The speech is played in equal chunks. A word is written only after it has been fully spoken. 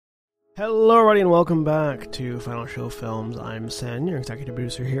Hello, everybody, and welcome back to Final Show Films. I'm Sen, your executive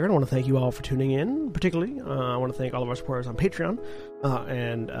producer here, and I want to thank you all for tuning in. Particularly, I want to thank all of our supporters on Patreon,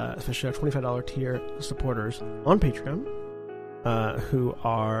 and especially our $25 tier supporters on Patreon, who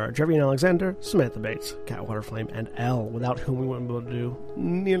are Jeremy Alexander, Samantha Bates, Cat Waterflame, and Elle, without whom we wouldn't be able to do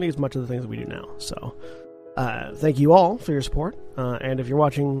nearly as much of the things that we do now. So, thank you all for your support, and if you're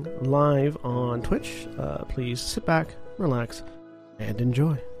watching live on Twitch, please sit back, relax, and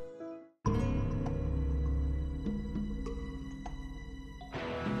enjoy.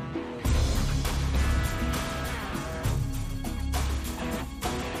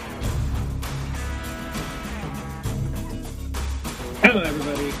 Hello,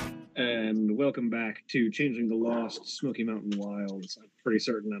 everybody, and welcome back to Changing the Lost Smoky Mountain Wilds. I'm pretty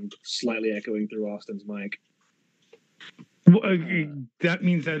certain I'm slightly echoing through Austin's mic. Well, that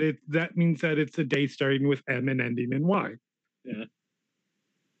means that it's a day starting with M and ending in Y. Yeah.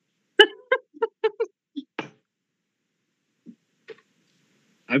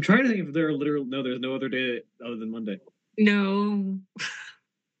 I'm trying to think if there are there's no other day other than Monday. No.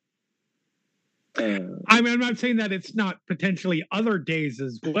 I'm not saying that it's not potentially other days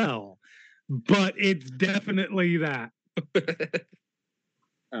as well, but it's definitely that.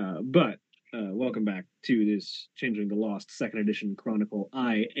 But welcome back to this Changing the Lost 2nd Edition Chronicle.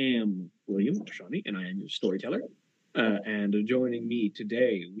 I am William Shawnee, and I am your storyteller. And joining me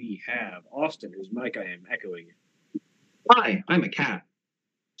today, we have Austin, whose mic I am echoing. Hi, I'm a cat.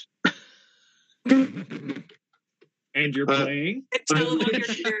 And you're playing? Tell about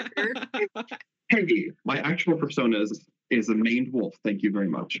your character. Hey, my actual persona is a maned wolf. Thank you very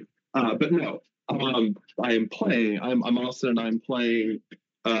much. But no, I'm Austin, and I'm playing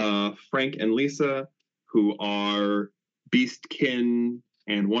Frank and Lisa, who are beastkin,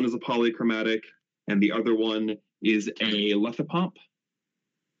 and one is a polychromatic, and the other one is a lethopomp.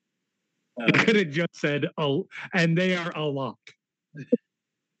 I could have just said, "Oh," and they are a lot.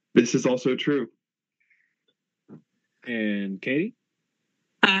 This is also true. And Katie?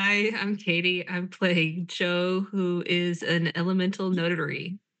 Hi, I'm Katie. I'm playing Joe, who is an elemental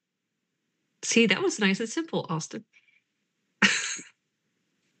notary. See, that was nice and simple, Austin.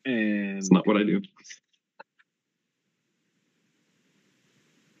 And It's not what I do.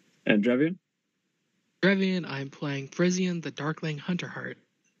 And Drevian? Drevian, I'm playing Frisian, the Darkling Hunterheart.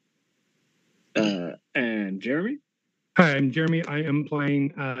 And Jeremy? Hi, I'm Jeremy. I am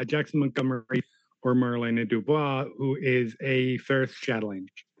playing Jackson Montgomery, or Marlena Dubois, who is a Ferris Chatelaine.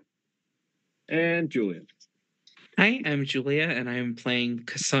 And Julian. Hi, I'm Julia, and I'm playing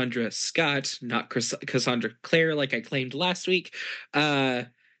Cassandra Scott, not Cassandra Clare, like I claimed last week, who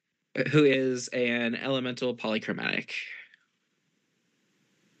is an elemental polychromatic.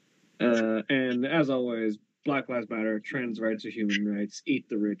 And as always, Black Lives Matter, trans rights are human rights, eat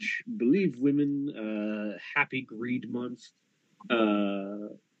the rich, believe women, happy greed month.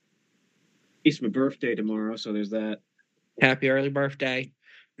 It's my birthday tomorrow, so there's that. Happy early birthday.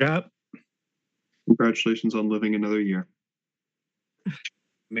 Yep. Congratulations on living another year.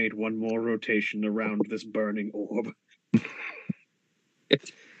 Made one more rotation around this burning orb.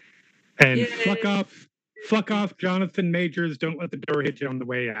 And Yay. fuck off, Jonathan Majors. Don't let the door hit you on the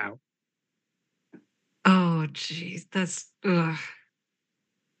way out. Oh, jeez, that's ugh.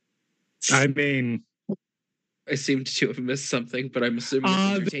 I mean, I seem to have missed something, but I'm assuming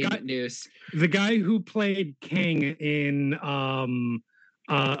it's entertainment news. the guy who played King in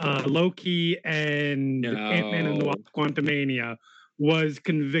Loki and Ant-Man and the Wasp: Quantumania was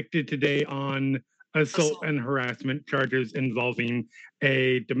convicted today on assault and harassment charges involving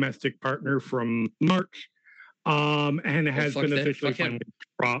a domestic partner from March, and has been officially finally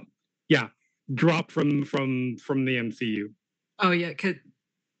dropped from the MCU. Oh yeah,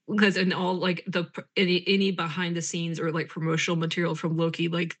 because in all like any behind the scenes or like promotional material from Loki,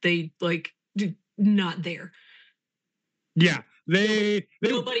 like they like not there. Yeah, they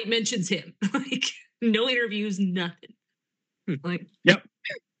Nobody mentions him. Like no interviews, nothing. Like yep.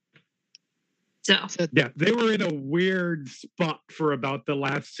 So Yeah, they were in a weird spot for about the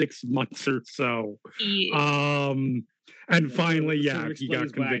last 6 months or so. yeah. And finally, So yeah, it he got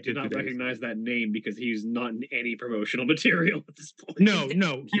explains why I did convicted not today. recognize that name because he's not in any promotional material at this point. No,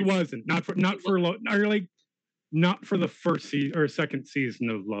 he wasn't. Not for the first season or second season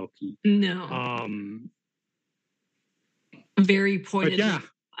of Loki. No. Very pointed yeah.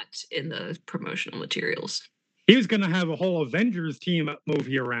 in the promotional materials. He was going to have a whole Avengers team up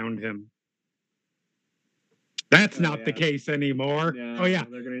movie around him. That's not the case anymore. Yeah, Oh yeah,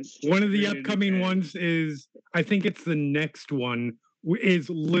 one of the gonna upcoming ones is, I think it's the next one, is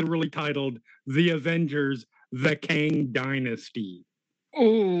literally titled "The Avengers: The Kang Dynasty."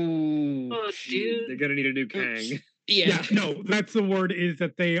 Oh, dude. They're gonna need a new Kang. Yeah, no, that's the word, is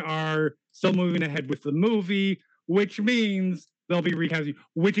that they are still moving ahead with the movie, which means they'll be recasting,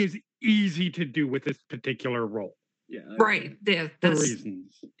 which is easy to do with this particular role. Yeah, Right. Yeah. For That's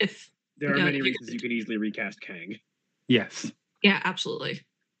reasons. if there are Yeah, many you reasons you can easily recast Kang. Yes. yeah, absolutely.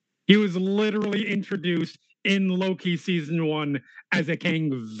 He was literally introduced in Loki season 1 as a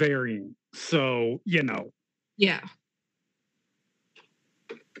Kang variant. So, you know. Yeah.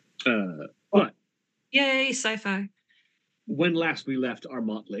 But Yay, sci-fi. when last we left our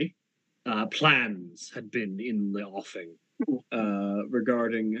motley, plans had been in the offing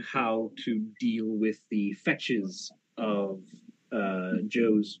regarding how to deal with the fetches of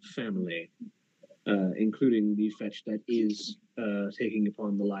Joe's family, including the fetch that is taking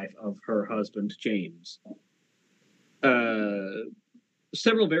upon the life of her husband, James.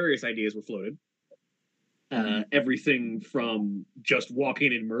 Several various ideas were floated. Everything from just walk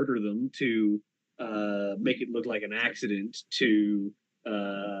in and murder them to make it look like an accident to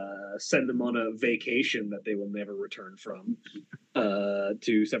send them on a vacation that they will never return from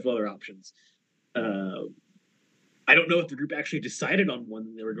to several other options. I don't know if the group actually decided on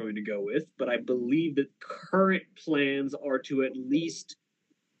one they were going to go with, but I believe that current plans are to at least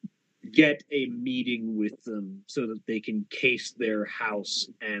get a meeting with them so that they can case their house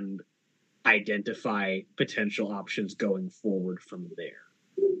and identify potential options going forward from there.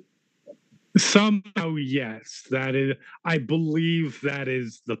 Somehow, yes. That is, I believe that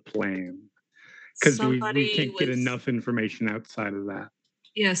is the plan. Because we can't get enough information outside of that.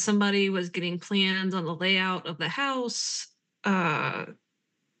 Yeah, somebody was getting plans on the layout of the house. Probably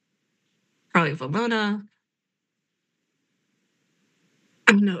Valona.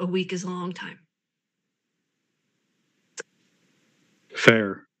 I know a week is a long time.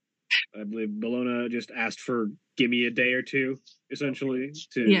 Fair. I believe Bologna just asked for give me a day or two, essentially,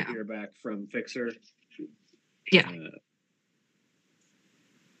 to hear back from Fixer. Yeah.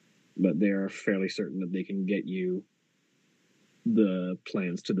 But they're fairly certain that they can get you the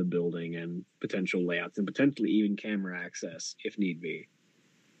plans to the building and potential layouts and potentially even camera access if need be.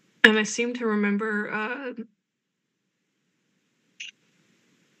 And I seem to remember I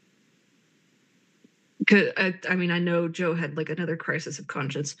mean, I know Joe had like another crisis of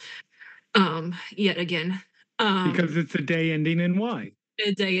conscience yet again. Because it's a day ending in Y.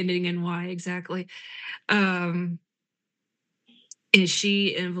 A day ending in Y, exactly. And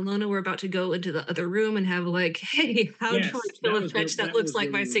she and Valona were about to go into the other room and have like, hey, how do I kill a fetch that looks like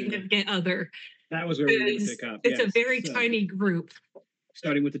my significant other? That was where we were going to pick up. It's a very tiny group.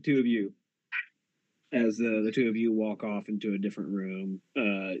 Starting with the two of you. As the two of you walk off into a different room,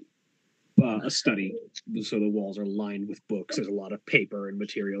 a study. So the walls are lined with books. There's a lot of paper and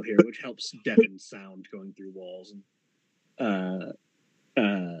material here, which helps deafen sound going through walls. And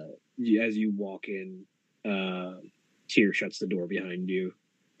as you walk in, Tyr shuts the door behind you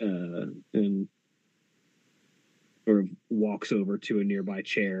and sort of walks over to a nearby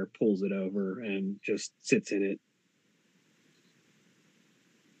chair, pulls it over, and just sits in it.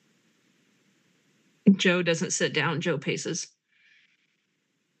 Joe doesn't sit down. Joe paces.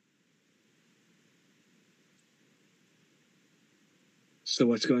 So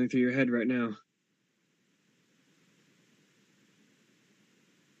what's going through your head right now?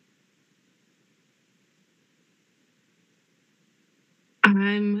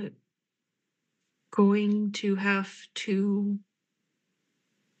 I'm going to have to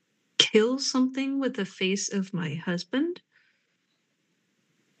kill something with the face of my husband.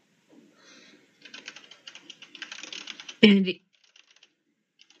 And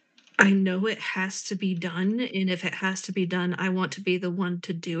I know it has to be done. And if it has to be done, I want to be the one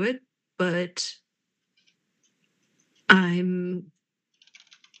to do it. But I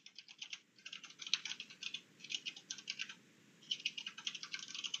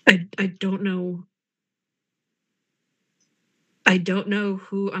don't know. I don't know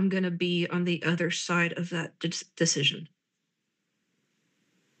who I'm going to be on the other side of that decision.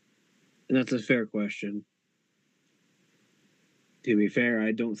 And that's a fair question. To be fair,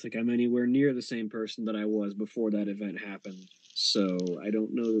 I don't think I'm anywhere near the same person that I was before that event happened. So I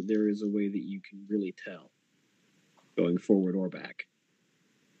don't know that there is a way that you can really tell, going forward or back.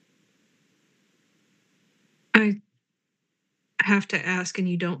 I have to ask, and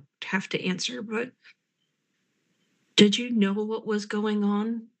you don't have to answer, but did you know what was going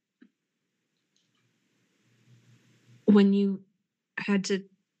on when you had to?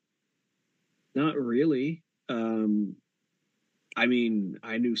 Not really. I mean,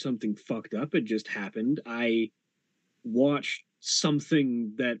 I knew something fucked up had just happened. I watched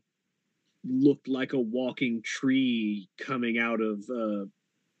something that looked like a walking tree coming out of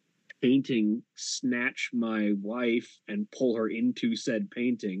painting, snatch my wife and pull her into said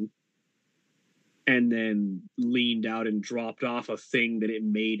painting, and then leaned out and dropped off a thing that it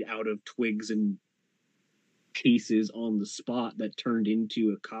made out of twigs and pieces on the spot that turned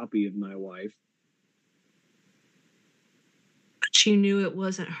into a copy of my wife. But you knew it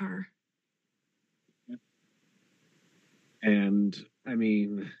wasn't her. And I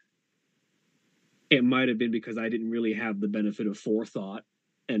mean, it might have been because I didn't really have the benefit of forethought,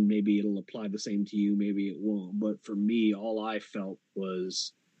 and maybe it'll apply the same to you, maybe it won't. But for me, all I felt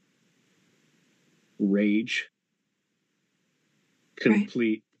was rage,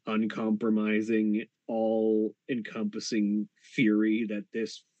 complete, uncompromising, all-encompassing fury that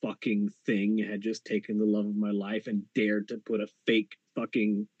this fucking thing had just taken the love of my life and dared to put a fake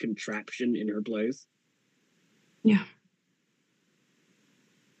fucking contraption in her place. Yeah.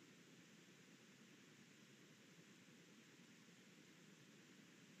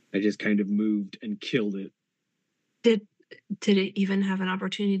 I just kind of moved and killed it. Did it even have an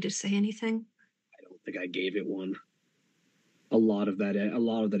opportunity to say anything? I don't think I gave it one. A lot of that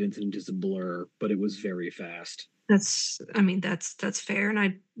incident is a blur, but it was very fast. That's fair, and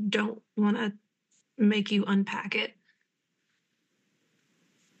I don't want to make you unpack it.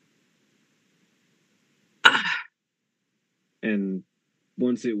 And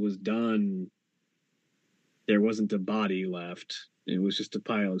once it was done, there wasn't a body left. It was just a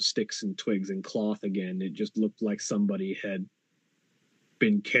pile of sticks and twigs and cloth again. It just looked like somebody had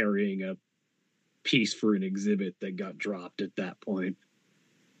been carrying a piece for an exhibit that got dropped at that point.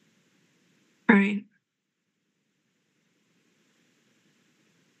 Right.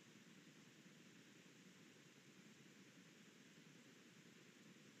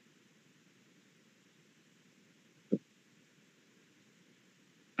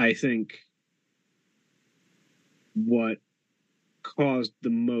 I think what caused the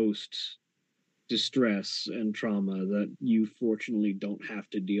most distress and trauma that you fortunately don't have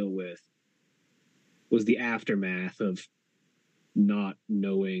to deal with was the aftermath of not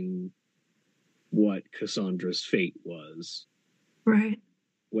knowing what Cassandra's fate was. Right.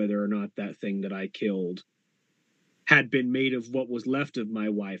 Whether or not that thing that I killed had been made of what was left of my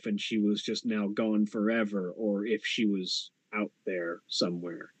wife and she was just now gone forever, or if she was out there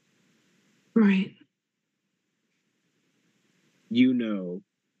somewhere. Right. You know,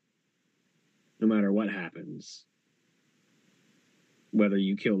 no matter what happens, whether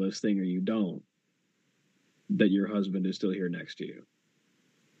you kill this thing or you don't, that your husband is still here next to you.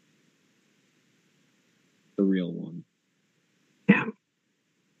 The real one. Yeah.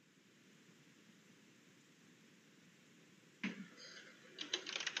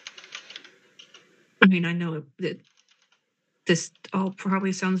 I mean, I know that this all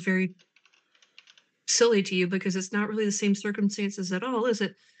probably sounds very silly to you because it's not really the same circumstances at all, is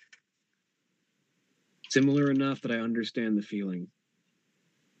it? Similar enough that I understand the feeling.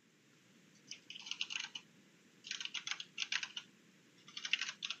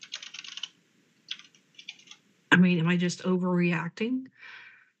 I mean, am I just overreacting?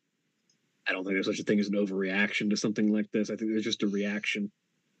 I don't think there's such a thing as an overreaction to something like this. I think there's just a reaction.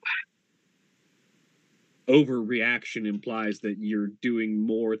 Overreaction implies that you're doing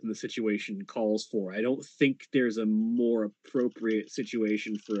more than the situation calls for. I don't think there's a more appropriate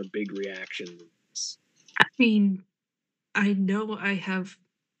situation for a big reaction than this. I mean, I know I have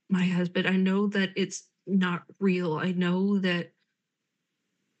my husband. I know that it's not real. I know that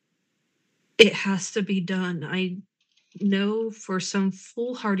it has to be done. I know for some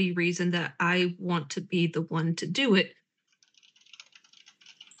foolhardy reason that I want to be the one to do it.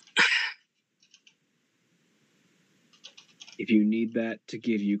 If you need that to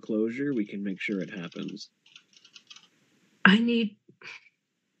give you closure, we can make sure it happens.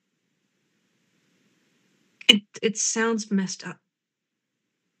 It sounds messed up.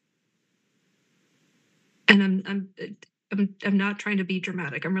 And I'm not trying to be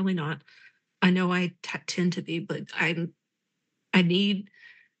dramatic. I'm really not. I know I tend to be, but I need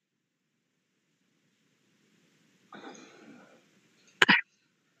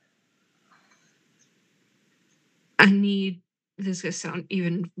this is going to sound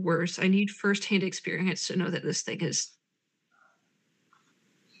even worse. I need firsthand experience to know that this thing is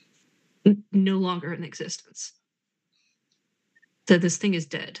no longer in existence. That this thing is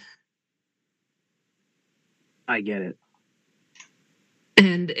dead. I get it.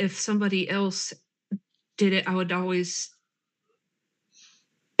 And if somebody else did it, I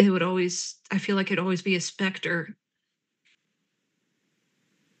feel like it'd always be a specter.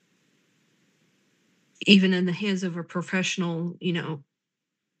 Even in the hands of a professional,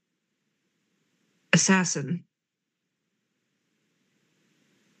 assassin.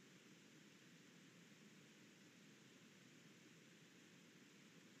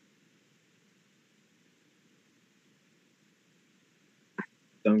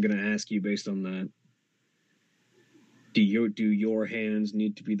 I'm going to ask you based on that. Do your hands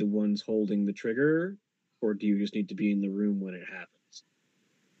need to be the ones holding the trigger, or do you just need to be in the room when it happens?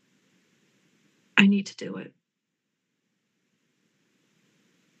 I need to do it.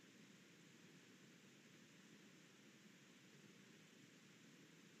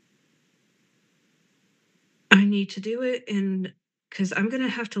 I need to do it, and because I'm going to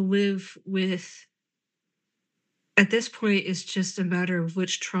have to live with. At this point, it's just a matter of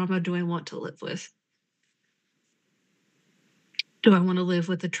which trauma do I want to live with. Do I want to live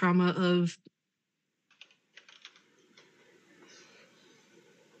with the trauma of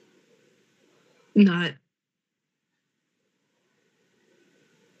not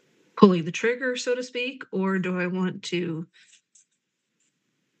pulling the trigger, so to speak, or do I want to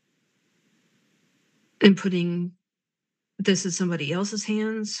and putting this in somebody else's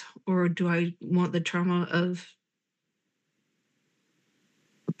hands, or do I want the trauma of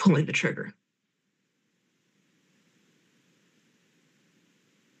pulling the trigger?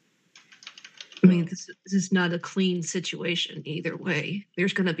 I mean, this is not a clean situation either way.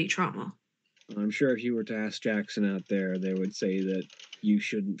 There's going to be trauma. I'm sure if you were to ask Jackson out there, they would say that you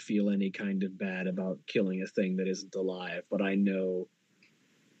shouldn't feel any kind of bad about killing a thing that isn't alive. But I know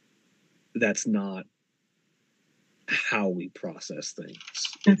that's not how we process things.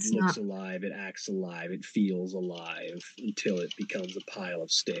 That's it looks not- alive, it acts alive, it feels alive until it becomes a pile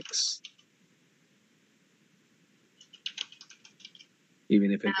of sticks.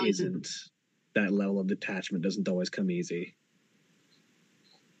 Even if it isn't, that level of detachment doesn't always come easy.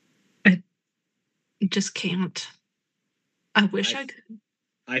 I just can't. I wish I could.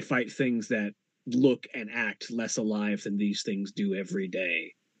 I fight things that look and act less alive than these things do every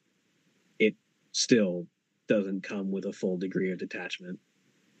day. It still doesn't come with a full degree of detachment.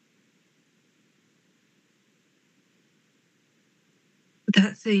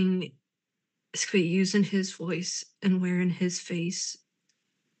 That thing is going to be using his voice and wearing his face.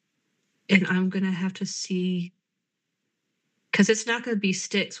 And I'm going to have to see, because it's not going to be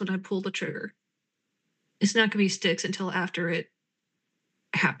sticks when I pull the trigger. It's not going to be sticks until after it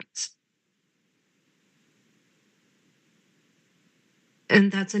happens.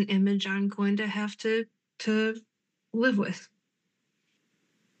 And that's an image I'm going to have to live with.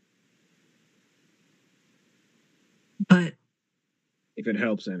 But if it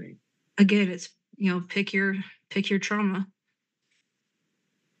helps any, again, it's pick your trauma.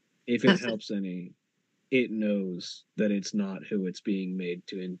 If it helps any, it knows that it's not who it's being made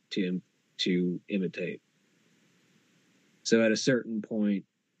to imitate. So at a certain point,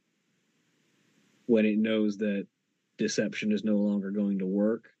 when it knows that deception is no longer going to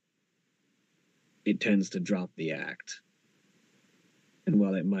work, it tends to drop the act. And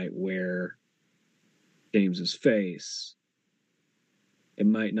while it might wear James's face, it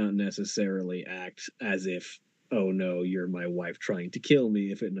might not necessarily act as if, oh no, you're my wife trying to kill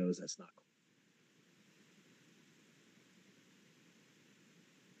me, if it knows that's not cool.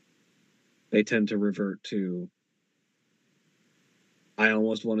 They tend to revert to, I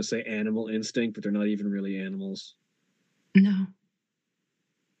almost want to say animal instinct, but they're not even really animals. No.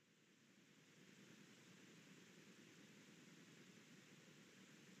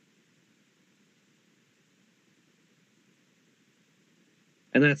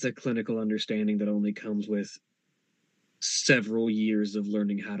 And that's a clinical understanding that only comes with several years of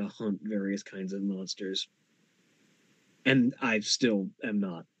learning how to hunt various kinds of monsters. And I still am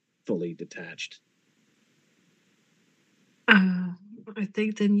not fully detached. I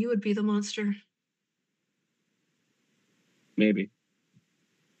think then you would be the monster. Maybe.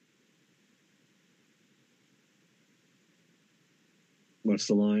 What's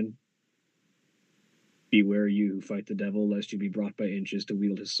the line? Beware you who fight the devil, lest you be brought by inches to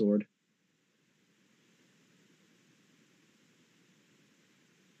wield his sword.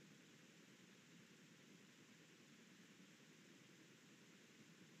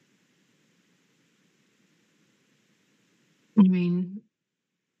 I mean,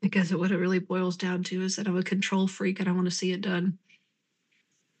 I guess what it really boils down to is that I'm a control freak and I want to see it done.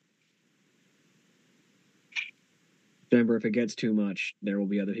 Remember, if it gets too much, there will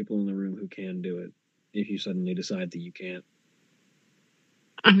be other people in the room who can do it, if you suddenly decide that you can't.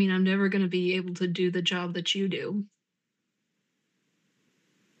 I mean, I'm never going to be able to do the job that you do.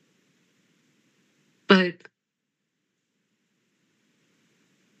 But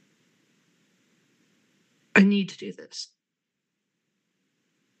I need to do this.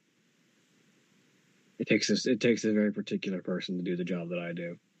 It takes a very particular person to do the job that I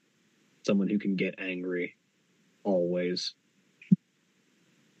do. Someone who can get angry always.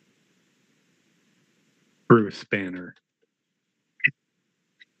 Bruce Banner.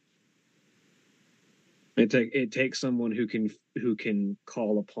 It takes someone who can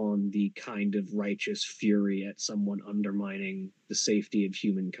call upon the kind of righteous fury at someone undermining the safety of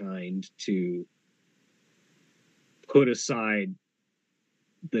humankind to put aside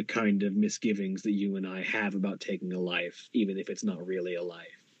the kind of misgivings that you and I have about taking a life, even if it's not really a life.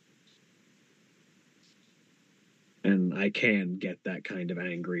 And I can get that kind of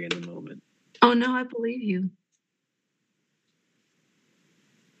angry in a moment. Oh no, I believe you.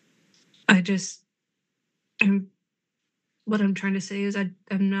 What I'm trying to say is I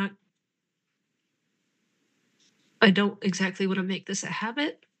don't exactly want to make this a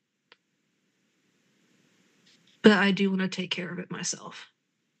habit, but I do want to take care of it myself.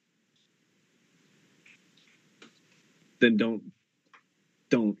 Then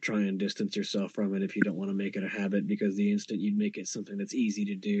don't try and distance yourself from it if you don't want to make it a habit, because the instant you make it something that's easy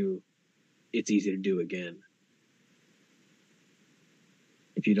to do, it's easy to do again.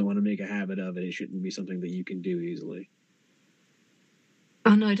 If you don't want to make a habit of it, it shouldn't be something that you can do easily.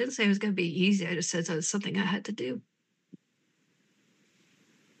 Oh no, I didn't say it was going to be easy. I just said it was something I had to do.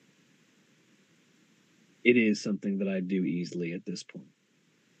 It is something that I do easily at this point.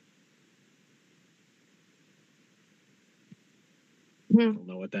 I don't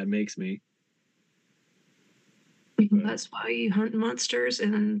know what that makes me. That's why you hunt monsters,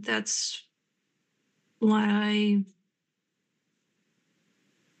 and that's why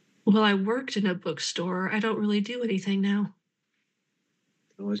I worked in a bookstore. I don't really do anything now.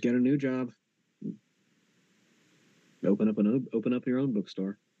 Always get a new job. Open up your own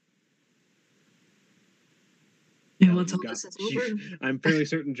bookstore. And once all this is over, I'm fairly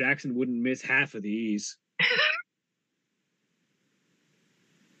certain Jackson wouldn't miss half of these.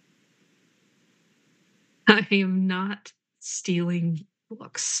 I am not stealing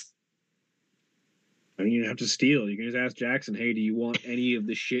books. I mean, you don't have to steal. You can just ask Jackson, hey, do you want any of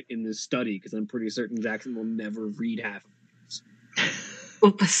the shit in this study? Because I'm pretty certain Jackson will never read half of these.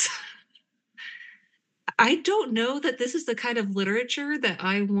 Oops. I don't know that this is the kind of literature that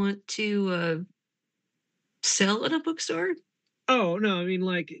I want to sell in a bookstore. Oh, no, I mean,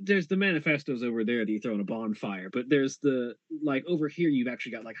 like, there's the manifestos over there that you throw in a bonfire, but there's over here you've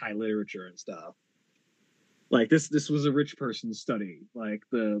actually got, like, high literature and stuff. Like, this was a rich person's study. Like,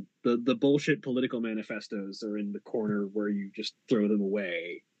 the bullshit political manifestos are in the corner where you just throw them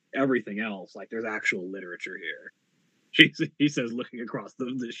away. Everything else, like, there's actual literature here. He says, looking across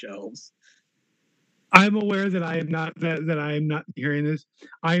the shelves. I'm aware that I am not that I am not hearing this.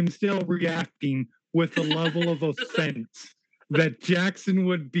 I am still reacting with the level of offense that Jackson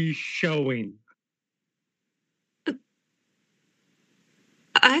would be showing.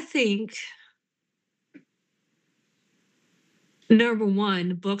 I think, number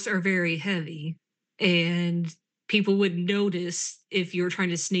one, books are very heavy, and people would notice if you're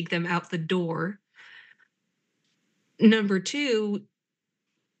trying to sneak them out the door. Number two,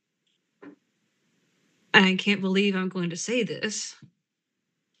 I can't believe I'm going to say this,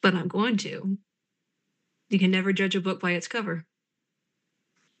 but I'm going to. You can never judge a book by its cover.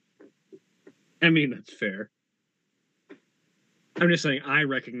 I mean, that's fair. I'm just saying I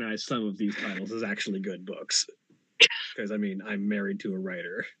recognize some of these titles as actually good books. Because, I mean, I'm married to a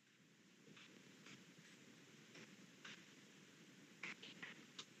writer.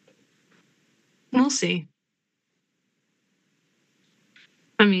 We'll see.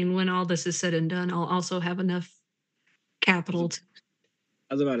 I mean, when all this is said and done, I'll also have enough capital.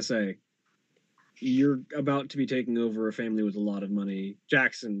 I was about to say, you're about to be taking over a family with a lot of money.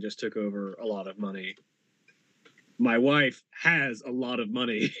 Jackson just took over a lot of money. My wife has a lot of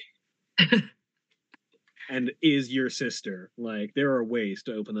money. And is your sister. Like, there are ways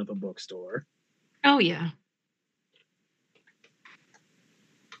to open up a bookstore. Oh, yeah.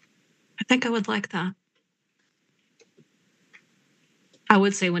 I think I would like that. I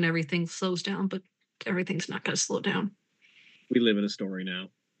would say when everything slows down, but everything's not going to slow down. We live in a story now.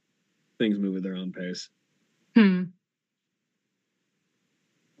 Things move at their own pace.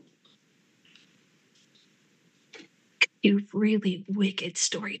 You really wicked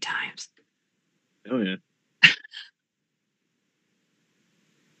story times. Oh, yeah.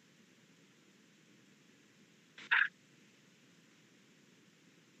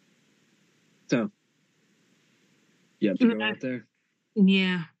 So, you have to go out there?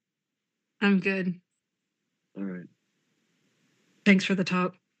 Yeah, I'm good. All right. Thanks for the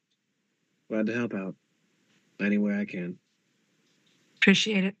talk. Glad to help out. Any way I can.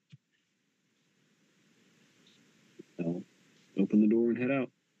 Appreciate it. I'll open the door and head out.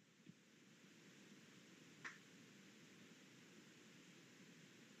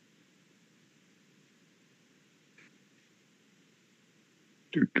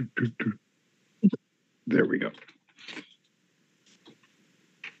 There we go.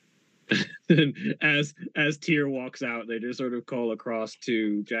 as Tyr walks out, they just sort of call across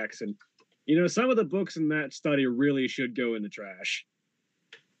to Jackson. You know, some of the books in that study really should go in the trash.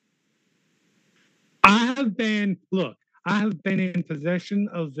 I have been in possession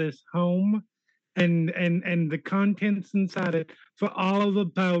of this home and the contents inside it for all of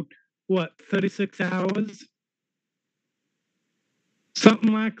about 36 hours?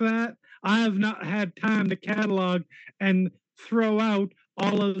 Something like that. I have not had time to catalog and throw out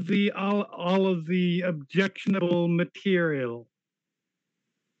all of the objectionable material.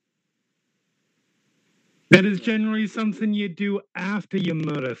 That is generally something you do after you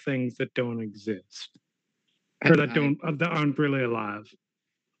murder things that don't exist. Or that aren't really alive.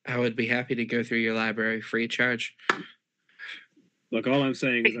 I would be happy to go through your library free of charge. Look, all I'm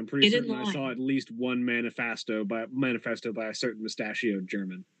saying is I'm pretty Get in certain I line. saw at least one manifesto by a certain mustachioed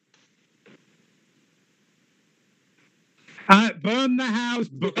German. Burn the house,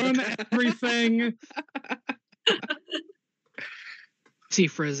 burn everything. See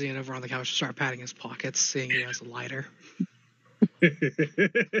Frisian over on the couch start patting his pockets, seeing he has a lighter.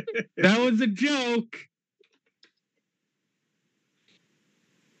 That was a joke.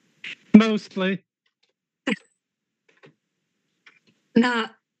 Mostly. Nah,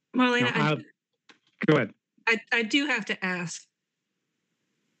 Marlena, Go ahead. I do have to ask.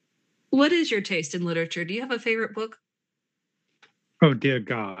 What is your taste in literature? Do you have a favorite book? Oh dear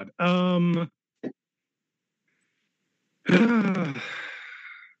God.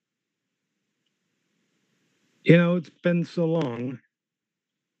 You know, it's been so long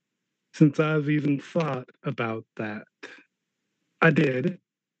since I've even thought about that. I did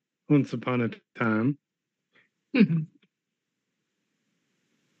once upon a time. Mhm.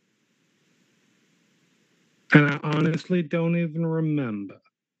 And I honestly don't even remember.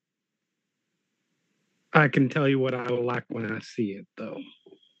 I can tell you what I will like when I see it, though.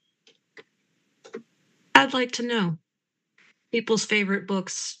 I'd like to know people's favorite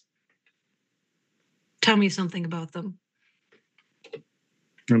books. Tell me something about them.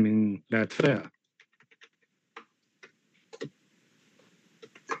 I mean, that's fair.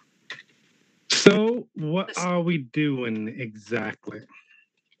 So, what are we doing exactly?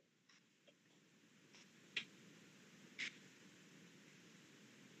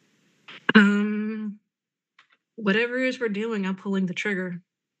 Whatever it is we're doing, I'm pulling the trigger,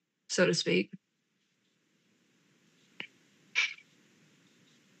 so to speak.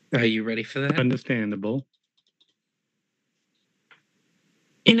 Are you ready for that? Understandable.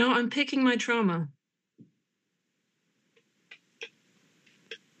 You know, I'm picking my trauma.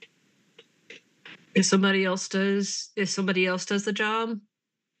 If somebody else does the job,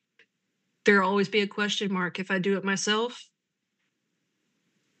 there'll always be a question mark. If I do it myself,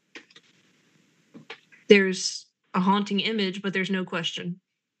 there's a haunting image, but there's no question.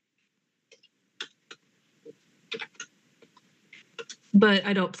 But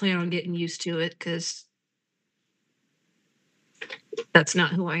I don't plan on getting used to it because that's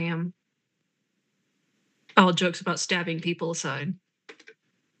not who I am. All jokes about stabbing people aside.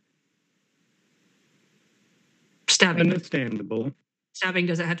 Understandable. Stabbing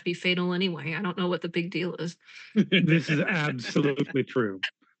doesn't have to be fatal anyway. I don't know what the big deal is. This is absolutely true.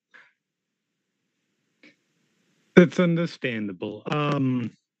 That's understandable. I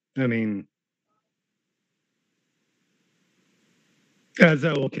mean, as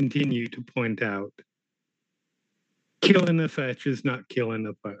I will continue to point out, killing a fetch is not killing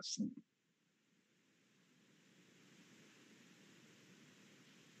a person.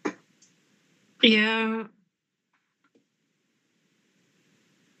 Yeah.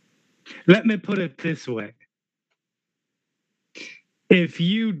 Let me put it this way. If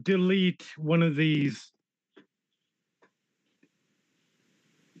you delete one of these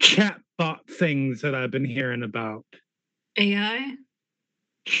chatbot things that I've been hearing about, AI?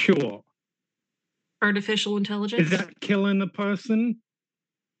 sure. Artificial intelligence? Is that killing a person?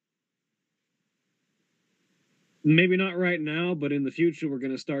 Maybe not right now, but in the future, we're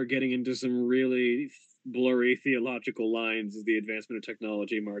going to start getting into some really blurry theological lines as the advancement of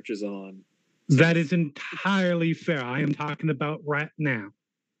technology marches on. That is entirely fair. I am talking about right now.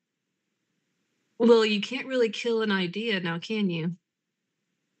 Well, you can't really kill an idea now, can you?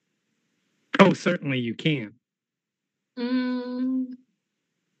 Oh, certainly you can.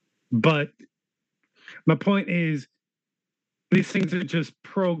 But my point is, these things are just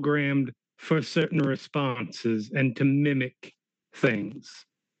programmed for certain responses and to mimic things.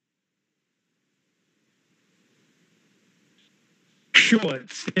 Sure,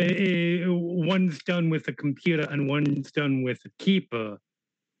 one's done with a computer and one's done with a keeper,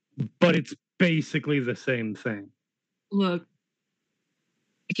 but it's basically the same thing. Look,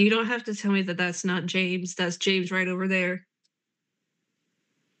 you don't have to tell me that that's not James. That's James right over there.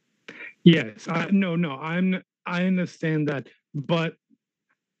 Yes, no, I understand that, but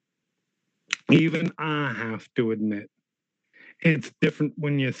even I have to admit, it's different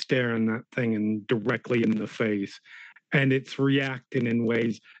when you're staring that thing directly in the face, and it's reacting in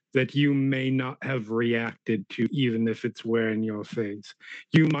ways that you may not have reacted to, even if it's wearing your face.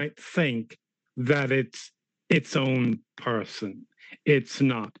 You might think that it's its own person. It's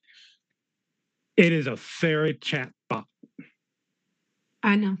not. It is a fairy chat bot.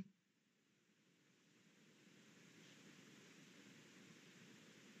 I know.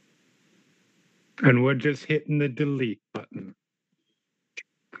 And we're just hitting the delete button.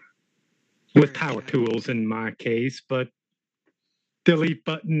 With power tools in my case, but delete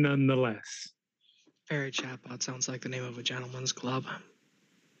button nonetheless. Fairy chatbot sounds like the name of a gentleman's club.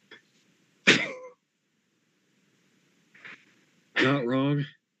 Not wrong.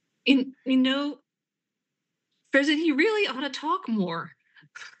 You know, President, he really ought to talk more.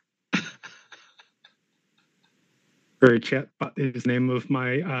 Fairy chatbot is the name of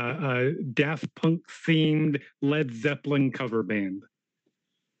my Daft Punk themed Led Zeppelin cover band.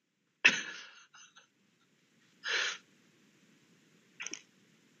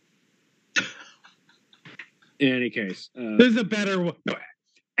 In any case, There's a better one. No,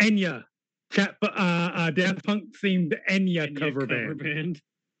 Enya. Daft Punk themed Enya cover band.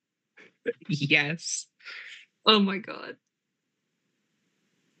 Yes. Oh my god.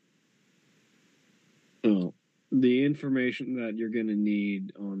 Oh, the information that you're going to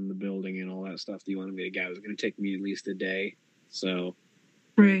need on the building and all that stuff that you wanted me to gather is going to take me at least a day. So,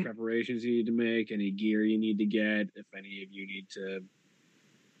 any Right. preparations you need to make, any gear you need to get, if any of you need to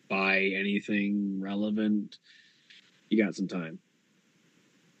buy anything relevant, you got some time.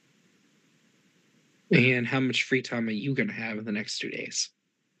 And how much free time are you going to have in the next 2 days?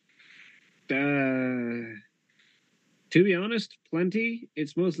 To be honest, plenty.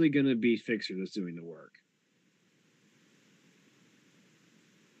 It's mostly going to be Fixer that's doing the work.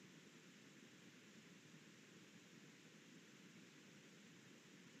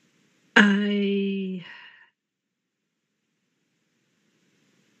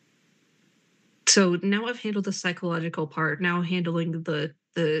 So now I've handled the psychological part. Now I'm handling the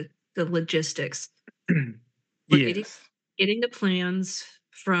logistics. We're Yes. getting the plans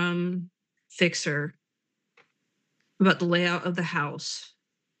from Fixer about the layout of the house.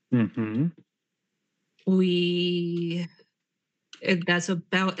 Mm-hmm. That's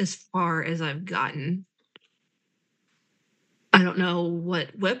about as far as I've gotten. I don't know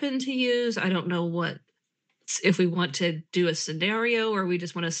what weapon to use. I don't know if we want to do a scenario or we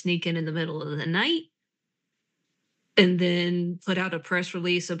just want to sneak in the middle of the night and then put out a press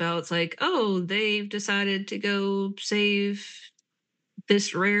release about it's like, oh, they've decided to go save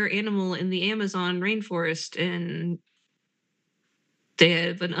this rare animal in the Amazon rainforest, and they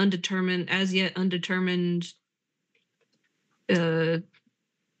have an as yet undetermined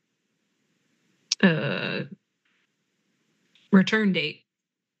return date.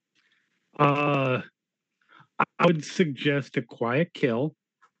 I would suggest a quiet kill.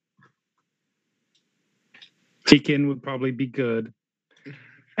 Chicken would probably be good.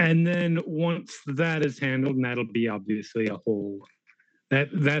 And then once that is handled, and that'll be obviously a whole.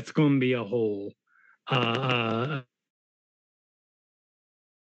 That's going to be a whole. I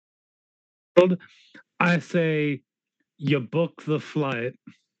say you book the flight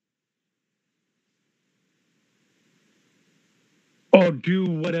or do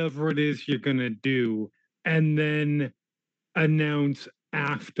whatever it is you're going to do and then announce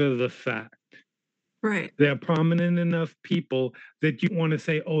after the fact. Right. They're prominent enough people that you want to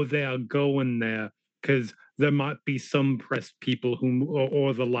say, oh, they are going there, because there might be some press people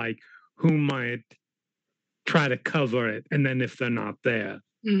or the like who might try to cover it. And then if they're not there,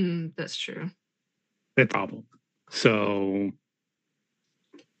 That's true. the problem. So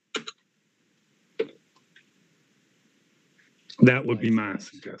that would be my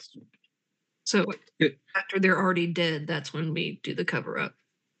suggestion. So after they're already dead, that's when we do the cover up.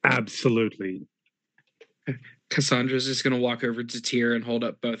 Absolutely. Cassandra's just going to walk over to Tyr and hold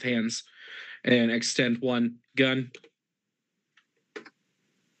up both hands and extend one gun.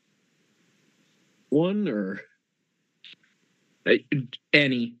 One or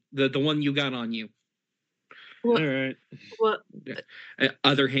any, the one you got on you. All right. What?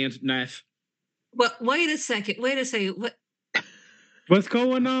 Other hand knife. Well, wait a second. What? What's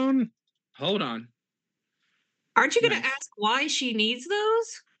going on? Hold on. Aren't you going to ask why she needs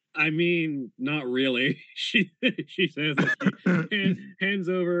those? I mean, not really. She says that she hands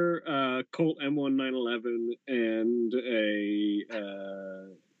over Colt M1911 and a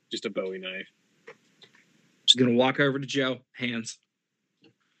just a Bowie knife. She's gonna walk over to Joe, hands.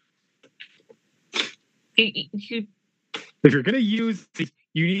 You, If you're gonna use,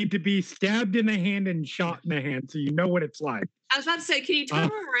 you need to be stabbed in the hand and shot in the hand, so you know what it's like. I was about to say, can you turn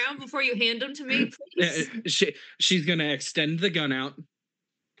around before you hand them to me, please? She's gonna extend the gun out,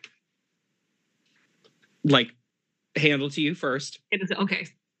 like handle to you first. Okay,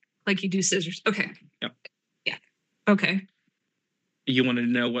 like you do scissors. Okay. Yep. Yeah. Okay. You wanted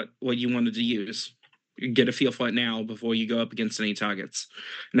to know what you wanted to use. Get a feel for it now before you go up against any targets.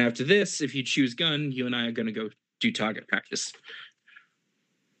 And after this, if you choose gun, you and I are gonna go do target practice.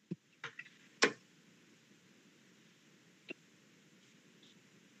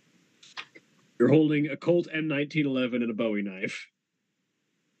 You're holding a Colt M1911 and a Bowie knife.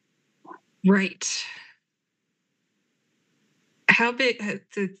 Right. How big?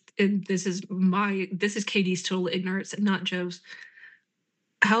 And this is Katie's total ignorance, not Joe's.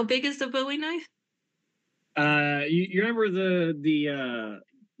 How big is the Bowie knife? You remember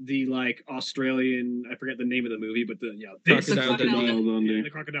the like Australian? I forget the name of the movie, but this is Crocodile the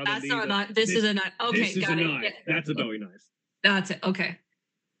Crocodile That's Dundee. not. This is a knife. Okay, this is got a it. knife. Yeah. That's a Bowie knife. That's it. Okay.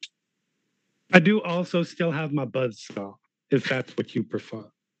 I do also still have my buzzsaw, if that's what you prefer.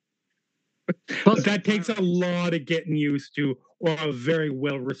 But that takes a lot of getting used to, or a very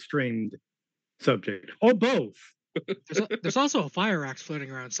well restrained subject, or both. There's also a fire axe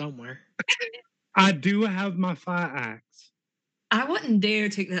floating around somewhere. I do have my fire axe. I wouldn't dare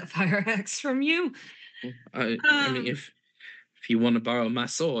take that fire axe from you. I mean, if you want to borrow my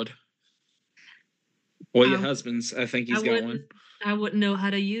sword or your husband's, I think he's got one. I wouldn't know how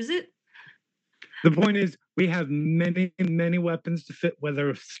to use it. The point is, we have many, many weapons to fit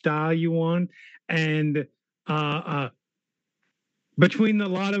whatever style you want, and between a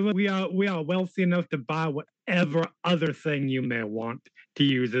lot of us, we are wealthy enough to buy whatever other thing you may want to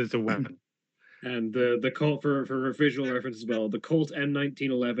use as a weapon. And the Colt for visual reference as well, the Colt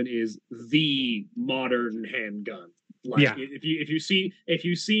M1911 is the modern handgun. Like Yeah. if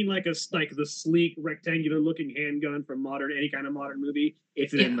you've seen like the sleek rectangular looking handgun from any kind of modern movie,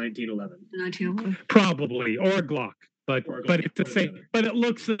 it's an M1911. 1911. Probably, or a Glock, but it's the same. But it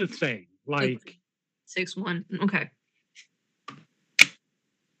looks the same. Like 6.1. Okay.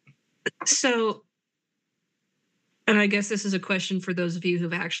 So, and I guess this is a question for those of you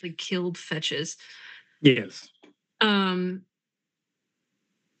who've actually killed fetches. Yes. Did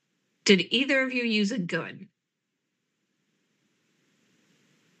either of you use a gun?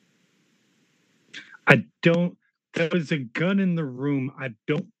 I don't. There was a gun in the room. I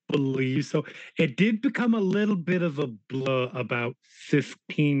don't believe so. It did become a little bit of a blur about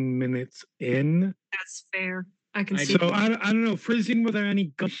 15 minutes in. That's fair. I can see. So I don't know. Frizzing, were there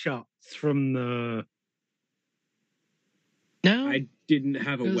any gunshots from the? No, I didn't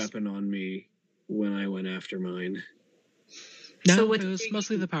have a weapon on me when I went after mine. No, So it was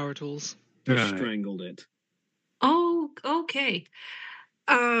mostly the power tools. I strangled it. Oh, okay.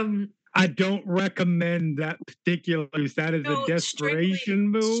 I don't recommend that particular use. That is a desperation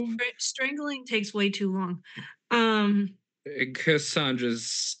move. Strangling takes way too long.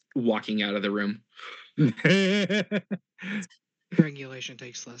 Cassandra's walking out of the room. Strangulation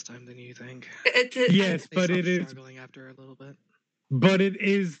takes less time than you think. Yes, but it is struggling after a little bit. But it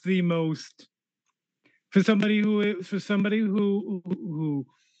is the most for somebody who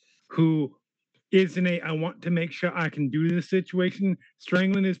is in a I want to make sure I can do this situation.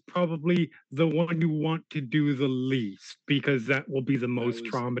 Strangling is probably the one you want to do the least because that will be the most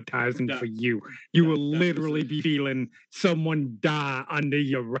traumatizing for you. You will literally be feeling someone die under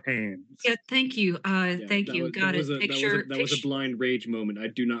your hands. Yeah, thank you. Thank you. Got it. That was a blind rage moment. I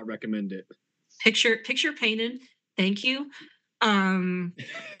do not recommend it. Picture painted. Thank you.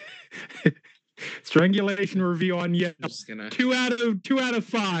 Strangulation review on Yelp. 2 out of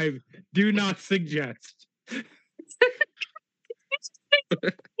 5. Do not suggest.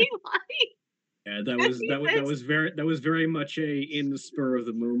 Yeah, that was very much a in the spur of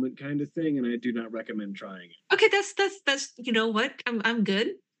the moment kind of thing, and I do not recommend trying it. Okay, that's you know what? I'm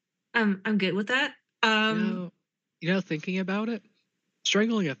good. I'm good with that. Thinking about it,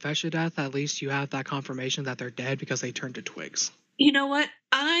 strangling a fetch to death, at least you have that confirmation that they're dead because they turned to twigs. You know what?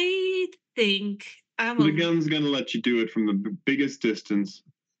 I think the gun's gonna let you do it from the biggest distance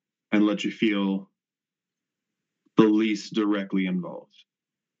and let you feel the least directly involved.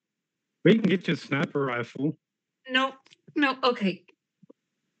 We can get you a sniper rifle. No, okay.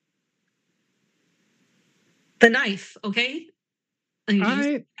 The knife, okay?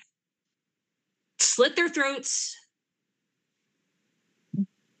 Like, just slit their throats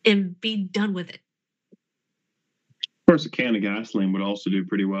and be done with it. Of course, a can of gasoline would also do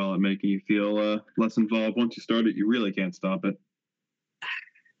pretty well at making you feel less involved. Once you start it, you really can't stop it.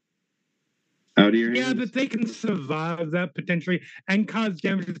 Out of your hands. Yeah, but they can survive that potentially and cause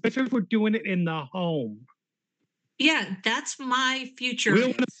damage, especially if we're doing it in the home. Yeah, that's my future. We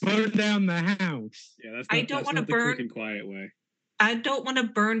don't want to burn down the house. Yeah, that's I don't want to the burn. quick and quiet way. I don't want to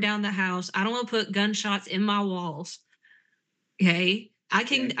burn down the house. I don't want to put gunshots in my walls. Okay,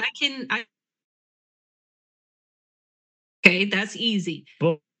 okay, that's easy.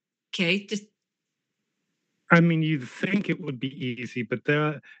 But, okay, just. I mean, you'd think it would be easy, but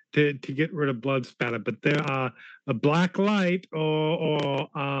there to get rid of blood spatter. But there are a black light or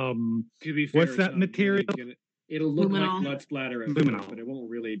To be fair, what's that material? Really it'll look Luminol. like blood splatter at Luminol. first, but it won't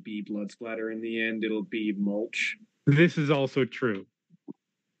really be blood splatter in the end. It'll be mulch. This is also true.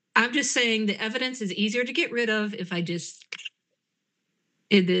 I'm just saying the evidence is easier to get rid of if I just.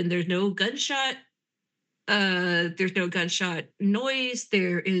 And then there's no gunshot. There's no gunshot noise.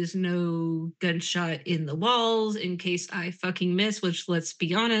 There is no gunshot in the walls in case I fucking miss, which let's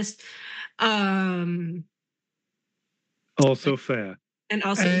be honest. Also fair. And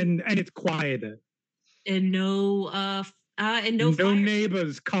also and it's quieter. And no no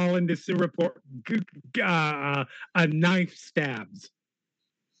neighbors calling to report a knife stabs.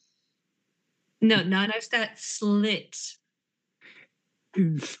 No, not knife stab, slits.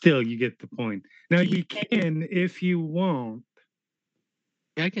 Still, you get the point. Now you can, if you want.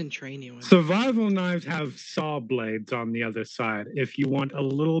 I can train you. Survival knives have saw blades on the other side. If you want a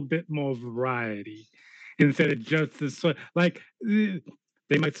little bit more variety, instead of just this, like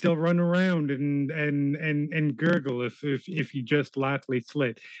they might still run around and gurgle if you just lightly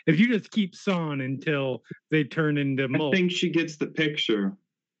slit. If you just keep sawing until they turn into mold. I think she gets the picture.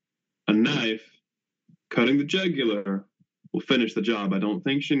 A knife cutting the jugular will finish the job. I don't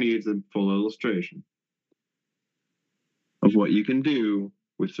think she needs a full illustration of what you can do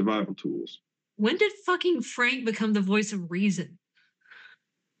with survival tools. When did fucking Frank become the voice of reason?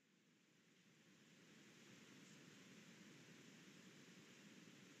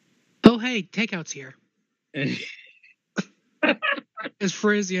 Oh, hey, takeout's here. As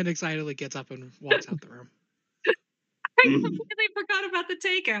Frisian excitedly gets up and walks out the room. I completely forgot about the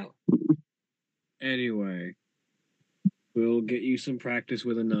takeout. Anyway, we'll get you some practice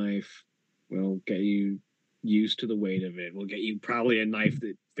with a knife. We'll get you used to the weight of it. We'll get you probably a knife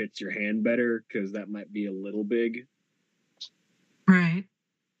that fits your hand better, because that might be a little big. Right.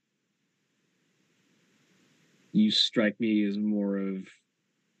 You strike me as more of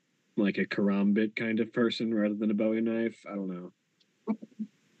like a karambit kind of person rather than a Bowie knife. I don't know.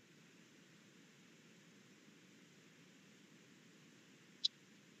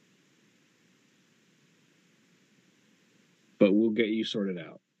 But we'll get you sorted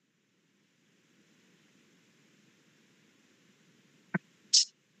out.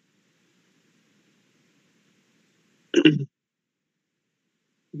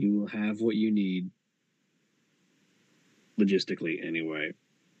 You will have what you need. Logistically, anyway.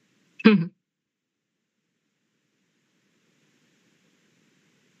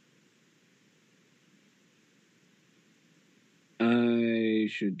 I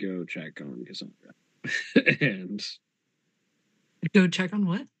should go check on Cassandra. And go check on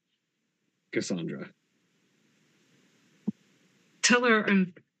what? Cassandra. Tell her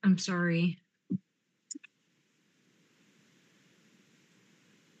I'm sorry.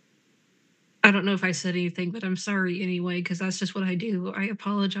 I don't know if I said anything, but I'm sorry anyway, because that's just what I do. I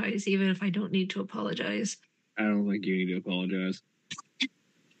apologize, even if I don't need to apologize. I don't think you need to apologize.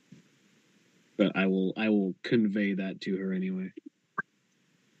 But I will convey that to her anyway.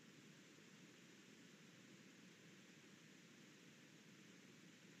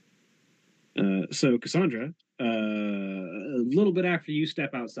 So Cassandra, a little bit after you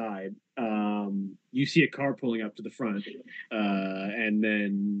step outside, you see a car pulling up to the front, and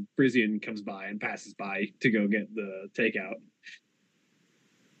then Frisian comes by and passes by to go get the takeout.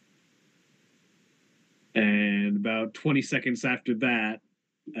 And about 20 seconds after that,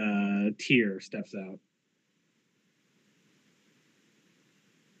 Tyr steps out.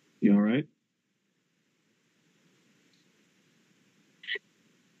 You all right?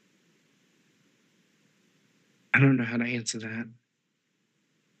 I don't know how to answer that.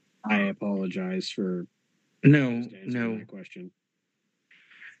 I apologize for no my question.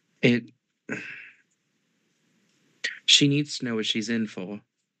 She needs to know what she's in for,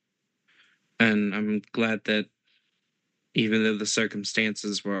 and I'm glad that even though the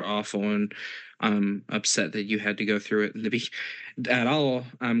circumstances were awful, and I'm upset that you had to go through it at all.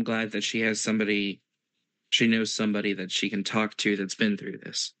 I'm glad that she has somebody, she knows somebody that she can talk to that's been through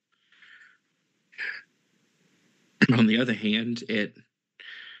this. On the other hand, it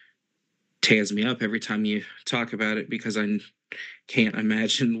tears me up every time you talk about it because I can't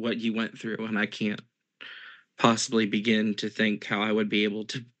imagine what you went through, and I can't possibly begin to think how I would be able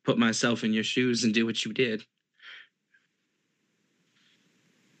to put myself in your shoes and do what you did.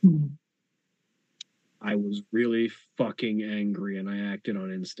 I was really fucking angry and I acted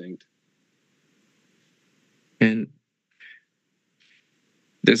on instinct. And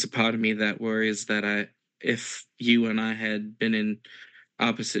there's a part of me that worries that if you and I had been in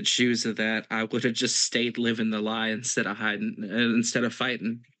opposite shoes of that, I would have just stayed living the lie instead of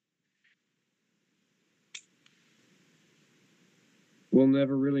fighting. We'll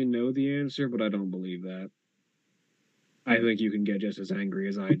never really know the answer, but I don't believe that. I think you can get just as angry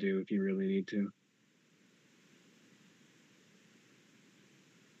as I do if you really need to.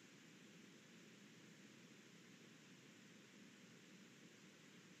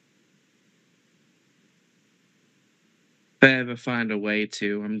 If I ever find a way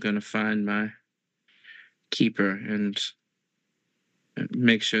to, I'm going to find my keeper and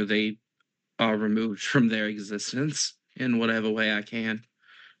make sure they are removed from their existence in whatever way I can.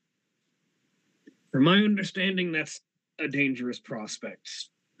 From my understanding, that's a dangerous prospect.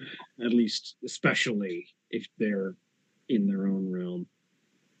 At least, especially if they're in their own realm.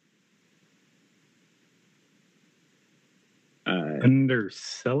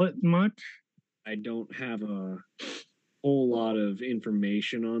 Undersell it much? I don't have a whole lot of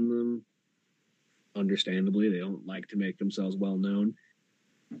information on them. Understandably, they don't like to make themselves well known.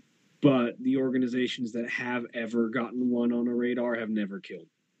 But the organizations that have ever gotten one on a radar have never killed.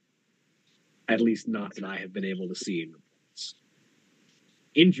 At least not that I have been able to see in reports.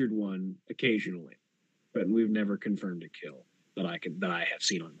 Injured one occasionally, but we've never confirmed a kill that I have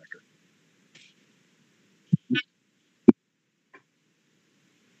seen on record.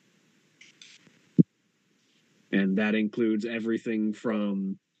 And that includes everything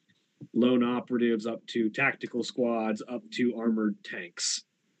from lone operatives up to tactical squads up to armored tanks.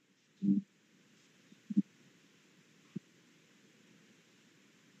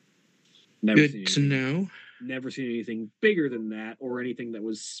 Good to know. Never seen anything bigger than that, or anything that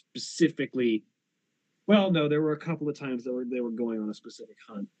was specifically. Well, no, there were a couple of times they were going on a specific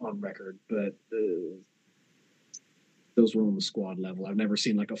hunt on record, but those were on the squad level. I've never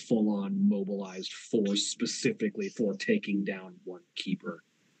seen like a full-on mobilized force specifically for taking down one keeper.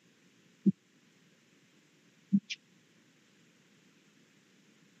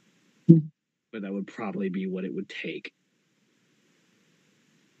 But that would probably be what it would take.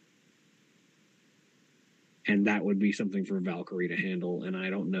 And that would be something for Valkyrie to handle, and I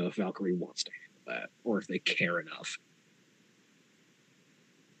don't know if Valkyrie wants to handle that, or if they care enough.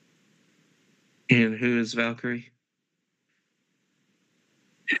 And who is Valkyrie?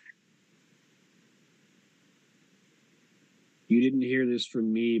 You didn't hear this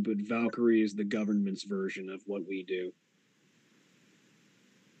from me, but Valkyrie is the government's version of what we do.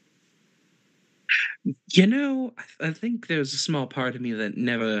 You know, I think there's a small part of me that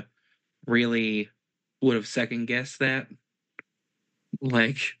never really would have second guessed that.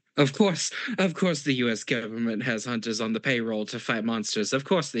 Like, of course the US government has hunters on the payroll to fight monsters. Of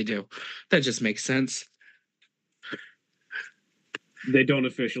course they do. That just makes sense. They don't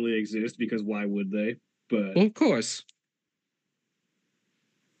officially exist because why would they? But well, of course.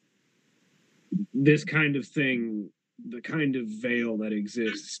 This kind of thing, the kind of veil that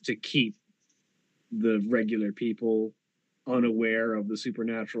exists to keep the regular people unaware of the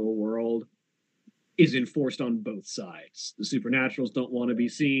supernatural world is enforced on both sides. The supernaturals don't want to be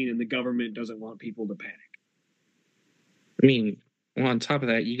seen, and the government doesn't want people to panic. I mean, well, on top of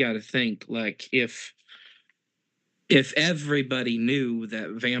that, you got to think, like, if everybody knew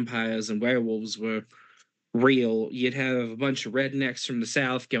that vampires and werewolves were real, you'd have a bunch of rednecks from the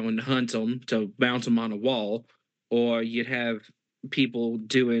South going to hunt them, to mount them on a wall, or you'd have people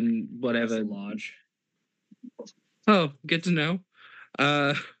doing whatever. That's a lodge. Oh, good to know.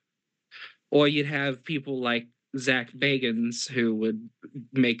 Or you'd have people like Zach Bagans who would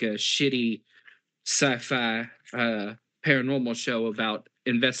make a shitty sci-fi paranormal show about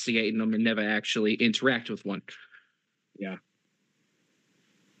investigating them and never actually interact with one. Yeah.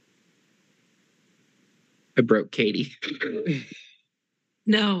 I broke Katie.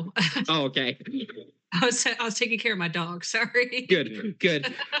 No. Oh, okay. I was taking care of my dog. Sorry.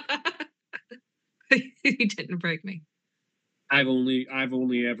 Good. He didn't break me. I've only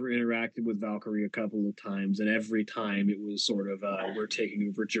ever interacted with Valkyrie a couple of times, and every time it was sort of we're taking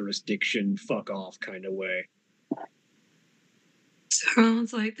over jurisdiction, fuck off kind of way.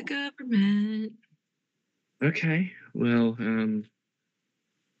 Sounds like the government. Okay. Well,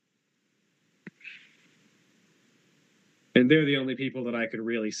 And they're the only people that I could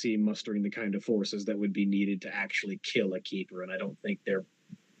really see mustering the kind of forces that would be needed to actually kill a keeper, and I don't think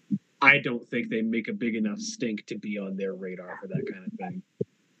they make a big enough stink to be on their radar for that kind of thing.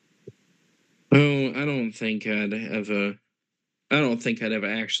 oh, I don't think I'd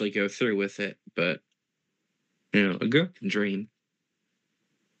ever actually go through with it, but a girl can dream.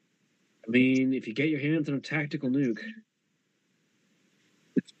 I mean, if you get your hands on a tactical nuke.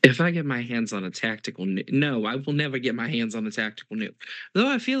 If I get my hands on a tactical nuke, no, I will never get my hands on a tactical nuke. Though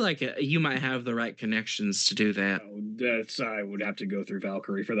I feel like you might have the right connections to do that. I would have to go through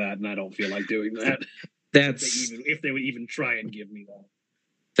Valkyrie for that, and I don't feel like doing that. If they would even try and give me that.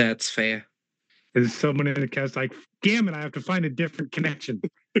 That's fair. There's someone in the cast like, damn it, I have to find a different connection.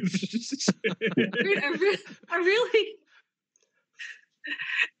 I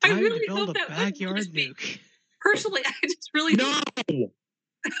really build hope a that backyard wouldn't just be, nuke. personally, I just really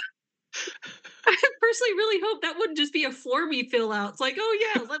I personally really hope that wouldn't just be a formy fill out. It's like,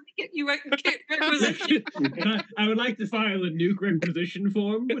 oh yeah, let me get you requisition. I would like to file a nuke requisition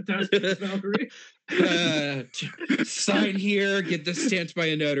form with Task Force Valkyrie. Sign here, get this stamped by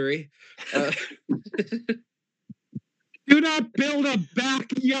a notary. Do not build a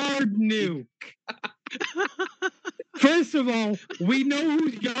backyard nuke. First of all, we know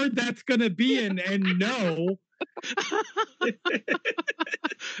whose yard that's going to be in, and no.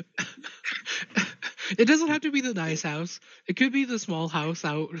 It doesn't have to be the nice house. It could be the small house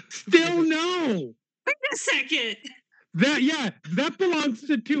out. Still no. Wait a second. That belongs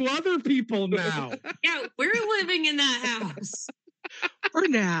to 2 other people now. Yeah, we're living in that house. For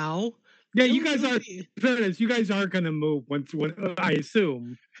now. Yeah, you guys are going to move when I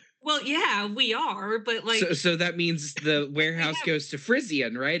assume. Well, yeah, we are, but like... So that means the warehouse goes to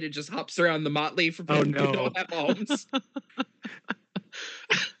Frisian, right? It just hops around the motley for people who don't have homes.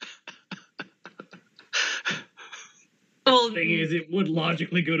 The thing is, it would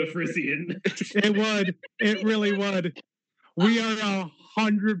logically go to Frisian. It would. It really would. We are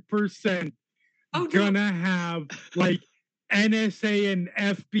 100% gonna have like NSA and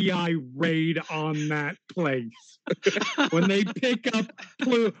FBI raid on that place when they pick up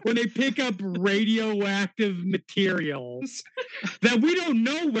radioactive materials that we don't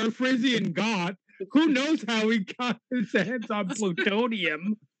know where Frisian got. Who knows how he got his hands on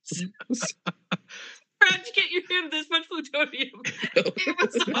plutonium? How'd you get your hand this much plutonium?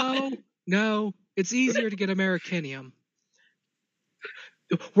 No, it's easier to get Americanium.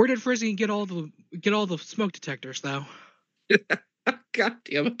 Where did Frisian get all the smoke detectors though? God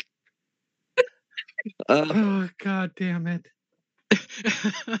damn it. Oh, God damn it.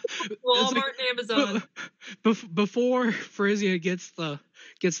 Walmart and Amazon. Before Frisian gets the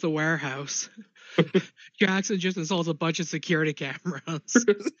warehouse, Jackson just installs a bunch of security cameras.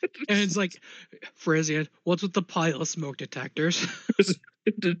 And it's like, Frisian, what's with the pile of smoke detectors?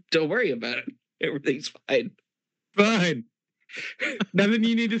 Don't worry about it. Everything's fine. Fine. Nothing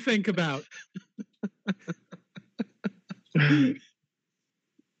you need to think about.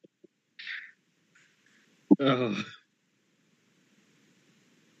 Oh.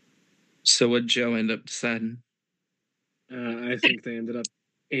 So what'd Joe end up deciding? I think they ended up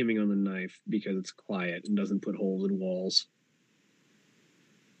aiming on the knife because it's quiet and doesn't put holes in walls.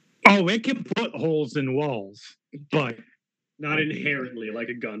 Oh, it can put holes in walls, but not inherently like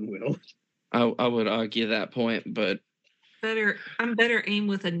a gun will. I would argue that point, but I'm better aim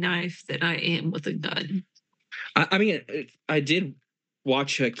with a knife than I am with a gun. I mean, I did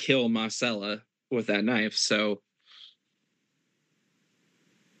watch her kill Marcella with that knife, so.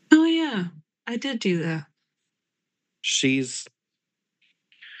 Oh yeah, I did do that. She's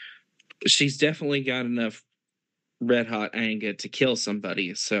definitely got enough red hot anger to kill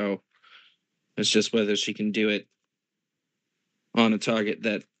somebody, so it's just whether she can do it on a target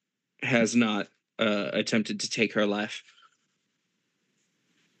that has not attempted to take her life.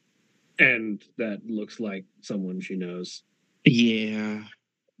 And that looks like someone she knows. Yeah.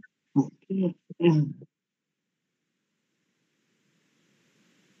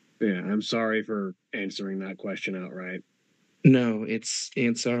 Yeah, I'm sorry for answering that question outright. No, it's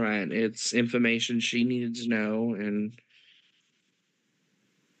all right. It's information she needed to know, and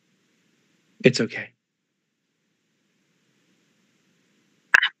it's okay.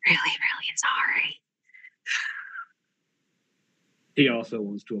 I'm really, really sorry. He also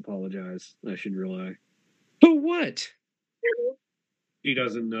wants to apologize, I should rely. For what? She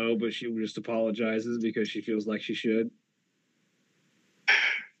doesn't know, but she just apologizes because she feels like she should.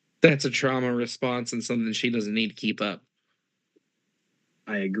 That's a trauma response and something she doesn't need to keep up.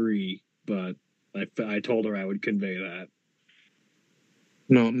 I agree, but I told her I would convey that.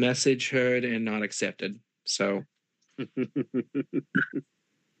 No, message heard and not accepted. So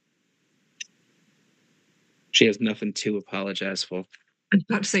she has nothing to apologize for. I was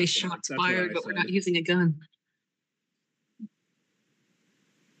about to say That's shots what I fired, but we're said. not using a gun.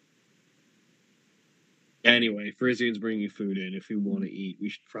 Anyway, Frisian's bringing food in. If we want to eat, we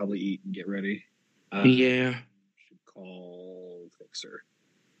should probably eat and get ready. Yeah. Should call Fixer.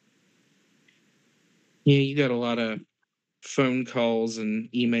 Yeah, you got a lot of phone calls and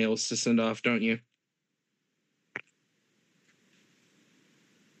emails to send off, don't you?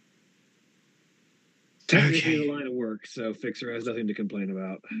 Technically the line of work, so Fixer has nothing to complain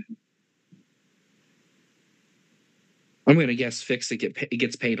about. I'm gonna guess Fix it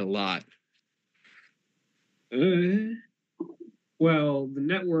gets paid a lot. Well, the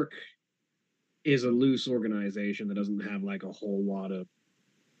network is a loose organization that doesn't have like a whole lot of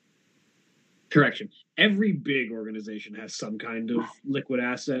correction. Every big organization has some kind of liquid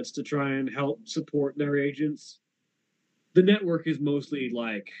assets to try and help support their agents. The network is mostly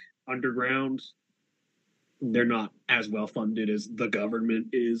like underground. They're not as well funded as the government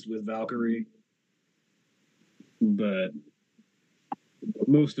is with Valkyrie. But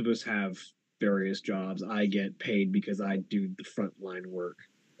most of us have various jobs. I get paid because I do the frontline work.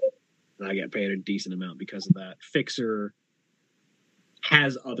 And I get paid a decent amount because of that. Fixer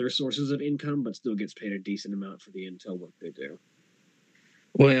has other sources of income, but still gets paid a decent amount for the intel work they do.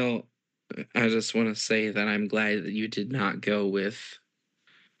 Well, I just want to say that I'm glad that you did not go with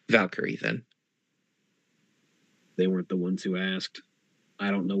Valkyrie then. They weren't the ones who asked.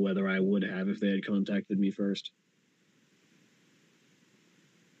 I don't know whether I would have if they had contacted me first.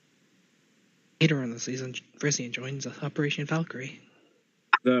 Later on the season, Frisian joins Operation Valkyrie.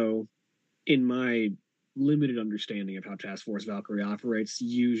 Though, in my limited understanding of how Task Force Valkyrie operates,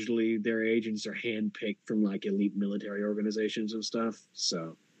 usually their agents are handpicked from like elite military organizations and stuff,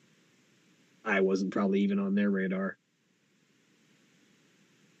 so I wasn't probably even on their radar.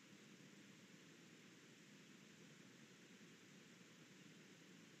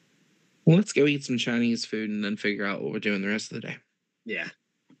 Well, let's go eat some Chinese food and then figure out what we're doing the rest of the day. Yeah.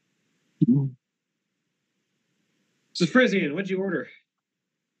 So, Frisian, what'd you order?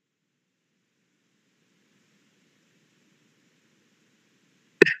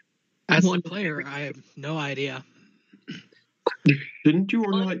 As one player, I have no idea. Didn't you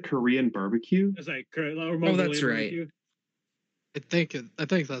order like Korean barbecue? It's like Oh, that's right. I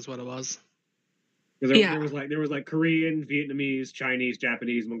think that's what it was. There was like Korean, Vietnamese, Chinese,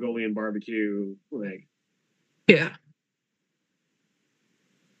 Japanese, Mongolian barbecue. Like, Yeah.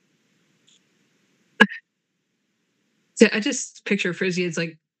 So I just picture Frizzy. It's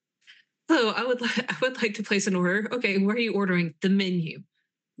like, hello, I would like to place an order. Okay, where are you ordering? The menu.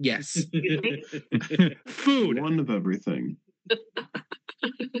 Yes. Food. One of everything.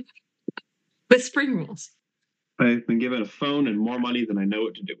 With spring rolls. I've been given a phone and more money than I know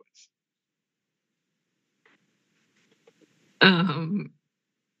what to do with.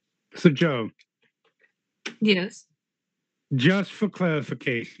 So, Joe, Yes. just for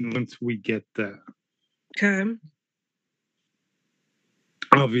clarification, once we get there, Okay.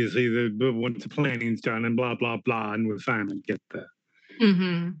 obviously, once the planning's done and blah blah blah, and we finally get there.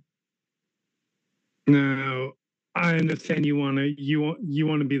 Mm-hmm. Now, I understand you want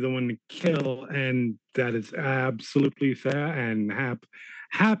to be the one to kill, and that is absolutely fair, and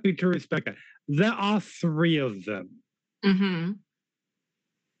happy to respect that. There are 3 of them. Mm-hmm.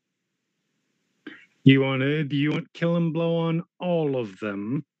 Do you want kill and blow on all of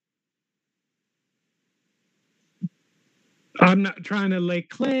them? I'm not trying to lay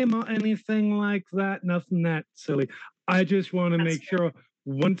claim or anything like that. Nothing that silly. I just want to make sure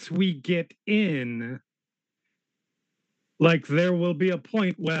once we get in, like there will be a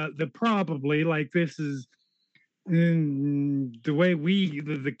point where probably like this is the way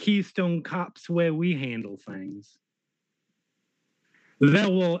the Keystone Cops where we handle things.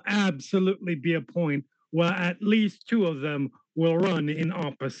 There will absolutely be a point where at least 2 of them will run in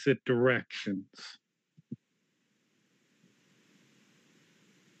opposite directions.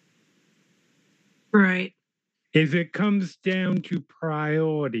 Right. If it comes down to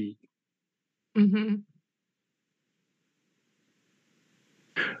priority, Mm-hmm.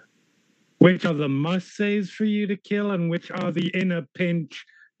 which are the must-saves for you to kill and which are the in a pinch,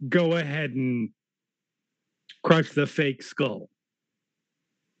 go ahead and crush the fake skull?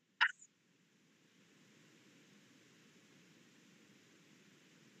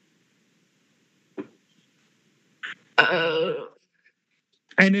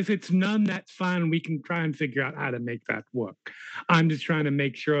 And if it's none, that's fine. We can try and figure out how to make that work. I'm just trying to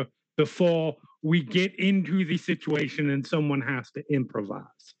make sure before we get into the situation and someone has to improvise.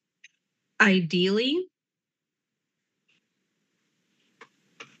 Ideally,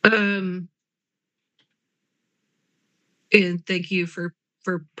 and thank you for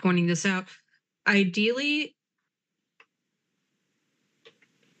pointing this out. Ideally,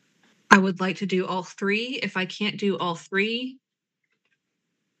 I would like to do all three. If I can't do all three,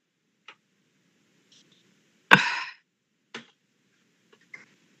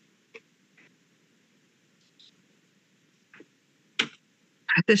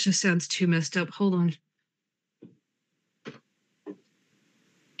 this just sounds too messed up. Hold on.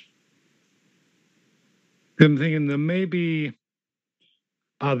 I'm thinking that maybe,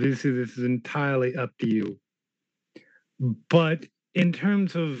 obviously, this is entirely up to you. But in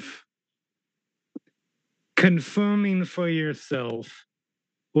terms of confirming for yourself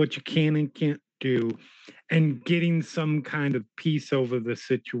what you can and can't do, and getting some kind of peace over the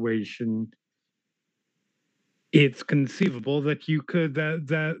situation, it's conceivable that you could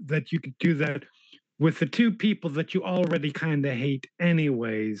that you could do that with the two people that you already kind of hate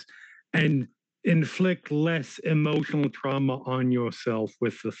anyways, and inflict less emotional trauma on yourself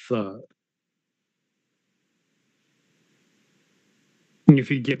with the third. If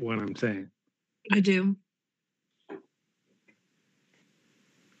you get what I'm saying. I do.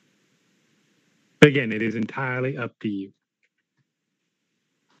 Again, it is entirely up to you.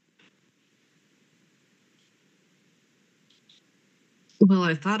 Well,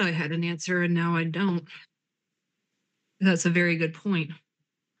 I thought I had an answer and now I don't. That's a very good point.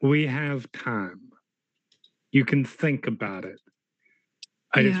 We have time. You can think about it.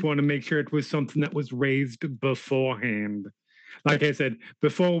 I just want to make sure it was something that was raised beforehand. Like I said,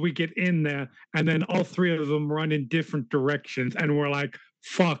 before we get in there, and then all three of them run in different directions, and we're like,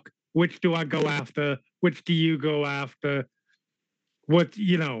 fuck, which do I go after? Which do you go after? What,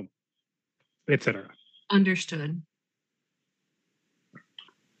 etc. Understood.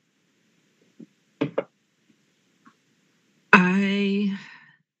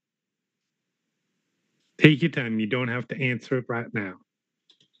 Take your time. You don't have to answer it right now.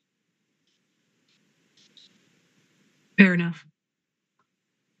 Fair enough.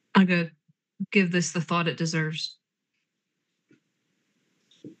 I'm going to give this the thought it deserves.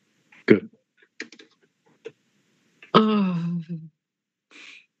 Good. Oh.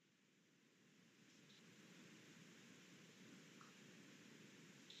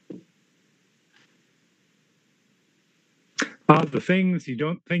 All the things you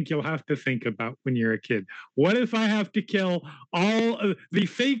don't think you'll have to think about when you're a kid. What if I have to kill all of the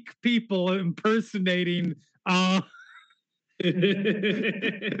fake people impersonating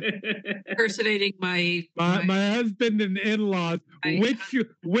impersonating my husband and in-laws?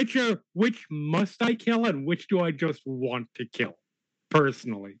 Which must I kill and which do I just want to kill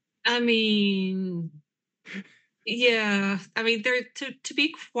personally? I mean, yeah. I mean, there to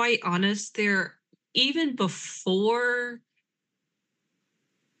be quite honest, there even before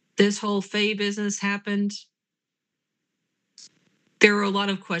this whole Faye business happened, there were a lot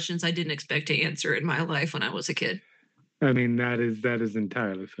of questions I didn't expect to answer in my life when I was a kid. I mean, that is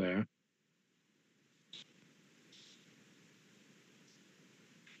entirely fair.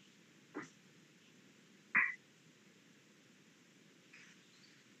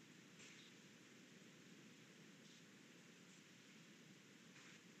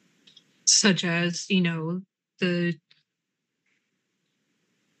 Such as, the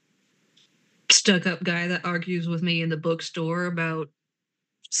stuck-up guy that argues with me in the bookstore about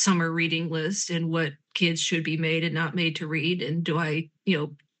summer reading list and what kids should be made and not made to read, and do I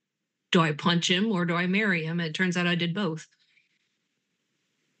punch him or do I marry him? It turns out I did both.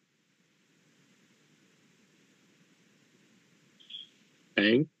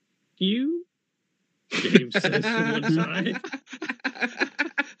 Thank you. James says to one side.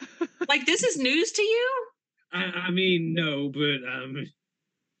 Like, this is news to you? I mean, no, but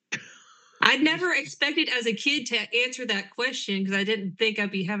I'd never expected as a kid to answer that question because I didn't think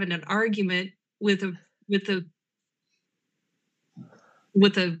I'd be having an argument with a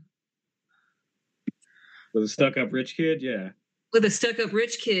stuck-up rich kid, yeah. With a stuck-up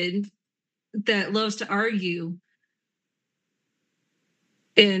rich kid that loves to argue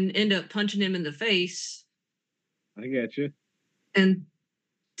and end up punching him in the face. I get you. And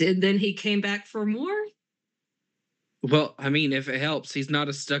then he came back for more? Well, I mean, if it helps, he's not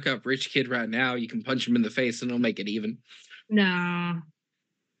a stuck-up rich kid right now. You can punch him in the face and it'll make it even. No.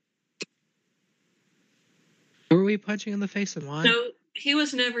 Who are we punching in the face and why? No, he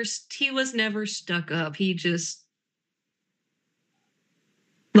was never stuck up. He just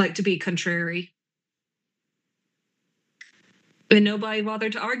like to be contrary. And nobody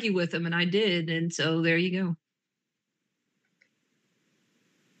bothered to argue with him, and I did, and so there you go.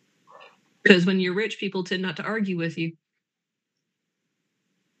 Because when you're rich, people tend not to argue with you.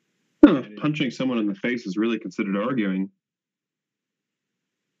 Huh, punching someone in the face is really considered arguing.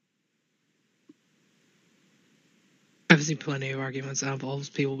 I've seen plenty of arguments that involves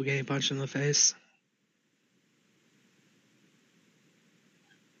people getting punched in the face.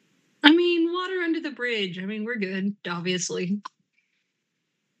 I mean, water under the bridge. I mean, we're good, obviously.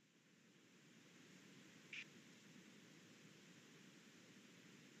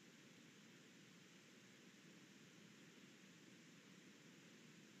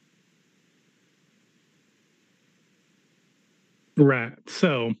 Right.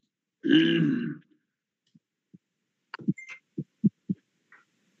 So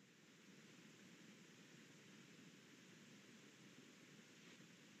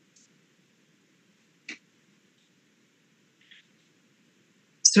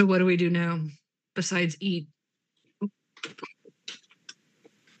So what do we do now besides eat?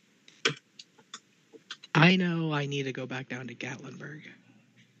 I know I need to go back down to Gatlinburg.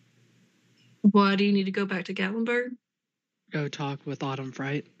 Why do you need to go back to Gatlinburg? Go talk with Autumn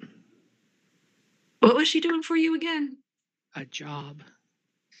Fright. What was she doing for you again? A job.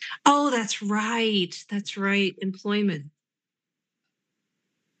 Oh, that's right. That's right. Employment.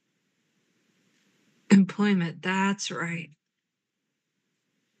 Employment. That's right.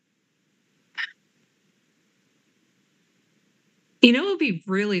 You know, it would be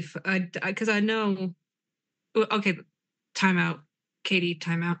really because I know. Okay, time out, Katie.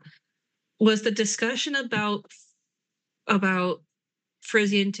 Time out. Was the discussion about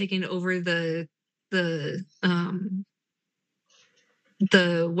Frisian taking over the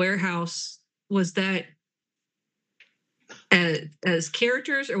warehouse? Was that as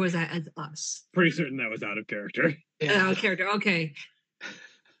characters, or was that as us? Pretty certain that was out of character. Yeah. Character. Okay.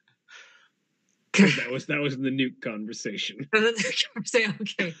 That was in the nuke conversation. Say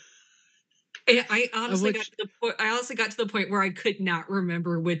okay. I honestly got to the point. I honestly got to the point where I could not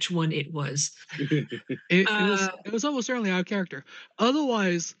remember which one it was. It was almost certainly out of character.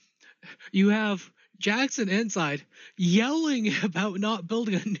 Otherwise, you have Jackson inside yelling about not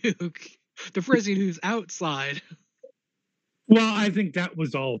building a nuke. The Frisian who's outside. well, I think that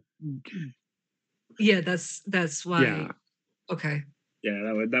was all. Yeah, that's why. Yeah. Okay.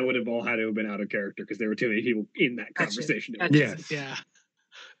 Yeah, that would have all had to have been out of character because there were too many people in that Gotcha. conversation. Gotcha. Yes. Yeah.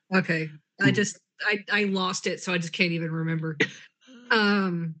 Okay. I lost it, so I just can't even remember.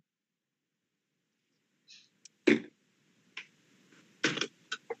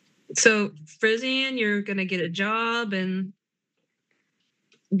 So Frisian, you're gonna get a job and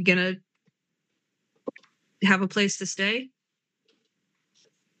you're gonna have a place to stay.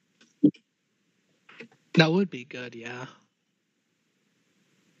 That would be good, yeah.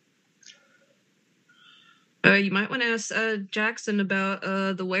 You might want to ask Jackson about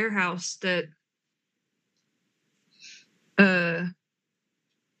the warehouse that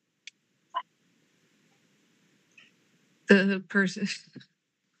the person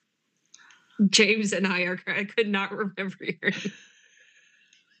James and I could not remember your name.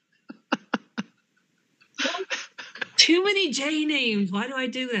 Too many J names. Why do I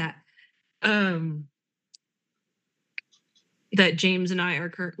do that? That James and I are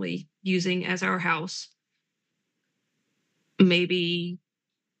currently using as our house. Maybe,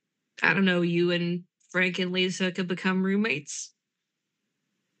 I don't know, you and Frank and Lisa could become roommates.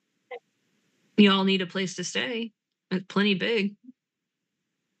 You all need a place to stay. It's plenty big.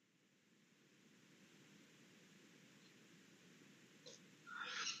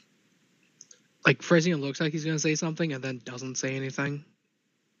 Like, Frisian looks like he's going to say something and then doesn't say anything.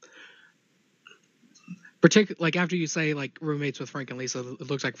 Like, after you say, like, roommates with Frank and Lisa, it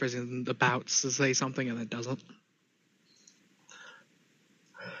looks like Frisian about to say something and then doesn't.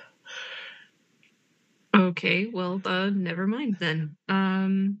 Okay, well, never mind then.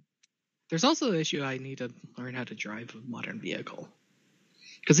 There's also the issue I need to learn how to drive a modern vehicle.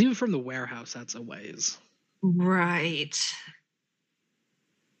 Because even from the warehouse, that's a ways. Right.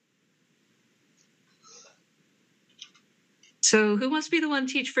 So who wants to be the one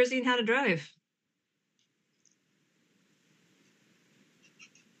to teach Frisian how to drive?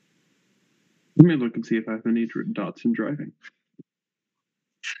 Let me look and see if I have any dots in driving.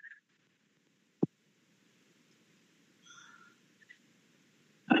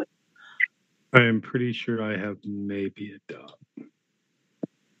 I am pretty sure I have maybe a dot.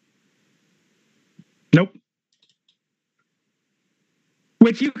 Nope.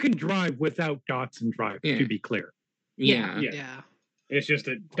 Which you can drive without dots and drive, Yeah. to be clear. Yeah. Yeah. It's just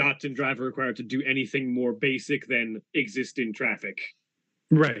that dots and drive are required to do anything more basic than exist in traffic.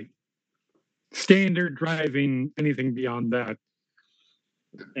 Right. Standard driving, anything beyond that.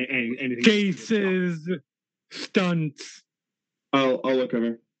 Anything. Chases, stunts. I'll look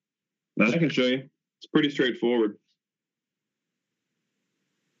over. I can show you. It's pretty straightforward.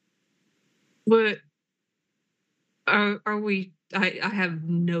 But are we? I have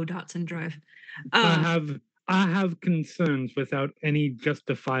no dots in drive. I have concerns without any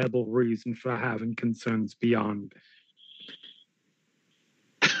justifiable reason for having concerns beyond.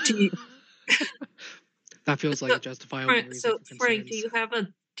 That feels like a justifiable reason. So, for Frank, concerns.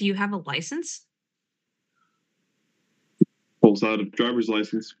 do you have a license? Pulls out a driver's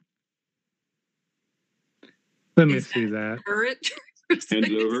license. Let me see that. Current? Hand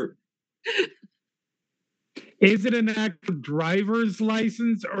it over. Is it an actual driver's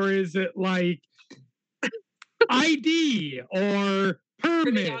license or is it like ID or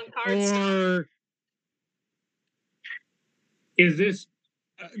permit or? Is this?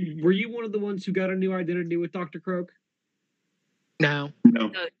 Were you one of the ones who got a new identity with Dr. Croak? No.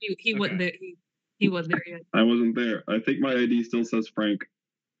 No. He wasn't there. He wasn't there yet. I wasn't there. I think my ID still says Frank.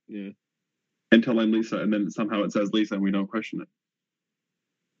 Yeah. Until I'm Lisa, and then somehow it says Lisa, and we don't question it.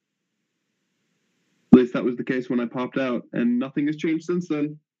 At least that was the case when I popped out, and nothing has changed since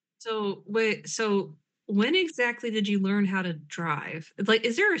then. So wait. So when exactly did you learn how to drive? Like,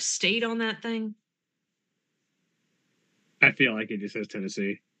 is there a state on that thing? I feel like it just says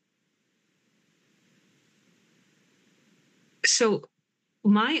Tennessee. So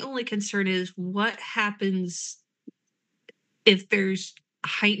my only concern is what happens if there's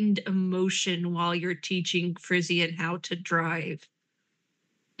heightened emotion while you're teaching Frisian how to drive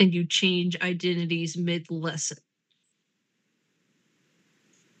and you change identities mid-lesson.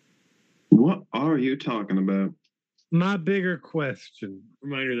 What are you talking about? My bigger question.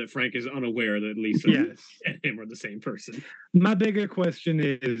 Reminder that Frank is unaware that Lisa and him are the same person. My bigger question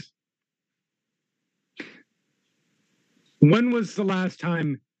is, when was the last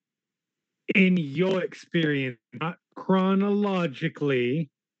time in your experience, not chronologically,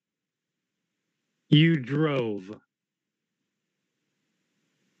 you drove?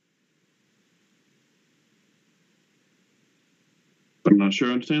 I'm not sure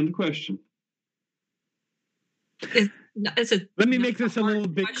I understand the question. Let me make this a little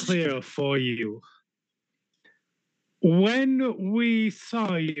bit clearer for you. When we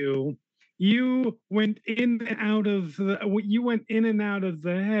saw you, you went in and out of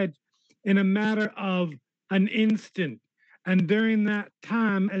the hedge in a matter of an instant. And during that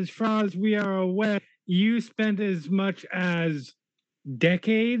time, as far as we are aware, you spent as much as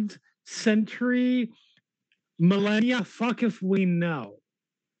decades, century, millennia, fuck if we know.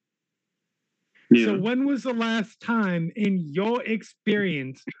 Yeah. So when was the last time in your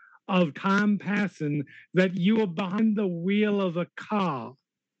experience of time passing that you were behind the wheel of a car?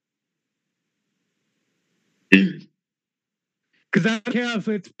 Because I don't care if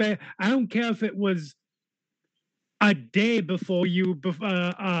I don't care if it was a day before you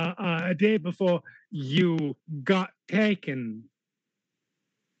got taken.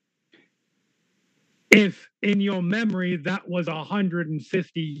 If in your memory that was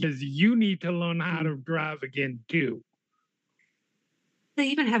 150 years, you need to learn how to drive again too. They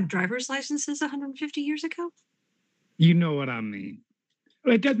even have driver's licenses 150 years ago? You know what I mean.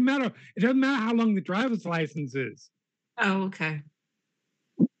 It doesn't matter. It doesn't matter how long the driver's license is. Oh, okay.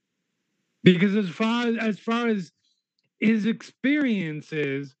 Because as far as his experience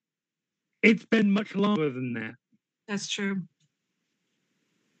is, it's been much longer than that. That's true.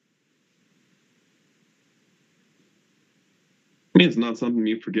 I mean, it's not something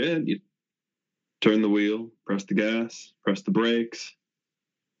you forget. You turn the wheel, press the gas, press the brakes,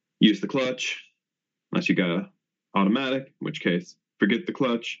 use the clutch, unless you got an automatic, in which case, forget the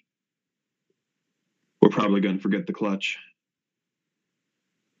clutch. We're probably going to forget the clutch.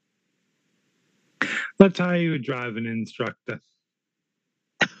 Let's hire you a driving instructor.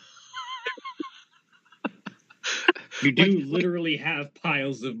 You do literally have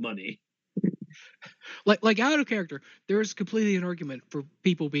piles of money. Like out of character, there's completely an argument for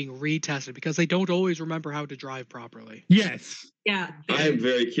people being retested because they don't always remember how to drive properly. Yes. Yeah. I am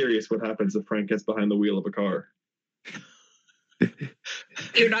very curious what happens if Frank gets behind the wheel of a car.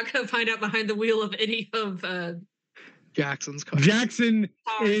 You're not going to find out behind the wheel of any of Jackson's car. Jackson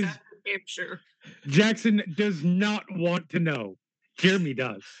is. I'm sure. Jackson does not want to know. Jeremy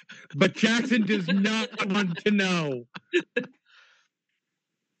does, but Jackson does not want to know.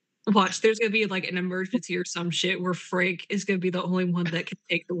 Watch, there's going to be like an emergency or some shit where Frank is going to be the only one that can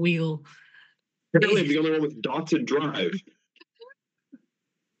take the wheel. Apparently, I'm the only one with dots and drive.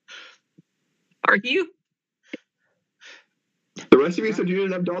 Are you? The rest of you said you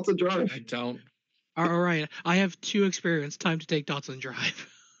didn't have Dotson Drive. I don't. All right, I have 2 experience. Time to take Dotson Drive.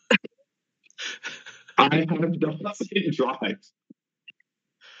 I have Dotson Drive.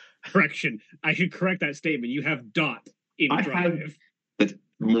 Correction. I should correct that statement. You have Dot in I Drive. have that's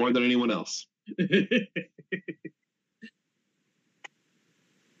more than anyone else.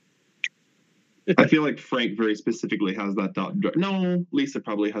 I feel like Frank very specifically has that Dot and Drive. No, Lisa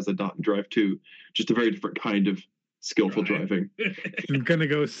probably has a Dot and Drive too. Just a very different kind of skillful driving. It's gonna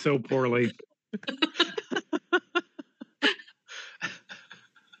go so poorly.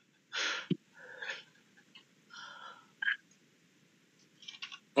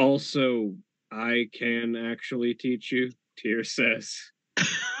 Also, I can actually teach you, Tyr says,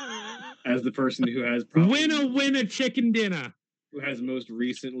 as the person who has probably Win a chicken dinner. who has most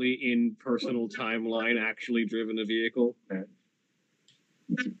recently in personal timeline actually driven a vehicle.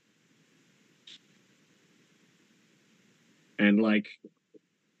 And like,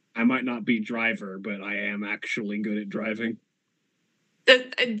 I might not be driver, but I am actually good at driving. I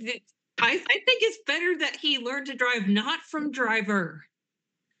think it's better that he learned to drive not from driver.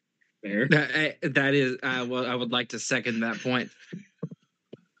 There. That is, well, I would like to second that point.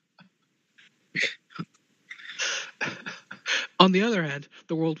 On the other hand,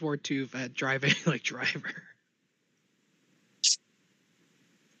 the World War II vet driving like driver.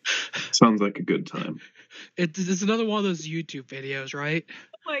 Sounds like a good time. It's another one of those YouTube videos, right?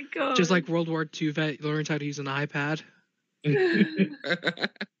 Oh my god! Just like World War II vet learns how to use an iPad.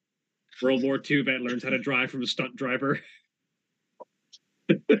 World War II vet learns how to drive from a stunt driver.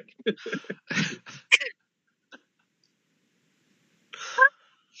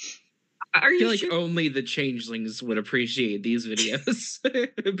 I feel like only the changelings would appreciate these videos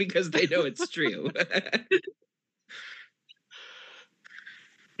because they know it's true.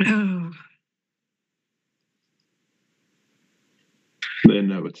 Oh. They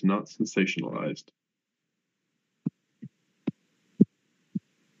know it's not sensationalized.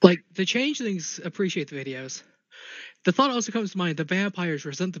 Like, the changelings appreciate the videos. The thought also comes to mind, the vampires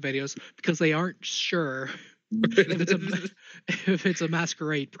resent the videos because they aren't sure if it's a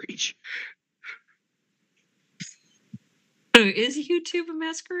masquerade breach. Is YouTube a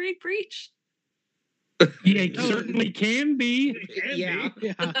masquerade breach? Yeah, it certainly can be. Yeah.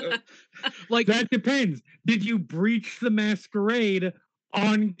 Like, That depends. Did you breach the masquerade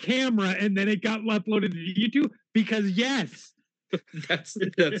on camera and then it got uploaded to YouTube? Because yes. That's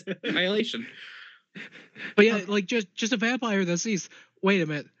violation. but yeah, like just a vampire that sees, wait a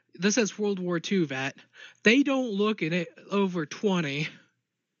minute, this says World War II vet. They don't look in it over 20.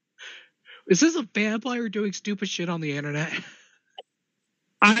 Is this a vampire doing stupid shit on the internet?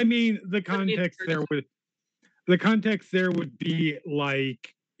 I mean, the context there would be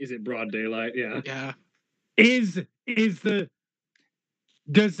like, Is it broad daylight? Yeah. Yeah.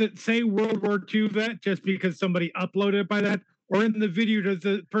 Does it say World War II vet just because somebody uploaded it by that? Or in the video, does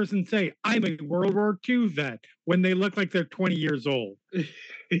the person say, I'm a World War II vet, when they look like they're 20 years old?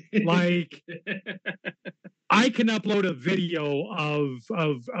 Like, I can upload a video of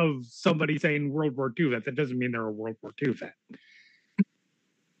somebody saying World War II vet. That doesn't mean they're a World War II vet.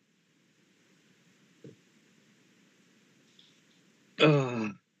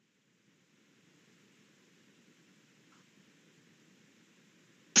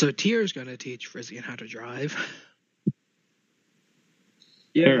 So Tyr's gonna teach Frisian how to drive.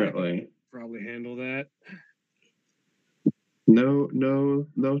 Yeah, Apparently. probably handle that.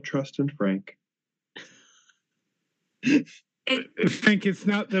 No trust in Frank. Frank, it's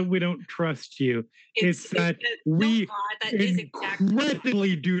not that we don't trust you. It's that we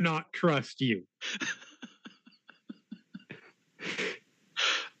incredibly do not trust you.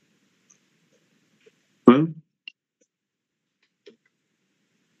 Huh?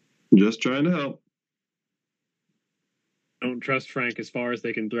 Just trying to help. Don't trust Frank as far as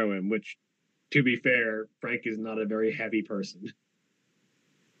they can throw him, which, to be fair, Frank is not a very heavy person.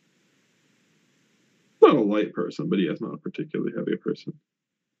 Not a light person, but he is not a particularly heavy person.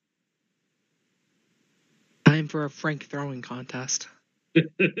 Time for a Frank throwing contest. But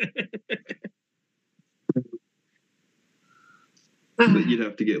you'd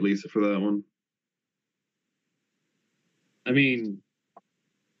have to get Lisa for that one. I mean,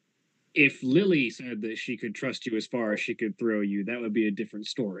 if Lily said that she could trust you as far as she could throw you, that would be a different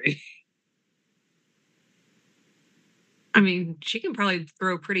story. I mean, she can probably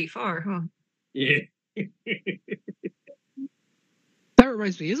throw pretty far, huh? Yeah. That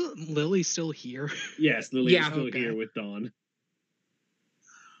reminds me, isn't Lily still here? Yes, Lily is still okay. here with Dawn.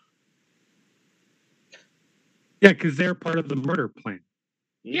 Yeah, because they're part of the murder plan.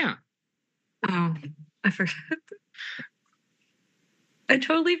 Yeah. Oh, I forgot. I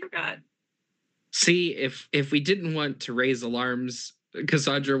totally forgot. See, if we didn't want to raise alarms,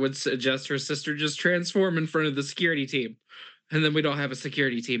 Cassandra would suggest her sister just transform in front of the security team, and then we don't have a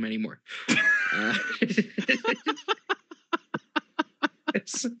security team anymore.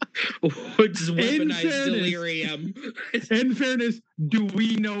 Just weaponized delirium. In fairness, do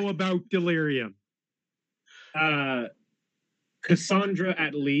we know about delirium? Cassandra,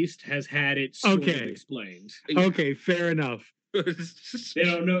 at least, has had it sort of Okay. explained. Okay, fair enough. They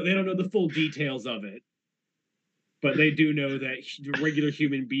don't know the full details of it, but they do know that regular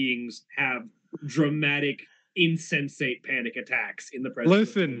human beings have dramatic, insensate panic attacks in the presence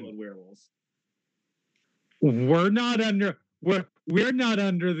Listen. of werewolves. We're not under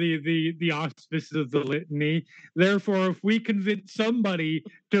the auspices of the litany. Therefore, if we convince somebody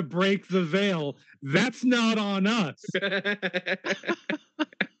to break the veil, that's not on us.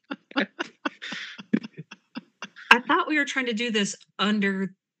 I thought we were trying to do this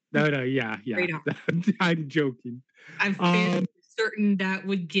under. No, yeah. Radar. I'm joking. I'm fairly certain that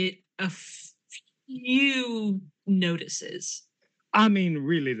would get a few notices. I mean,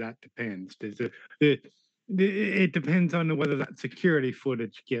 really, that depends. It depends on whether that security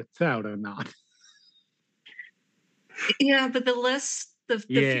footage gets out or not. Yeah, but the less the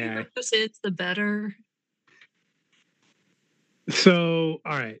fewer notices, the better. So,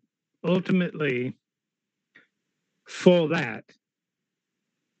 all right. Ultimately, for that,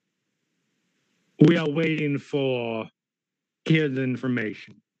 we are waiting for Kira's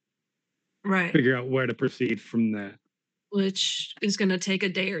information. Right. Figure out where to proceed from there. Which is going to take a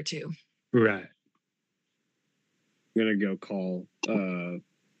day or two. Right. I'm gonna go call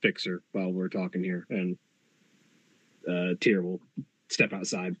Fixer while we're talking here, and Tyr will step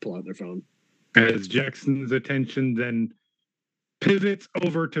outside, pull out their phone. As Jackson's attention then pivots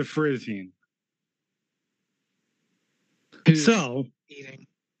over to Frisian. So, Eating.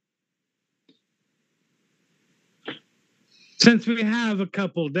 Since we have a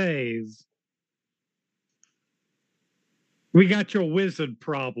couple days, we got your wizard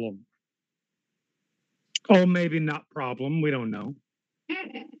problem. Or maybe not problem, we don't know.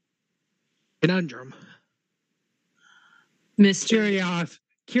 Conundrum. Mystery.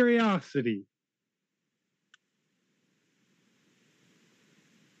 Curiosity.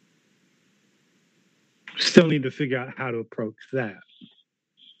 Still need to figure out how to approach that.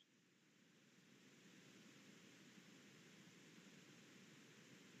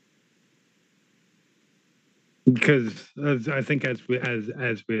 Because I think as we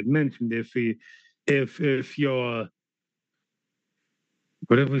had mentioned, if your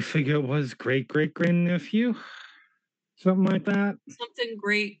what did we figure it was, great grandnephew, something like that, something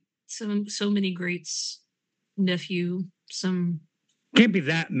great, so many greats, nephew, some can't be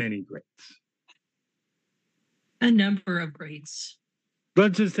that many greats. A number of greats.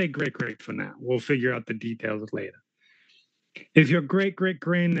 Let's just say great for now. We'll figure out the details later. If your great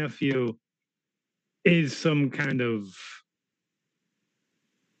grandnephew is some kind of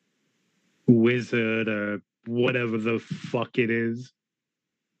wizard or whatever the fuck it is,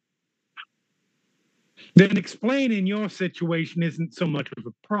 then explaining your situation isn't so much of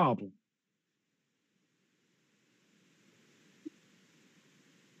a problem.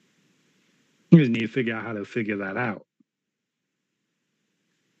 You just need to figure out how to figure that out.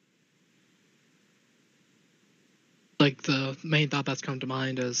 Like, the main thought that's come to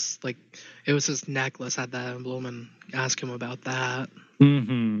mind is, like, it was his necklace had that emblem, and ask him about that.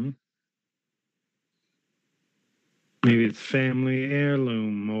 Mm-hmm. Maybe it's family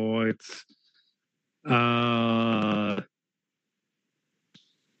heirloom, or it's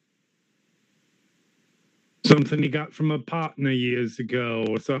something he got from a partner years ago,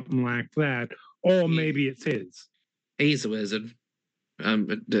 or something like that. Or maybe it's his. He's a wizard.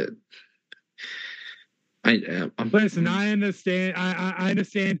 Listen, I understand. I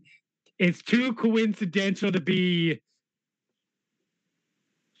understand. It's too coincidental to be.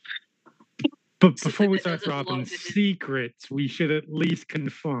 But before we start dropping secrets, we should at least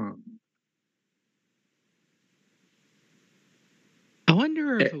confirm. I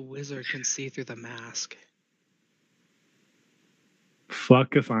wonder if a wizard can see through the mask.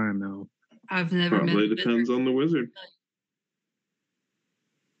 Fuck if I know. I've never Probably met depends on the wizard.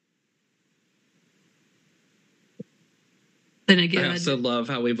 Then again, I also love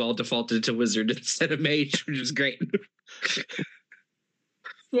how we've all defaulted to wizard instead of mage, which is great.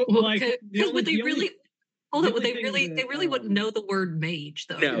 Well, like, would they really? Hold on, they really wouldn't know the word mage,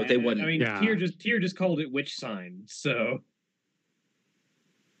 though. No, they wouldn't. I mean, Yeah. Tyr just called it witch sign, so.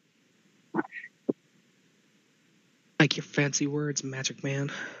 Like your fancy words, magic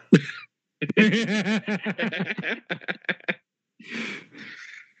man.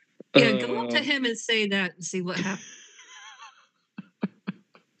 Yeah, go up to him and say that and see what happens.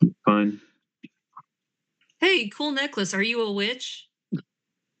 Fine. Hey, cool necklace. Are you a witch?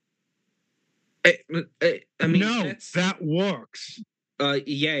 I mean, no, that works.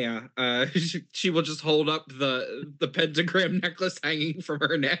 Yeah. She will just hold up the pentagram necklace hanging from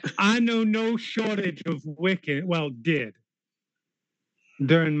her neck. I know no shortage of Wiccan. Well, did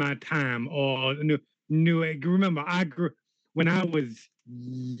during my time or knew. Remember, I grew when I was.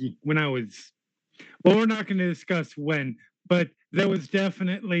 Well, we're not going to discuss when, but there was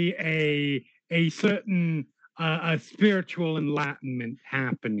definitely a certain a spiritual enlightenment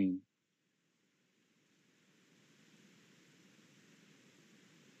happening.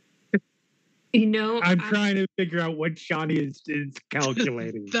 You know, I'm trying to figure out what Shawnee is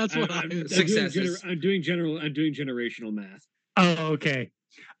calculating. That's what I'm doing generational math. Oh, okay.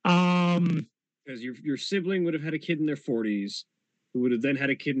 Because your sibling would have had a kid in their 40s, who would have then had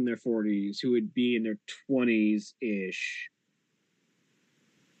a kid in their 40s, who would be in their 20s ish.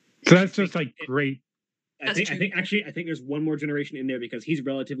 So that's just like great. I think there's one more generation in there because he's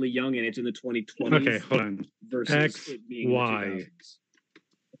relatively young and it's in the 2020s. Okay, hold on. Versus X, it being Y. the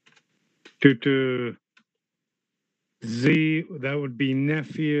 2000s. To Z, that would be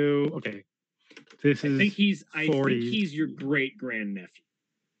nephew. Okay, this is. I think he's your great grandnephew.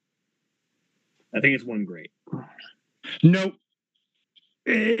 I think it's one great. Nope.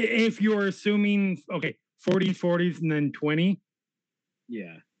 If you're assuming 40s, and then 20.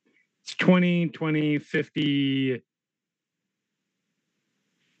 Yeah. It's 20, 50.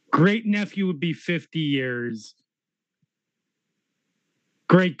 Great nephew would be 50 years.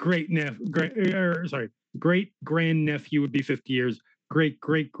 Great grandnephew would be 50 years. Great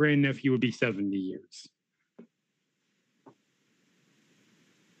grandnephew would be 70 years.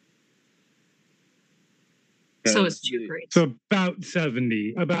 So it's 2 greats. So about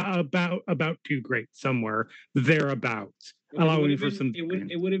 70, about 2 greats somewhere thereabouts. Allowing for some.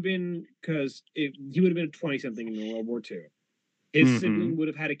 It would have been because he would have been 20-something in World War II. His sibling would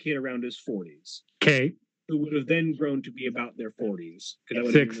have had a kid around his 40s. Okay. Who would have then grown to be about their 40s.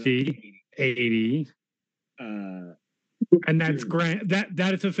 60, 80. And that's grand.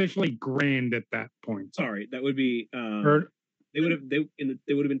 That is officially grand at that point. Sorry, that would be. They would have been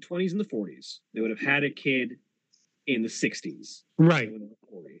 20s in the 40s. They would have had a kid in the 60s. Right.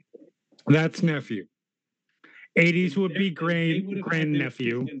 That's nephew. 80s would be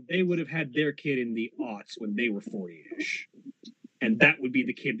grandnephew. And they would have had their kid in the aughts when they were 40-ish. And that would be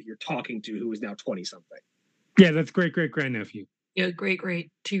the kid that you're talking to who is now 20-something. Yeah, that's great grandnephew. Yeah, great,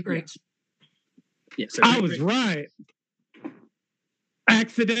 2 greats. Yeah, so I was right.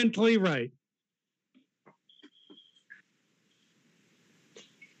 Accidentally right.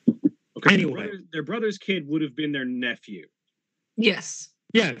 Okay, anyway, their brother's kid would have been their nephew. Yes.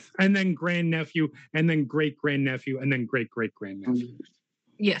 Yes, and then grandnephew, and then great grandnephew, and then great grandnephew.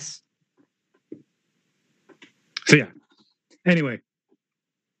 Yes. So yeah. Anyway.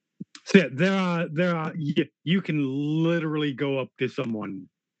 So yeah, there are. You can literally go up to someone,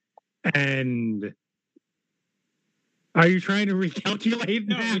 and are you trying to recalculate?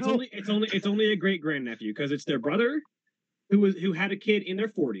 No, now? it's only a great grandnephew because it's their brother who had a kid in their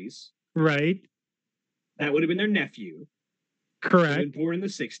 40s. Right. That would have been their nephew. Correct. Born in the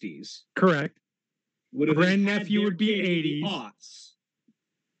 60s. Correct. Grandnephew would be 80s.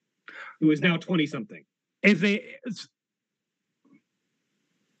 Who is now 20-something. If they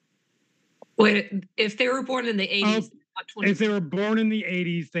if they were born in the 80s, if they were born in the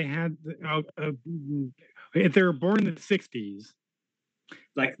 80s, they had. If they were born in the 60s,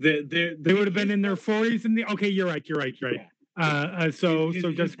 like they would have been in their 40s. In the okay, you're right. Yeah. So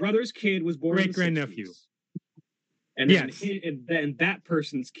his brother's kid was born great grandnephew. And then that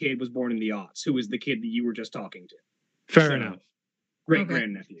person's kid was born in the aughts, who was the kid that you were just talking to. Fair enough. Great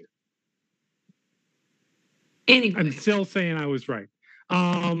grandnephew. Anyway. I'm still saying I was right.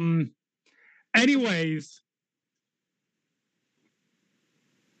 Anyways,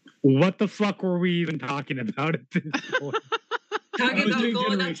 what the fuck were we even talking about at this point? Talking about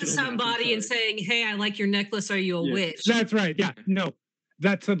going up to somebody and saying, "Hey, I like your necklace. Are you a witch?" That's right. Yeah. No,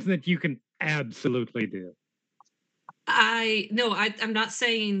 that's something that you can absolutely do. I'm not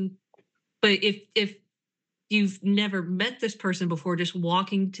saying, but if you've never met this person before, just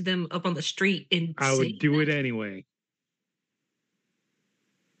walking to them up on the street and I would do it anyway.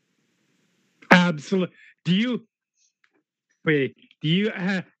 Absolutely.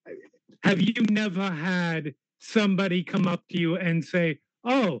 Have you never had somebody come up to you and say,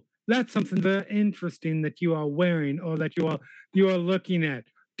 "Oh, that's something very interesting that you are wearing or that you are looking at.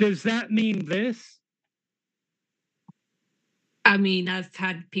 Does that mean this? I mean, I've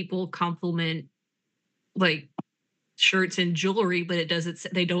had people compliment like shirts and jewelry, but it doesn't.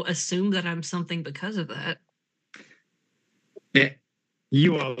 They don't assume that I'm something because of that.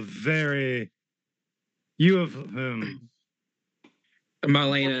 You are very. You have.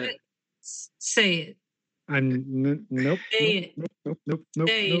 Malena. Say it. Nope. Say it. Nope.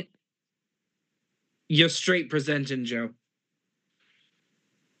 Say it. You're straight presenting, Joe.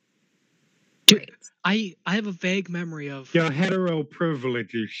 Right. I have a vague memory of Your hetero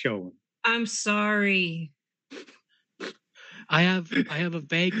privilege is showing. I'm sorry. I have a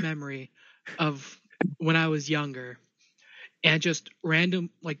vague memory of when I was younger, and just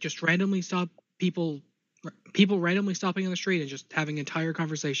randomly stop people randomly stopping on the street and just having entire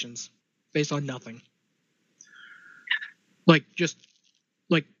conversations based on nothing. Like just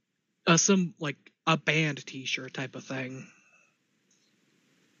like a band T-shirt type of thing.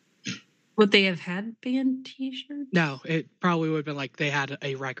 Would they have had band T-shirts? No, it probably would have been like they had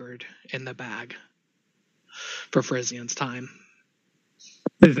a record in the bag for Frisian's time.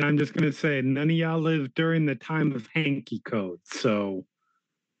 Listen, I'm just gonna say, none of y'all lived during the time of hanky codes, so.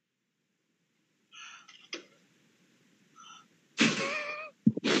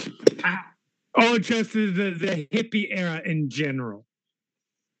 Oh, just the hippie era in general,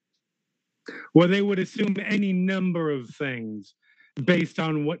 where they would assume any number of things based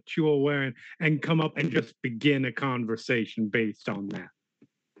on what you were wearing and come up and just begin a conversation based on that.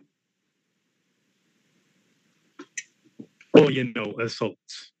 Or,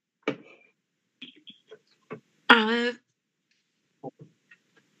 assaults.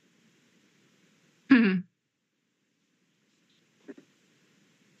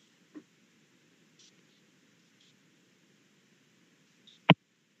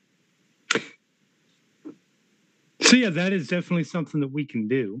 So yeah, that is definitely something that we can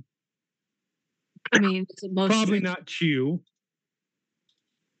do. I mean, probably not you,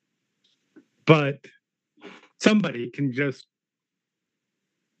 but somebody can just.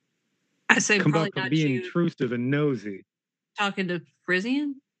 I say come probably up and not be you. Intrusive and nosy. Talking to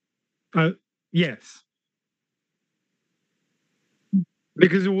Frisian? Yes.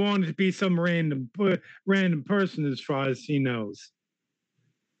 Because it wanted to be some random person as far as he knows.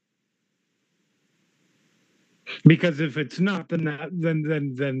 Because if it's not,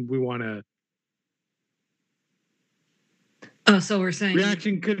 then we want to. Oh, so we're saying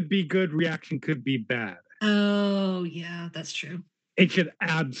reaction could be good, reaction could be bad. Oh, yeah, that's true. It should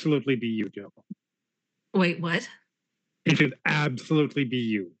absolutely be you, Joe. Wait, what? It should absolutely be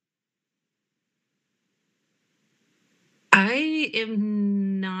you. I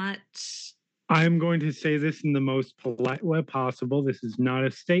am not. I'm going to say this in the most polite way possible. This is not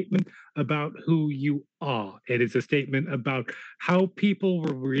a statement about who you are. It is a statement about how people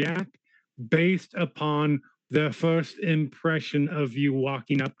will react based upon their first impression of you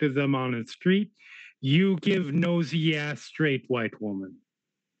walking up to them on a street. You give nosy ass straight white woman.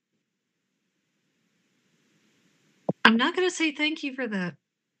 I'm not going to say thank you for that.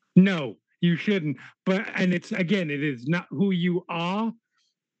 No, you shouldn't. And it is not who you are.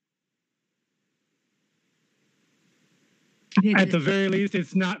 At the very least,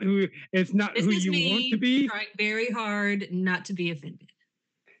 it's not who you want to be. Trying very hard not to be offended.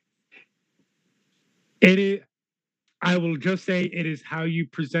 It is. I will just say it is how you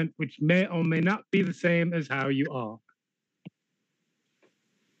present, which may or may not be the same as how you are.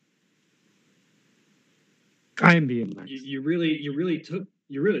 I am being nice. You really took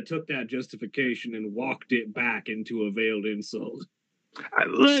that justification and walked it back into a veiled insult.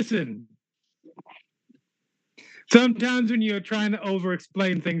 Listen. Sometimes when you're trying to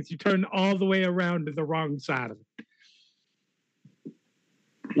over-explain things, you turn all the way around to the wrong side of it.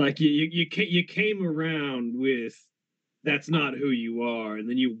 Like you came around with, that's not who you are, and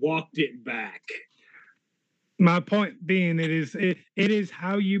then you walked it back. My point being, it is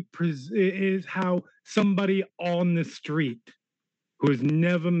how it is how somebody on the street who has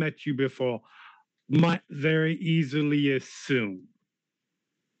never met you before might very easily assume.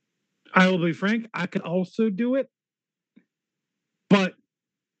 I will be frank, I could also do it. But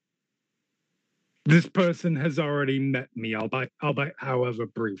this person has already met me, albeit however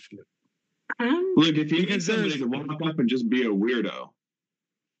briefly. Look, if you need somebody to walk up and just be a weirdo,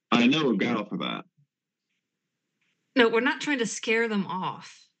 I know a gal for that. No, we're not trying to scare them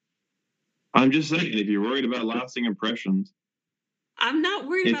off. I'm just saying, if you're worried about lasting impressions, I'm not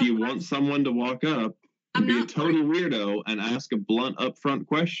worried if about you want someone to walk up and be a total weirdo and ask a blunt, upfront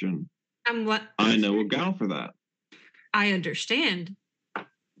question, I know a gal for that. I understand.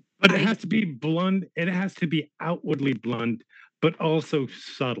 But it has to be blunt. It has to be outwardly blunt, but also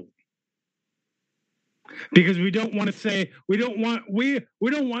subtle. Because we don't want someone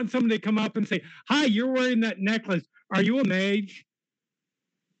to come up and say, "Hi, you're wearing that necklace. Are you a mage?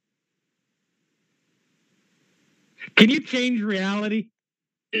 Can you change reality?"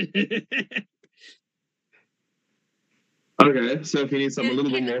 Okay, so if you need something a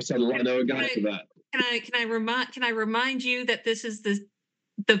little bit more subtle, I know a guy for that. Can I remind you that this is the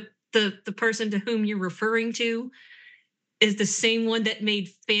person to whom you're referring to is the same one that made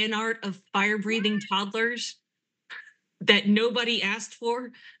fan art of fire-breathing toddlers that nobody asked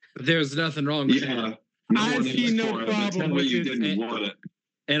for? There's nothing wrong with that. I see no problem with you this. didn't want it.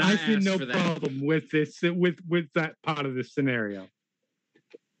 And I see asked no for that. problem with this, with that part of the scenario.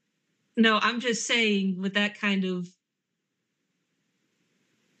 No, I'm just saying with that kind of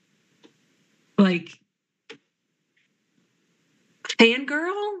like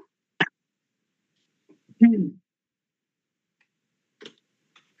fangirl.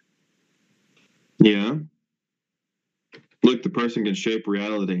 Yeah. Look, the person can shape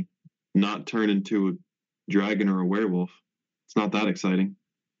reality, not turn into a dragon or a werewolf. It's not that exciting.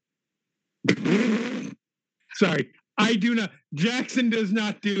 Sorry, I do not. Jackson does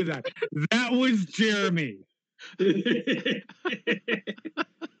not do that. That was Jeremy.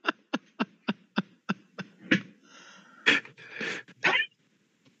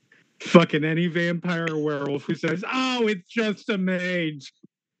 Fucking any vampire or werewolf who says, "Oh, it's just a mage."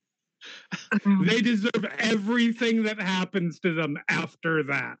 They deserve everything that happens to them after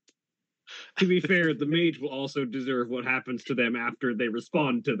that. To be fair, the mage will also deserve what happens to them after they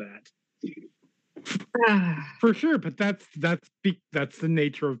respond to that. For sure, but that's the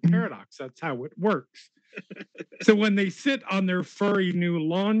nature of paradox. That's how it works. So when they sit on their furry new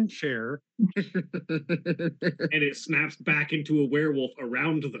lawn chair, and it snaps back into a werewolf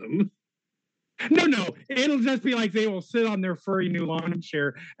around them. No, it'll just be like they will sit on their furry new lawn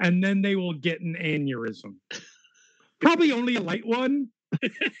chair and then they will get an aneurysm. Probably only a light one.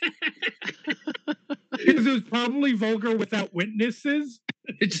 Because it was probably vulgar without witnesses.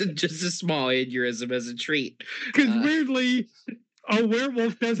 It's just a small aneurysm as a treat. Because weirdly, a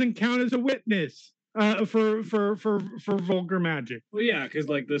werewolf doesn't count as a witness for vulgar magic. Well, yeah, because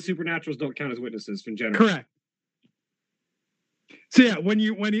like the supernaturals don't count as witnesses in general. Correct. So yeah, when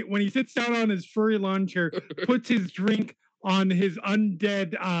he sits down on his furry lawn chair, puts his drink on his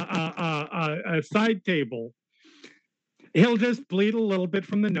undead side table, he'll just bleed a little bit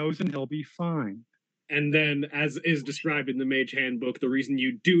from the nose and he'll be fine. And then, as is described in the Mage Handbook, the reason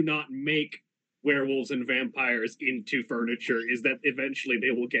you do not make werewolves and vampires into furniture is that eventually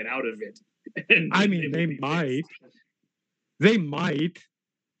they will get out of it. And I mean, they might. They might.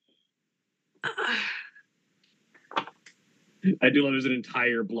 I do love there's an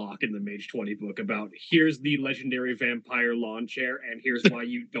entire block in the Mage 20 book about here's the legendary vampire lawn chair and here's why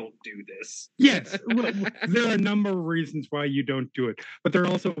you don't do this. Yes, there are a number of reasons why you don't do it, but there are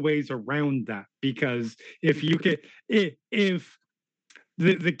also ways around that, because if you get if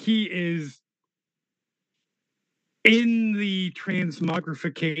the key is in the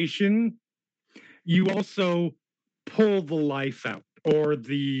transmogrification, you also pull the life out, or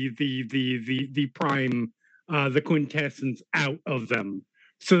the prime the quintessence out of them,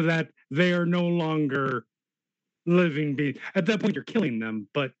 so that they are no longer living beings. At that point, you're killing them,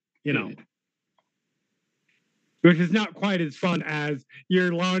 but you know, which is not quite as fun as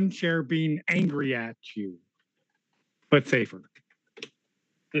your lawn chair being angry at you, but safer.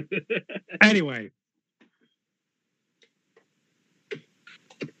 Anyway.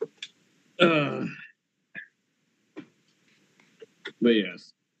 But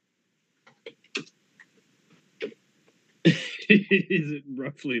yes. Is it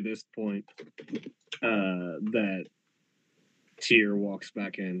roughly this point that Tyr walks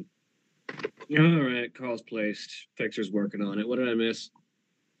back in? All right, call's placed. Fixer's working on it. What did I miss?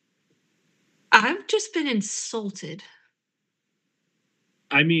 I've just been insulted.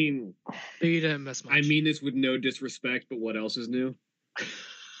 I mean, you didn't miss much. I mean this with no disrespect, but what else is new?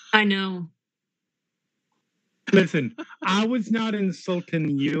 I know. Listen, I was not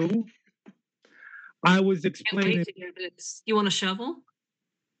insulting you. I was explaining. Can't wait to hear this. You want a shovel?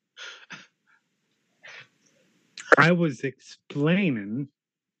 I was explaining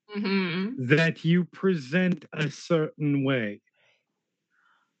that you present a certain way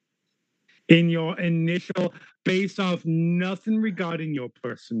in your initial, based off nothing regarding your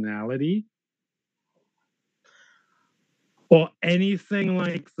personality or anything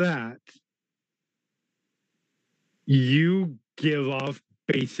like that. You give off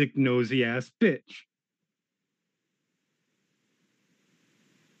basic nosy ass bitch.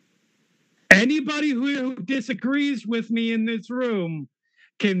 Anybody who disagrees with me in this room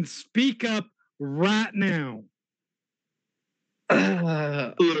can speak up right now.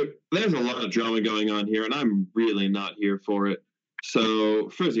 Look, there's a lot of drama going on here, and I'm really not here for it. So,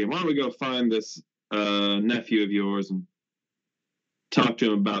 Frizzy, why don't we go find this nephew of yours and talk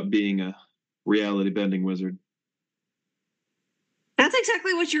to him about being a reality bending wizard? That's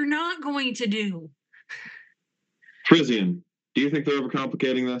exactly what you're not going to do. Frisian, do you think they're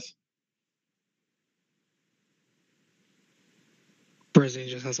overcomplicating this? Brizzy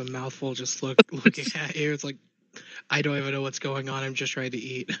just has a mouthful, just looking at you. It's like, I don't even know what's going on. I'm just trying to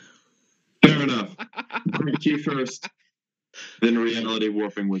eat. Fair enough. You first, then reality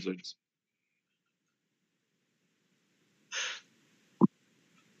warping wizards.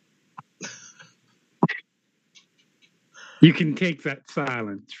 You can take that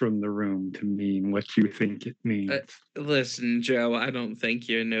silence from the room to mean what you think it means. Listen, Joe, I don't think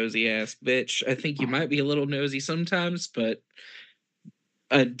you're a nosy ass bitch. I think you might be a little nosy sometimes, but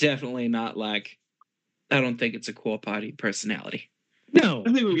definitely not like. I don't think it's a core party personality. No,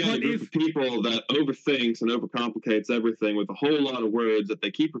 I think we got a group of people that overthinks and overcomplicates everything with a whole lot of words that they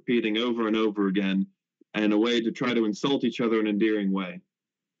keep repeating over and over again, and a way to try to insult each other in an endearing way.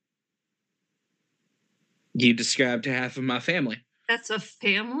 You described half of my family. That's a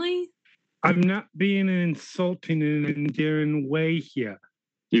family? I'm not being insulting in an endearing way here.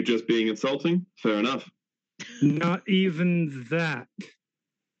 You're just being insulting? Fair enough. Not even that.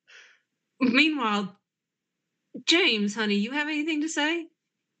 Meanwhile, James, honey, you have anything to say?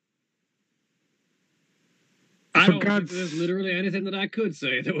 I don't think there's literally anything that I could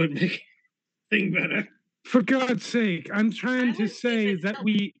say that would make things better. For God's sake, I'm trying to say that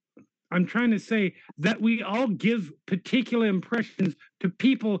we all give particular impressions to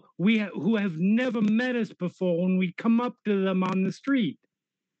people who have never met us before when we come up to them on the street.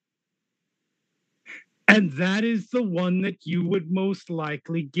 And that is the one that you would most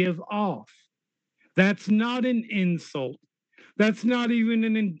likely give off. That's not an insult. That's not even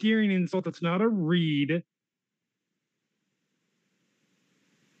an endearing insult. That's not a read.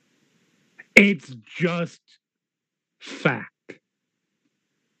 It's just fact.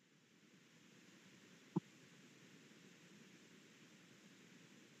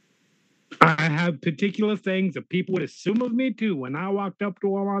 I have particular things that people would assume of me too when I walked up to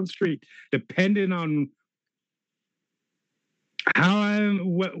them on the street, depending on how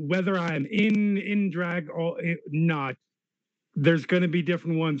whether I'm in drag or not. There's going to be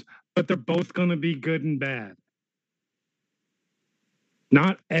different ones, but they're both going to be good and bad.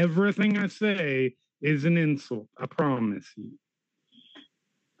 Not everything I say is an insult. I promise you.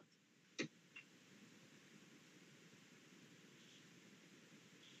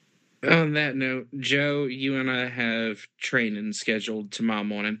 On that note, Joe, you and I have training scheduled tomorrow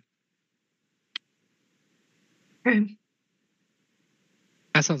morning. Okay.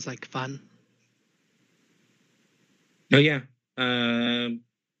 That sounds like fun. Oh yeah, we're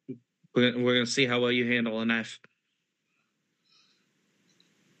gonna see how well you handle a knife.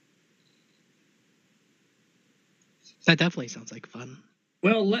 That definitely sounds like fun.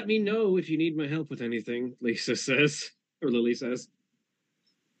 Well, let me know if you need my help with anything, Lisa says. Or Lily says.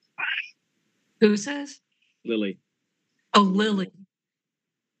 Who says? Lily. Oh, Lily.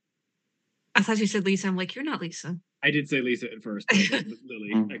 I thought you said Lisa. I'm like, you're not Lisa. I did say Lisa at first, but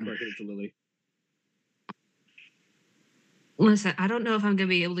Lily. I corrected it to Lily. Listen, I don't know if I'm gonna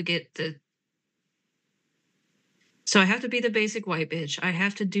be able to get the. So I have to be the basic white bitch. I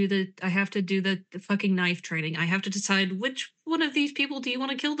have to do the fucking knife training. I have to decide which one of these people do you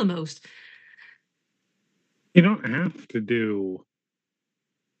want to kill the most. You don't have to do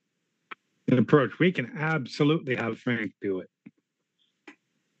an approach. We can absolutely have Frank do it.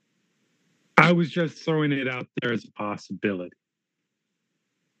 I was just throwing it out there as a possibility.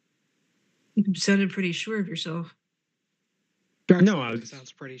 You sounded pretty sure of yourself.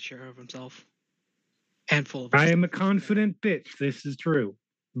 Sounds pretty sure of himself. And full of I am a confident bitch. This is true.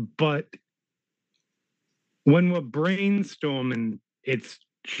 But when we're brainstorming, it's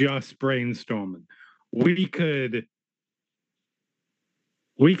just brainstorming. We could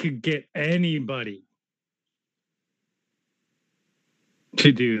get anybody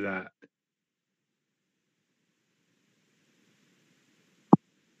to do that.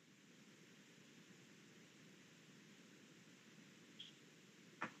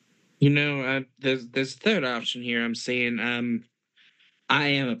 You know, there's a third option here. I'm saying, I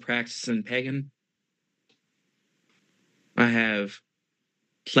am a practicing pagan. I have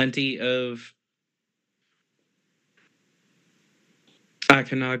plenty of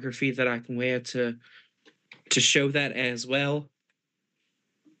iconography that I can wear to show that as well.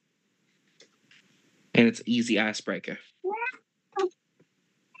 And it's easy icebreaker.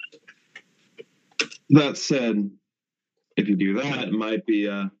 That said, if you do that, it might be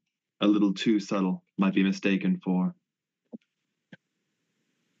a little too subtle. Might be mistaken for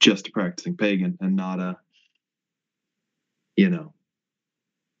just practicing pagan and not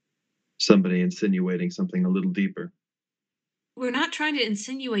somebody insinuating something a little deeper. We're not trying to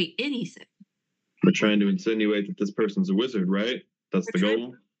insinuate anything. We're trying to insinuate that this person's a wizard, right? That's the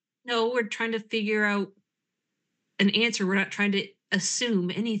goal? No, we're trying to figure out an answer. We're not trying to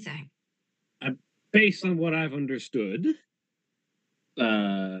assume anything. Based on what I've understood,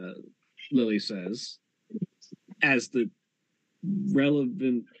 Lily says, as the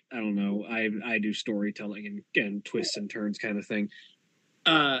relevant, I don't know, I do storytelling and twists and turns kind of thing.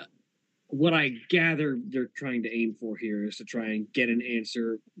 What I gather they're trying to aim for here is to try and get an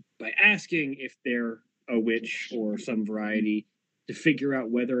answer by asking if they're a witch or some variety, to figure out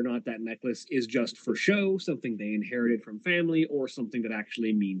whether or not that necklace is just for show, something they inherited from family, or something that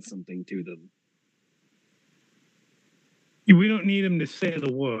actually means something to them. We don't need him to say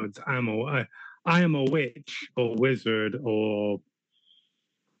the words, I am a witch or wizard or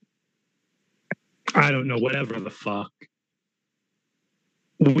I don't know, whatever the fuck.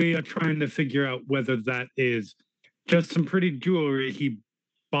 We are trying to figure out whether that is just some pretty jewelry he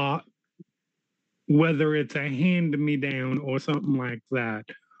bought, whether it's a hand-me-down or something like that,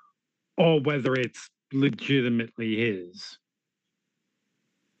 or whether it's legitimately his.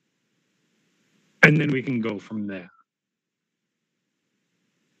 And then we can go from there.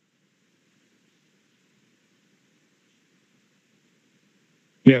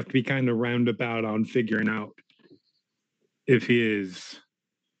 We have to be kind of roundabout on figuring out if he is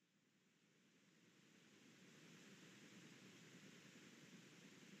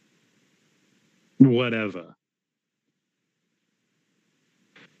whatever.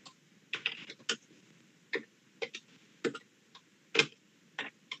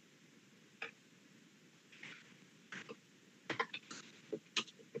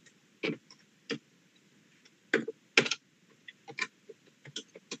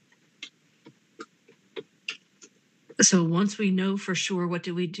 So once we know for sure, what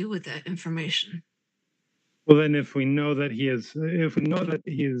do we do with that information? Well, then if we know that he is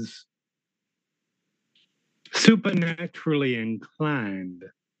supernaturally inclined,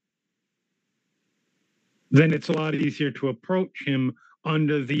 then it's a lot easier to approach him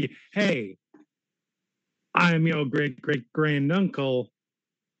under the, hey, I'm your great-great-granduncle,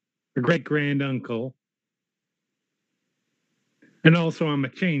 or great-granduncle, and also I'm a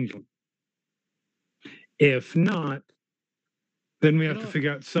changeling. If not, then we have to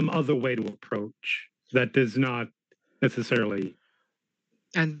figure out some other way to approach that does not necessarily.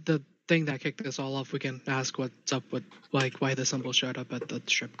 And the thing that kicked this all off, we can ask what's up with, like, why the symbol showed up at the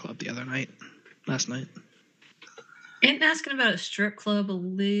strip club last night. And asking about a strip club a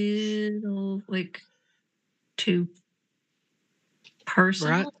little, like, too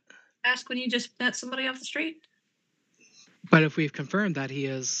personal. Ask when you just met somebody off the street. But if we've confirmed that he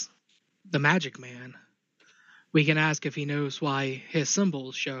is the magic man, we can ask if he knows why his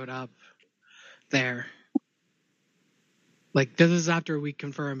symbols showed up there. Like, this is after we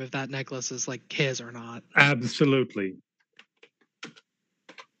confirm if that necklace is, like, his or not. Absolutely.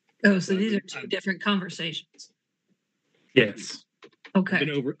 Oh, so these are two different conversations. Yes. Okay.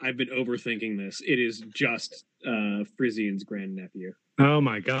 I've been overthinking this. It is just Frisian's grandnephew. Oh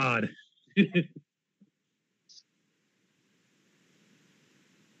my God.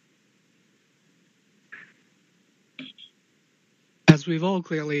 As we've all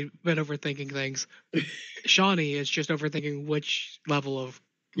clearly been overthinking things, Shawnee is just overthinking which level of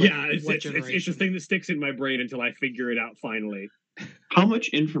it's the thing that sticks in my brain until I figure it out finally. How much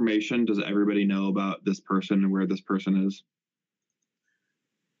information does everybody know about this person and where this person is?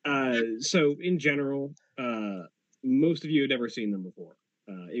 So in general, most of you had never seen them before.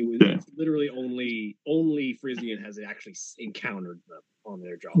 It's literally only Frisian has actually encountered them on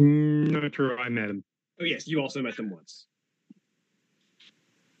their job. Not sure I met him. Oh yes, you also met them once.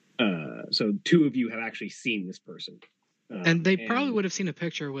 So two of you have actually seen this person. And they probably would have seen a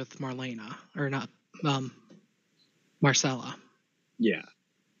picture with Marlena, or not, Marcella. Yeah.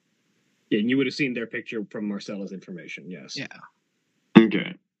 Yeah, and you would have seen their picture from Marcella's information, yes. Yeah.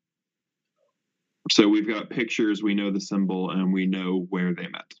 Okay. So we've got pictures, we know the symbol, and we know where they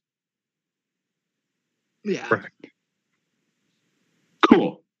met. Yeah. Correct.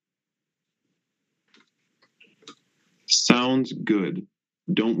 Cool. Sounds good.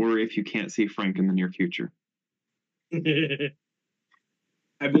 Don't worry if you can't see Frank in the near future. I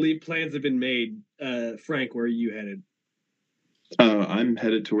believe plans have been made. Frank, where are you headed? I'm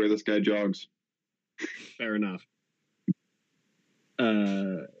headed to where this guy jogs. Fair enough.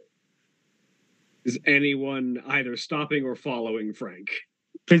 Is anyone either stopping or following Frank?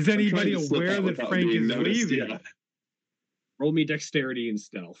 Is I'm anybody trying to slip aware out that without Frank being is noticed, leaving? yeah. Roll me dexterity and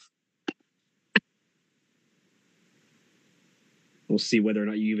stealth. We'll see whether or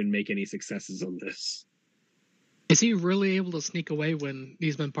not you even make any successes on this. Is he really able to sneak away when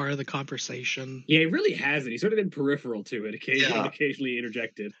he's been part of the conversation? Yeah, he really hasn't. He's sort of been peripheral to it, occasionally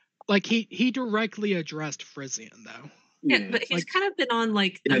interjected. Like he directly addressed Frisian though. Yeah, but he's kind of been on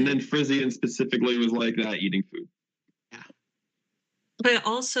like. And then Frisian specifically was like that, eating food. But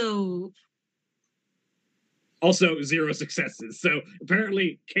also 0 successes. So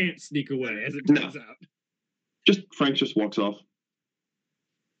apparently can't sneak away, as it turns out. Frank just walks off.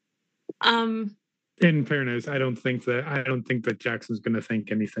 In fairness, I don't think that Jackson's going to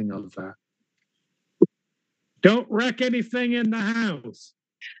think anything of that. Don't wreck anything in the house.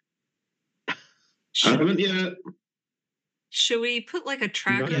 I haven't yet. Should we put like a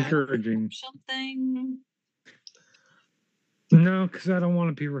tracker Not encouraging. or something? No, because I don't want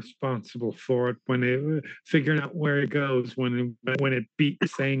to be responsible for it when it figuring out where it goes when it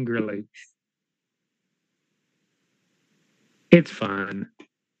beats angrily. It's fine.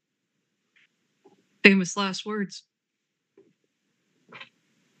 Famous last words.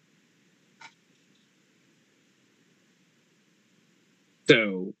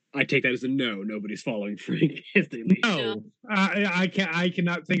 So I take that as a no. Nobody's following Frank if they leave. No, I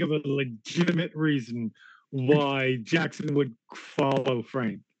cannot think of a legitimate reason why Jackson would follow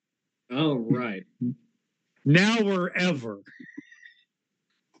Frank. Oh, right. Now or ever.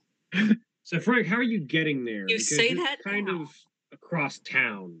 So Frank, how are you getting there? You Because say you're that kind now. of across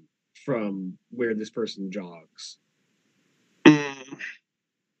town from where this person jogs.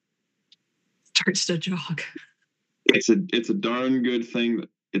 Starts to jog. It's a darn good thing that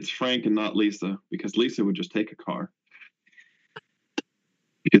it's Frank and not Lisa, because Lisa would just take a car.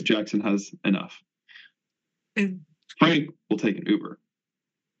 Because Jackson has enough. And Frank will take an Uber.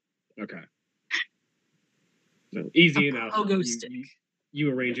 Okay. So easy enough. pogo stick.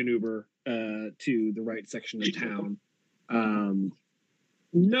 You arrange an Uber to the right section of town.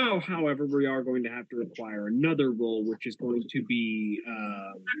 Now, however, we are going to have to require another roll, which is going to be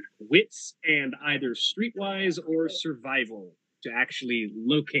wits and either streetwise or survival to actually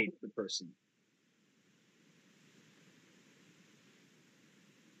locate the person.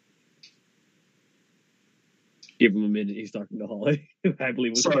 Give him a minute. He's talking to Holly. I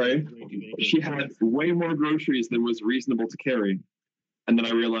believe. Sorry, she had way more groceries than was reasonable to carry, and then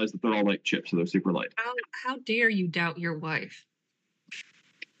I realized that they're all like chips, so they're super light. How dare you doubt your wife?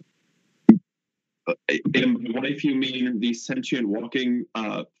 And wife, you mean the sentient walking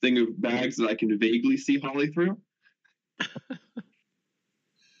thing of bags that I can vaguely see Holly through?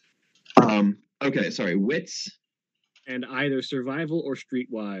 Okay, sorry, wits. And either survival or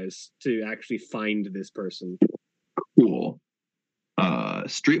streetwise to actually find this person. Cool.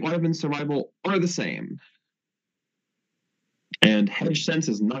 Streetwise and survival are the same. And hedge sense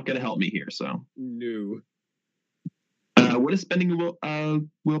is not going to help me here, so. No. What does spending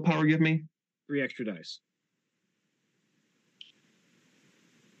willpower give me? 3 extra dice.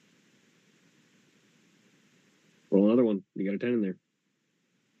 Roll another one. You got a 10 in there.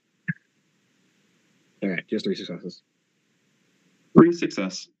 All right, just 3 successes. 3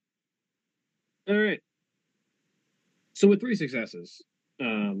 success. All right. So with 3 successes,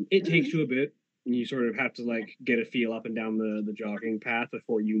 it takes you a bit. And you sort of have to like get a feel up and down the jogging path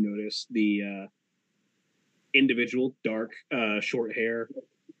before you notice the individual, dark, short hair,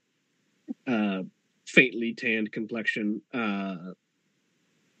 faintly tanned complexion, on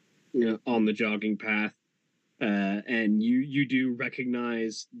the jogging path, and you do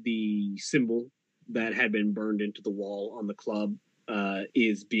recognize the symbol that had been burned into the wall on the club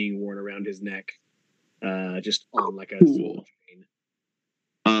is being worn around his neck, just on like a Cool. chain.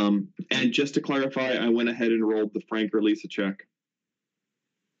 And just to clarify, I went ahead and rolled the Frank or Lisa check.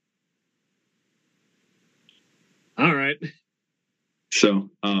 All right. So,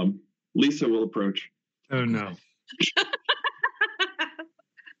 Lisa will approach. Oh no.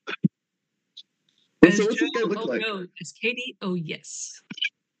 As So what's this Joe, guy look like? no. As Katie, oh yes.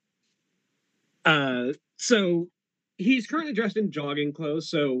 So he's currently dressed in jogging clothes,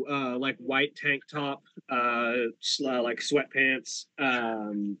 so like white tank top, like sweatpants.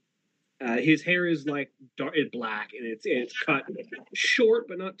 His hair is like dark, it's black, and it's cut short,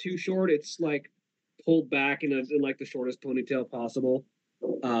 but not too short. It's like pulled back in like the shortest ponytail possible.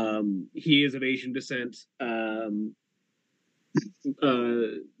 He is of Asian descent.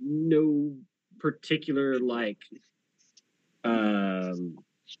 No particular like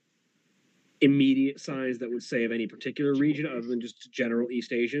immediate signs that would say of any particular region other than just general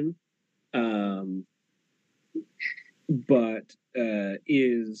East Asian. But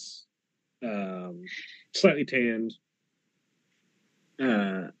is slightly tanned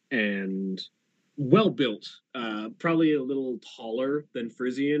and well built, probably a little taller than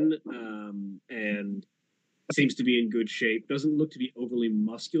Frisian, and seems to be in good shape. Doesn't look to be overly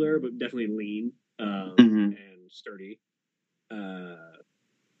muscular, but definitely lean and sturdy. And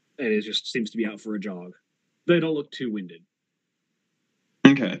it just seems to be out for a jog. They don't look too winded.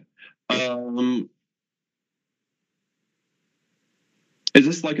 Okay. Is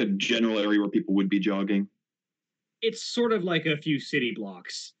this like a general area where people would be jogging? It's sort of like a few city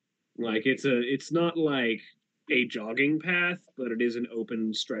blocks. Like it's not like a jogging path, but it is an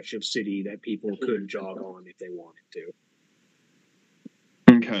open stretch of city that people could jog on if they wanted to.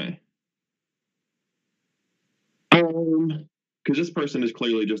 Okay. Because this person is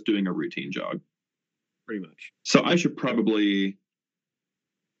clearly just doing a routine jog. Pretty much. So I should probably.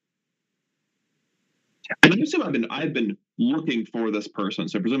 And I assume I've been looking for this person.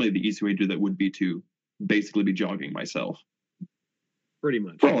 So presumably the easy way to do that would be to basically be jogging myself. Pretty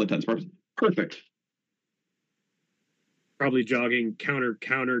much. For all intents and purposes. Perfect. Probably jogging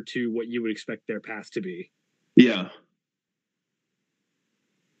counter to what you would expect their path to be. Yeah.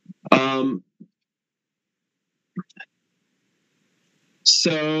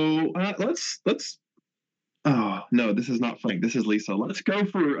 So let's. Oh no, this is not Frank. This is Lisa. Let's go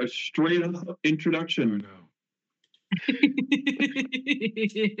for a straight up introduction. Oh,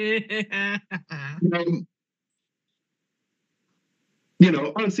 no.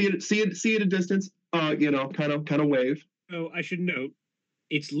 See it at a distance. Kind of wave. Oh, I should note,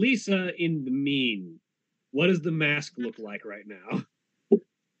 it's Lisa in the mean. What does the mask look like right now?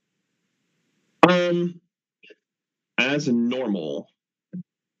 As normal,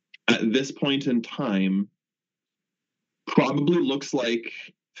 at this point in time, probably looks like.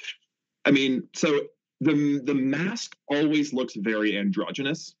 I mean, so the mask always looks very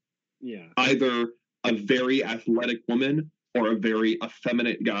androgynous. Yeah. Either a very athletic woman or a very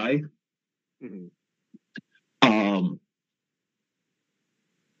effeminate guy. Mm-hmm.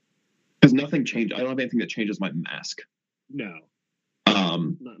 Because nothing changed. I don't have anything that changes my mask. No.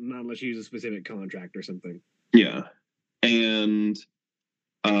 Not unless you use a specific contract or something. Yeah. And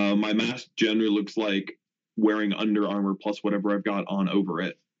my mask generally looks like wearing Under Armour plus whatever I've got on over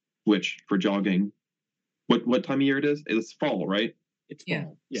it, which for jogging, what time of year it is? It's fall, right? It's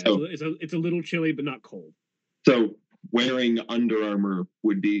fall. Yeah. So, it's a little chilly, but not cold. So wearing Under Armour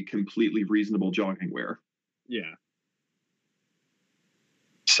would be completely reasonable jogging wear. Yeah.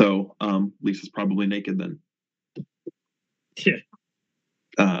 So Lisa's probably naked then. Yeah.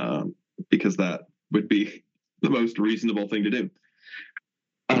 Because that would be the most reasonable thing to do.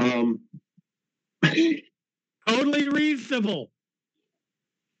 Totally reasonable.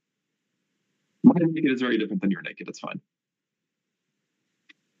 My naked is very different than your naked. It's fine.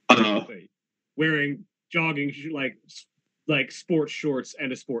 Wearing jogging like sports shorts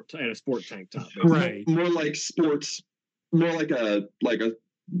and a sport tank top. Basically. Right. More like sports. More like a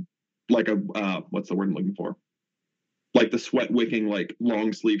what's the word I'm looking for? Like the sweat wicking, like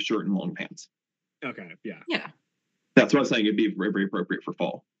long sleeve shirt and long pants. Okay. Yeah. Yeah. That's what I was saying. It'd be very, very appropriate for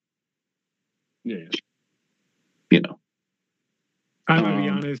fall. Yeah. I'm going to be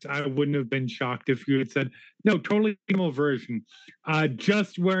honest, I wouldn't have been shocked if you had said, no, totally normal version.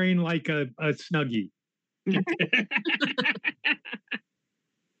 Just wearing like a Snuggie.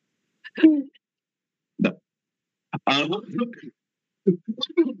 No.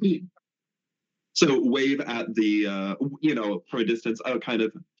 So wave at the, from a distance, I'll kind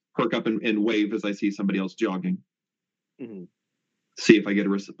of perk up and wave as I see somebody else jogging. Mm-hmm. See if I get a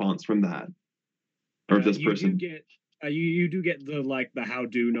response from that. Or if this person... You do get the how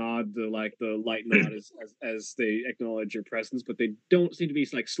do nod, the light nod as they acknowledge your presence, but they don't seem to be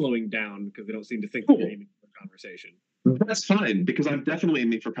slowing down because they don't seem to think that you're aiming for a conversation. That's fine, because I'm definitely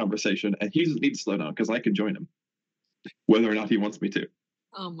aiming for conversation, and he doesn't need to slow down because I can join him, whether or not he wants me to.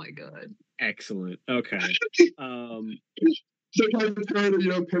 Oh my god! Excellent. Okay. So kind of trying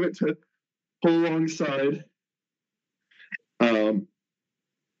to pivot to pull alongside.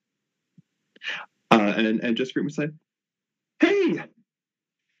 And just for me say, hey,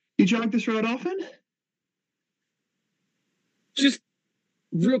 you jog this road often? Just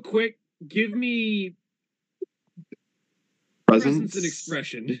real quick, give me presence and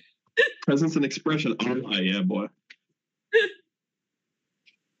expression. Presence and expression. Oh, yeah, boy.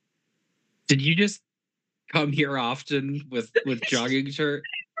 Did you just come here often with jogging shirt?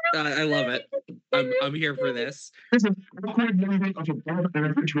 I love it. I'm here for this. There's a record number of above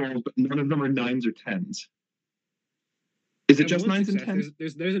average rolls, but none of them are 9s or 10s. Is it And just one 9s and success,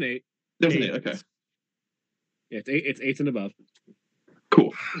 10s? There's an 8. There's an 8, okay. Yeah, it's 8s and above.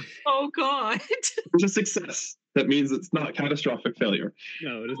 Cool. Oh God. It's a success. That means it's not catastrophic failure.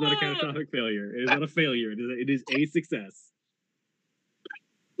 No, it is not a catastrophic failure. It is not a failure. It is a success.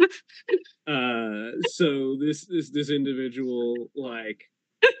 So this individual like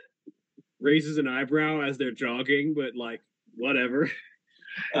raises an eyebrow as they're jogging, but like whatever.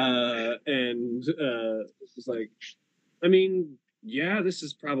 And it's like, I mean, yeah, this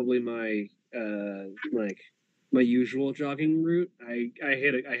is probably my my usual jogging route. I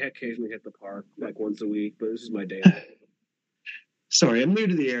occasionally hit the park like once a week, but this is my day. Sorry, I'm new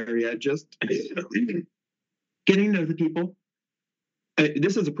to the area. Just getting to know the people.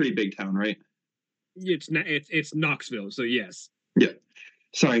 This is a pretty big town, right? It's Knoxville, so yes. Yeah.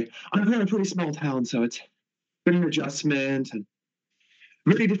 Sorry, I'm from a pretty small town, so it's been an adjustment and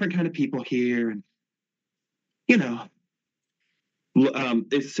really different kind of people here, and you know.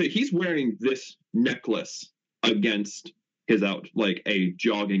 So he's wearing this necklace against his like a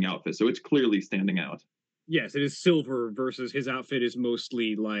jogging outfit, so it's clearly standing out. Yes, it is silver versus his outfit is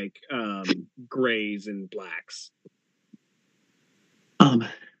mostly like grays and blacks.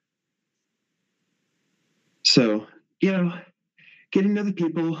 So, getting to the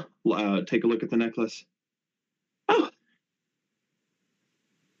people, take a look at the necklace. Oh,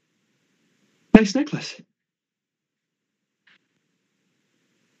 nice necklace.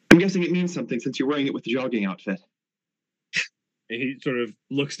 I'm guessing it means something since you're wearing it with the jogging outfit. And he sort of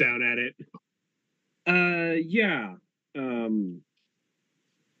looks down at it. Yeah.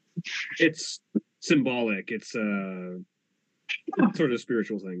 It's symbolic. It's sort of a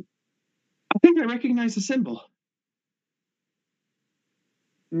spiritual thing. I think I recognize the symbol.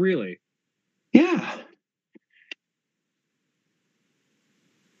 Really? Yeah.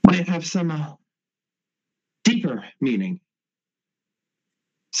 Might have some deeper meaning.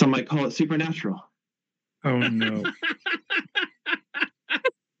 Some might call it supernatural. Oh no.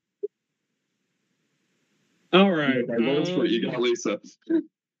 All right. I rolled for you, got Lisa.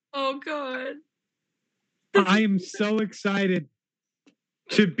 Oh God. I am so excited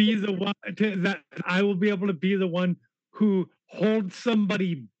to be the one that I will be able to be the one who holds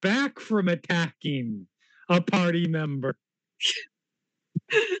somebody back from attacking a party member.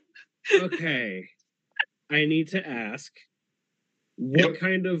 Okay. I need to ask, what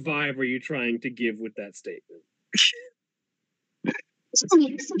kind of vibe are you trying to give with that statement?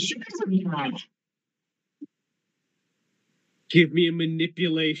 Give me a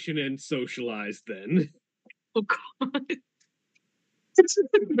manipulation and socialize then. Oh God. It's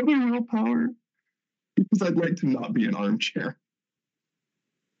another real power. Because I'd like to not be an armchair.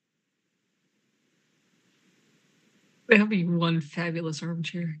 That'll be one fabulous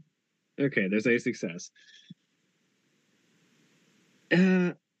armchair. Okay, there's a success.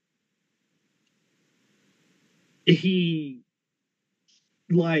 He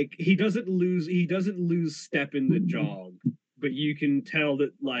doesn't lose step in the jog, but you can tell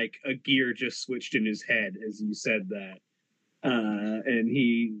that like a gear just switched in his head as you said that. And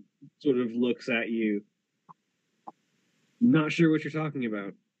he sort of looks at you. Not sure what you're talking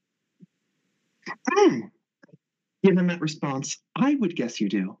about. Given that response, I would guess you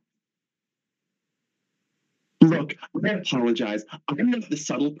do. Look, I apologize. I'm not the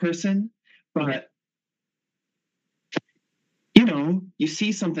subtle person, but you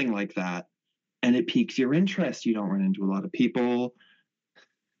see something like that and it piques your interest. You don't run into a lot of people.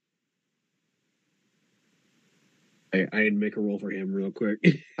 I'd make a roll for him real quick.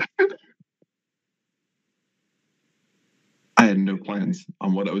 I had no plans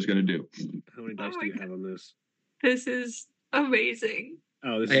on what I was going to do. How many dice do you have on this? This is amazing.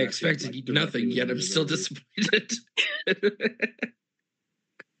 Oh, this I is expected like nothing, directly yet I'm related still to it. disappointed.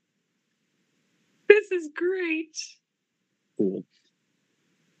 This is great. Cool.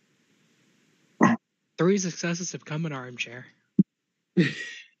 3 successes have come in armchair. Can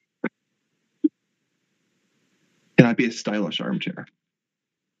I be a stylish armchair?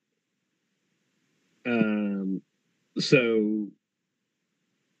 So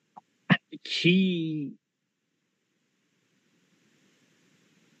he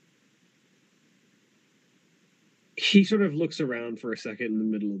sort of looks around for a second in the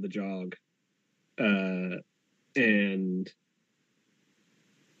middle of the jog, and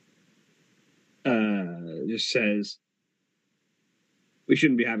just says, "We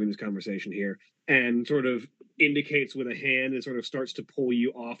shouldn't be having this conversation here," and sort of indicates with a hand and sort of starts to pull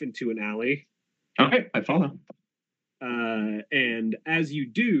you off into an alley. Okay, I follow. And as you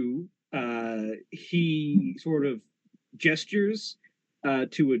do, he sort of gestures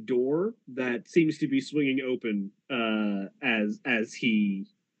to a door that seems to be swinging open as he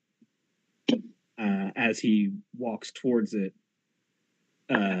walks towards it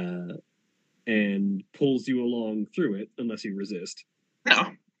and pulls you along through it, unless you resist. No,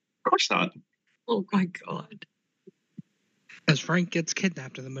 of course not. Oh my god. As Frank gets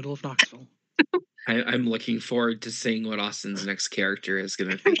kidnapped in the middle of Knoxville. I'm looking forward to seeing what Austin's next character is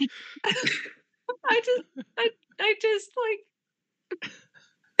going to be. I just like,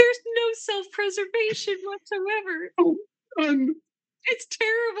 there's no self-preservation whatsoever. Oh, fun. It's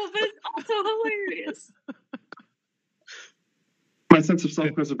terrible, but it's also hilarious. My sense of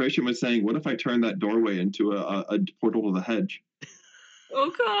self-preservation was saying, what if I turn that doorway into a portal to the hedge?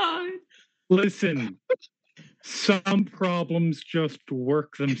 Oh god. Listen, some problems just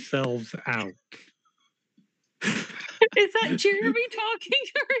work themselves out. Is that Jeremy talking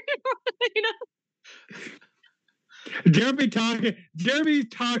or Jeremy's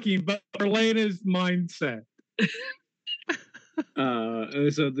talking, but Elena's mindset.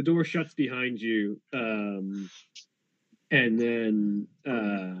 So the door shuts behind you, and then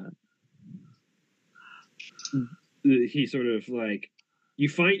he sort of like you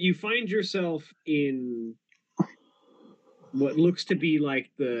find yourself in what looks to be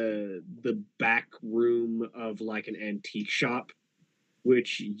like the back room of like an antique shop,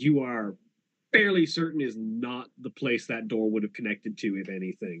 which you are fairly certain is not the place that door would have connected to, if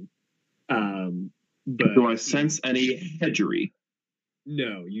anything. But do I sense any hedgery?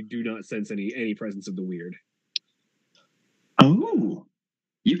 No, you do not sense any presence of the weird. Oh,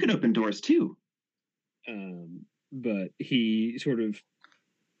 you can open doors too. But he sort of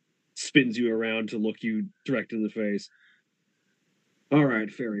spins you around to look you direct in the face. All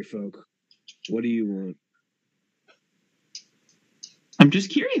right, fairy folk, what do you want? I'm just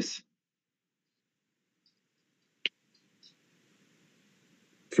curious.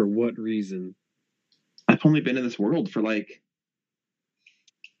 For what reason? I've only been in this world for like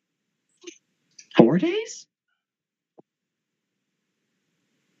 4 days?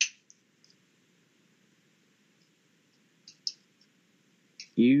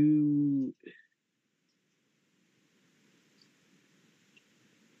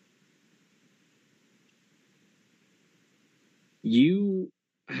 You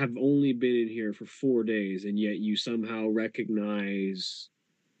have only been in here for 4 days, and yet you somehow recognize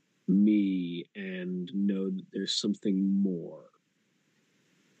me and know that there's something more.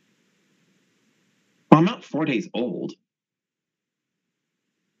 Well, I'm not 4 days old.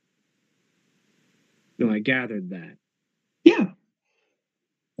 No, I gathered that. Yeah.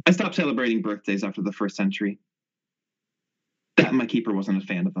 I stopped celebrating birthdays after the 1st century. That and my keeper wasn't a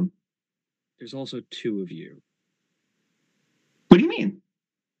fan of them. There's also 2 of you. What do you mean?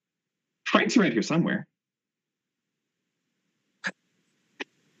 Frank's around here somewhere.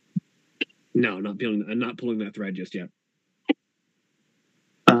 No, I'm not pulling that thread just yet.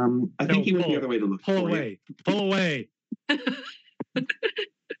 I think he went the other way to look Pull for away. Pull away.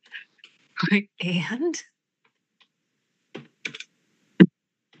 And?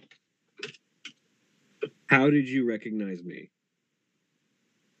 How did you recognize me?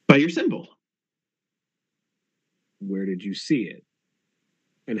 By your symbol. Where did you see it?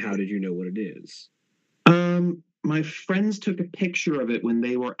 And how did you know what it is? My friends took a picture of it when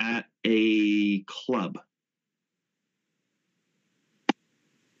they were at a club.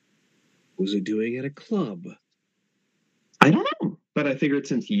 What was it doing at a club? I don't know, but I figured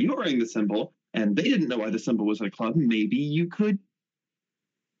since you're wearing the symbol and they didn't know why the symbol was at a club, maybe you could.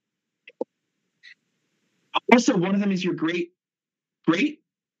 Also, one of them is your great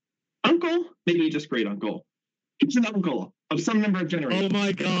uncle, maybe just great uncle. He's an uncle of some number of generations. Oh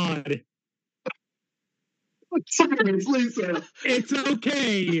my god. Sorry, it's Lisa. It's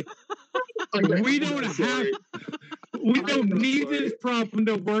okay. We don't need this problem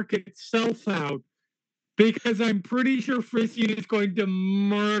to work itself out, because I'm pretty sure Frisian is going to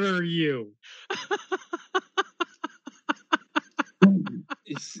murder you.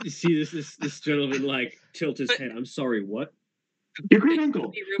 You see this gentleman like tilt his head. I'm sorry, what? Your great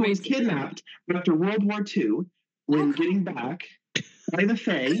uncle, who was kidnapped after World War II, when getting back by the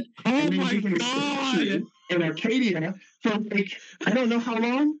Fae, Oh and then my became a god. statue in Arcadia for like, I don't know how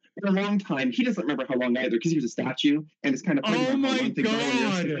long, in a long time. He doesn't remember how long either, because he was a statue, and it's kind of funny Oh how my long things are when you're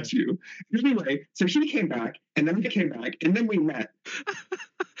a god. statue. Anyway, so he came back, and then I came back, and then we met.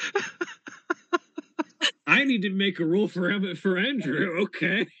 I need to make a rule for Andrew.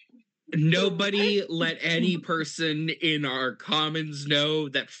 Okay. Nobody let any person in our commons know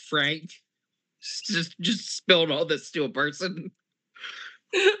that Frank just spilled all this to a person.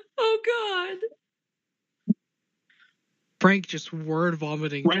 Oh God. Frank just word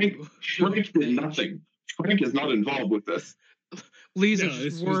vomiting. Frank did nothing. Frank is not involved with this. Lisa No, this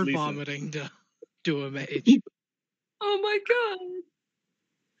just was word Lisa. vomiting to a mage. Oh my God.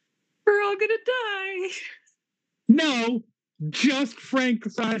 We're all gonna die. No, just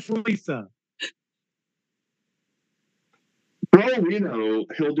Frank/Lisa. For all we know,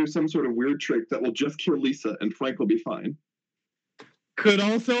 he'll do some sort of weird trick that will just kill Lisa, and Frank will be fine. Could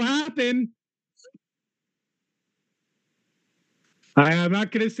also happen. I'm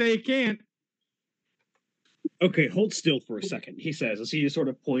not going to say it can't. Okay, hold still for a second, he says, as he just sort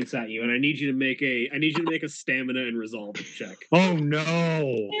of points at you, and I need you to make a stamina and resolve check. Oh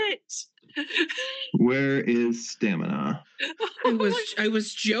no. Shit. Where is stamina? I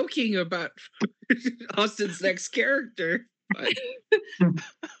was joking about Austin's next character, but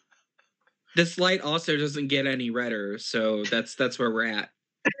this light also doesn't get any redder, so that's where we're at.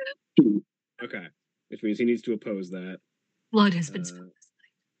 Okay, which means he needs to oppose that. Blood has been spilled.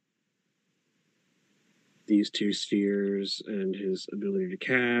 These two spheres and his ability to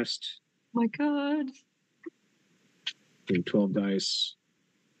cast. Oh my God. And 12 dice.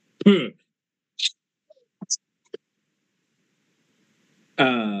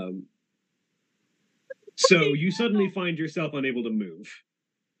 So you suddenly find yourself unable to move.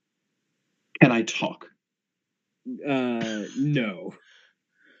 Can I talk? No.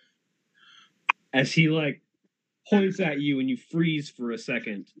 As he points at you and you freeze for a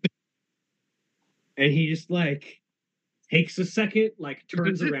second. And he just takes a second,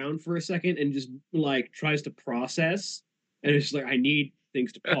 turns around for a second and just tries to process. And it's just I need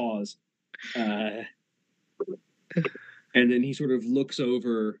things to pause. And then he sort of looks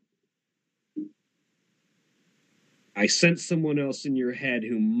over. I sense someone else in your head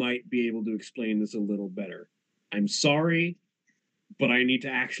who might be able to explain this a little better. I'm sorry, but I need to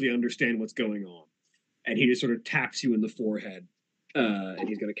actually understand what's going on. And he just sort of taps you in the forehead. And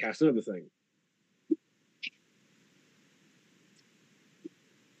he's going to cast another thing.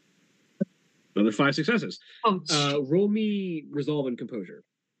 Another 5 successes. Oh, roll me resolve and composure.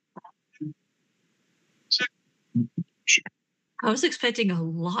 I was expecting a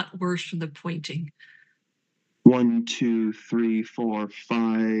lot worse from the pointing. 1, 2, 3, 4,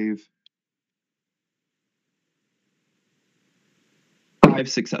 5. 5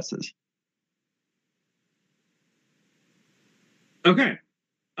 successes. Okay.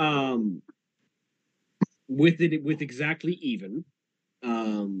 With exactly even,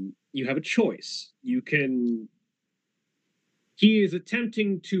 you have a choice. You can. He is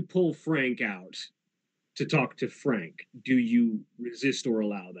attempting to pull Frank out to talk to Frank. Do you resist or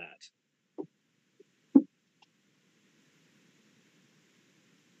allow that?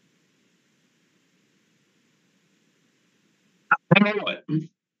 I don't know it.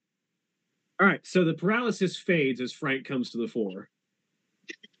 All right. So the paralysis fades as Frank comes to the fore.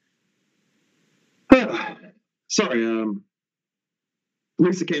 Sorry,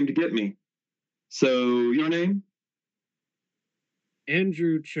 Lisa came to get me. So, your name?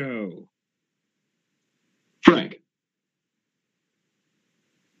 Andrew Cho. Frank.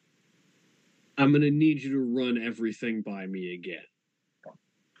 I'm going to need you to run everything by me again.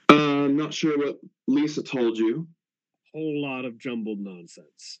 I'm not sure what Lisa told you. Whole lot of jumbled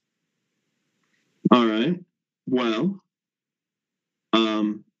nonsense. All right. Well,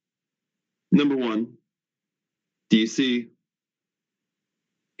 number 1, do you see?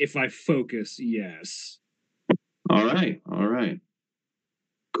 If I focus, yes. All right.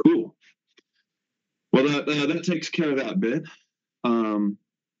 Cool. Well, that takes care of that bit. I'm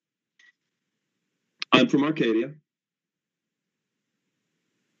from Arcadia.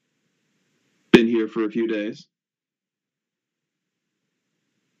 Been here for a few days.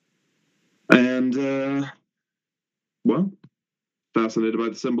 And, well, fascinated by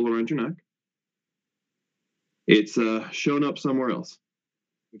the symbol around your neck. It's shown up somewhere else.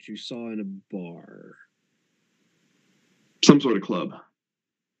 Which you saw in a bar. Some sort of club.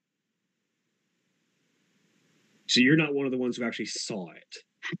 So you're not one of the ones who actually saw it.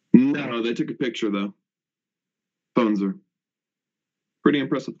 No, they took a picture, though. Phones are pretty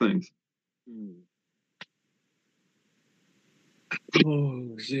impressive things.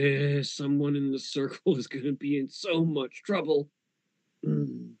 Oh, someone in the circle is going to be in so much trouble.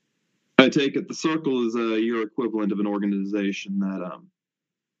 I take it the circle is your equivalent of an organization that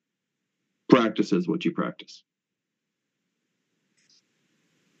practices what you practice.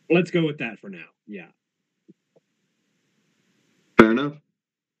 Let's go with that for now. Yeah. Fair enough.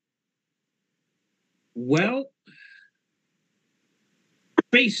 Well,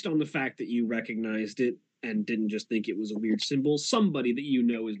 based on the fact that you recognized it, and didn't just think it was a weird symbol. Somebody that you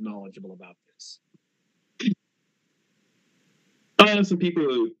know is knowledgeable about this. Some people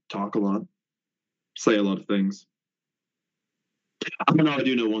who talk a lot, say a lot of things. I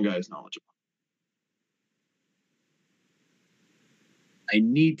do know one guy is knowledgeable. I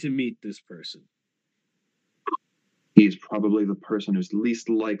need to meet this person. He's probably the person who's least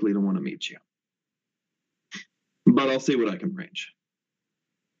likely to want to meet you. But I'll see what I can arrange.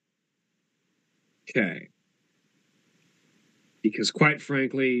 Okay. Because quite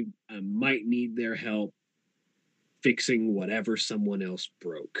frankly, I might need their help fixing whatever someone else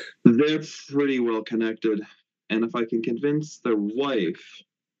broke. They're pretty well connected. And if I can convince their wife,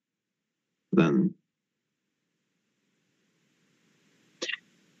 then...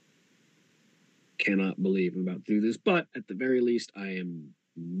 Cannot believe I'm about to do this, but at the very least, I am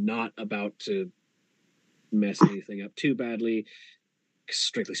not about to mess anything up too badly.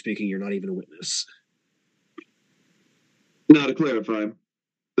 Strictly speaking, you're not even a witness. Now, to clarify,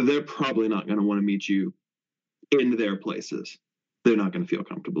 they're probably not going to want to meet you in their places. They're not going to feel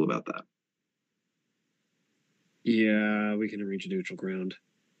comfortable about that. Yeah, we can arrange a neutral ground.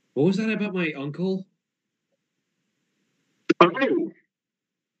 What was that about my uncle? Oh!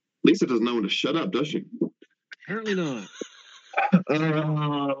 Lisa doesn't know when to shut up, does she? Apparently not.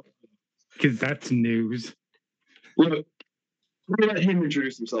 Because that's news. Look, we're going to let him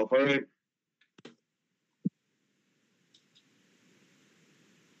introduce himself, all right?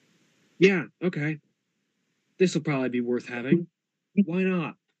 Yeah, okay. This will probably be worth having. Why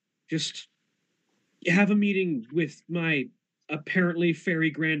not? Just have a meeting with my apparently fairy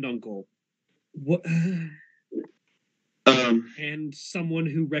granduncle. What? And someone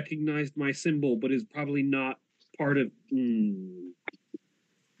who recognized my symbol, but is probably not part of.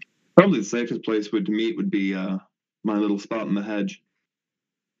 Probably the safest place to meet would be my little spot in the hedge.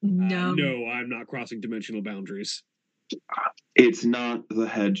 No. No, I'm not crossing dimensional boundaries. It's not the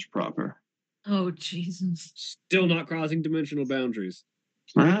hedge proper. Oh, Jesus. Still not crossing dimensional boundaries.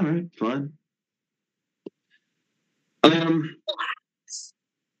 All right, fine.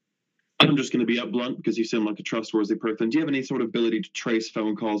 I'm just going to be up blunt because you seem like a trustworthy person. Do you have any sort of ability to trace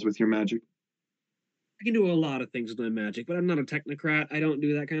phone calls with your magic? I can do a lot of things with my magic, but I'm not a technocrat. I don't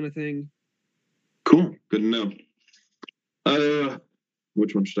do that kind of thing. Cool. Good to know.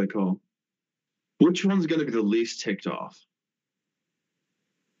 Which one should I call? Which one's going to be the least ticked off?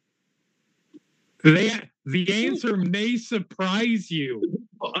 The answer may surprise you.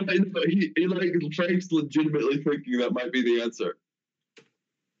 Frank's legitimately thinking that might be the answer.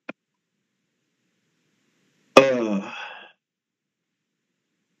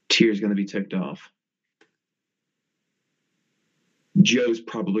 Tyr's going to be ticked off. Joe's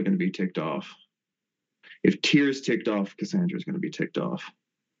probably going to be ticked off. If Tyr's ticked off, Cassandra's going to be ticked off.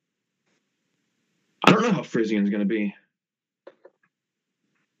 I don't know how Frisian's going to be.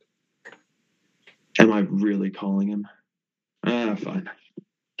 Am I really calling him? Fine.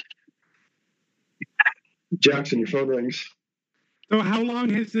 Jackson, your phone rings. So how long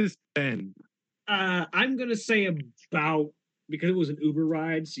has this been? I'm gonna say about, because it was an Uber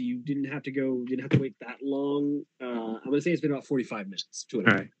ride, so you didn't have to wait that long. I'm gonna say it's been about 45 minutes to an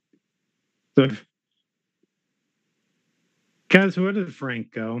hour. All right. So, guys, where did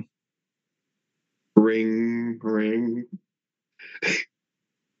Frank go? Ring, ring.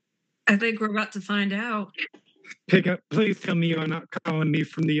 I think we're about to find out. Pick up. Please tell me you're not calling me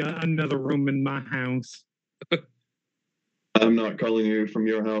from the another room in my house. I'm not calling you from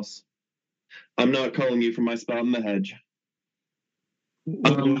your house. I'm not calling you from my spot in the hedge.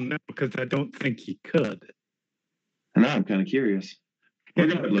 No, because I don't think you could. And I'm kind of curious.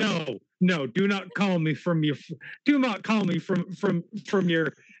 No, do not call me from your. Do not call me from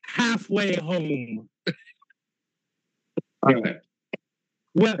your halfway home. All right.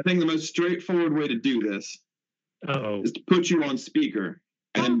 Well, I think the most straightforward way to do this is to put you on speaker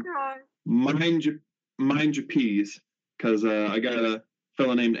and mind your P's, because I got a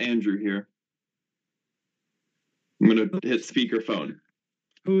fella named Andrew here. I'm gonna hit speakerphone.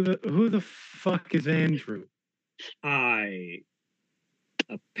 Who the fuck is Andrew? Apparently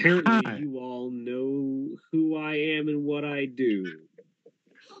you all know who I am and what I do.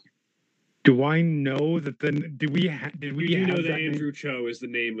 Do I know that? Did we know that Andrew Cho is the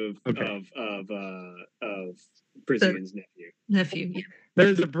name of Frisian's nephew? Yeah.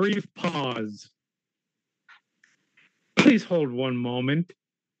 There's a brief pause. Please hold one moment.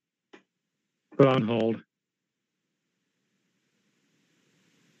 Put on hold.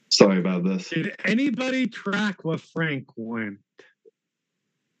 Sorry about this. Did anybody track where Frank went?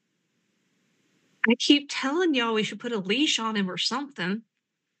 I keep telling y'all we should put a leash on him or something.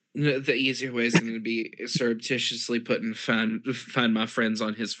 No, the easier way is going to be surreptitiously putting find my friends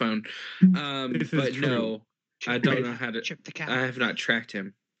on his phone. This is But true. no, I don't know how to. Chip the cat. I have not tracked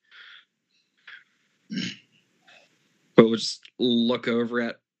him. But we'll just look over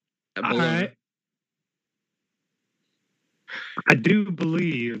at Bologna. I do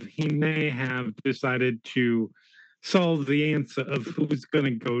believe he may have decided to solve the answer of who's going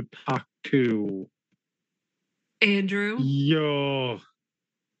to go talk to Andrew, your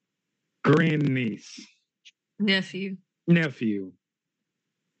grandniece, nephew. nephew.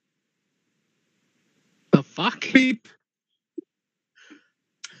 The fuck? Beep.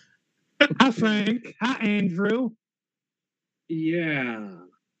 Hi, Frank. Hi, Andrew. Yeah.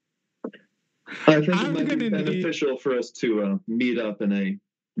 I think it I'm might be gonna need- beneficial for us to meet up in a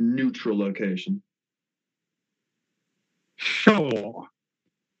neutral location. Sure.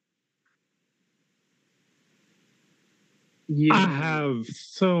 Yeah. I have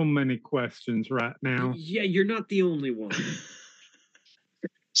so many questions right now. Yeah, you're not the only one.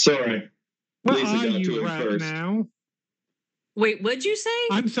 Sorry. Where Lisa are got to you him right first. now? Wait, what'd you say?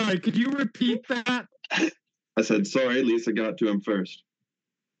 I'm sorry, could you repeat that? I said, sorry, Lisa got to him first.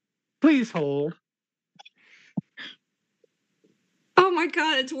 Please hold. Oh my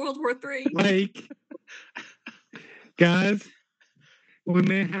god, it's World War III. Like, guys, we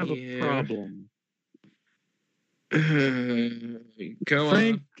may have a Yeah. problem. Go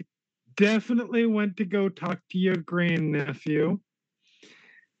Frank on. definitely went to go talk to your grandnephew,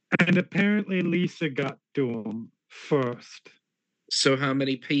 and apparently Lisa got to him first. So how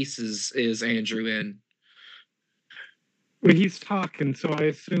many pieces is Andrew in? Well, he's talking, so I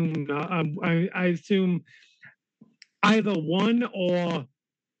assume I assume either one or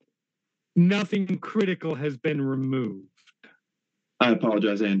nothing critical has been removed. I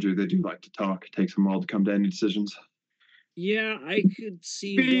apologize, Andrew. They do like to talk. It takes them a while to come to any decisions. Yeah, I could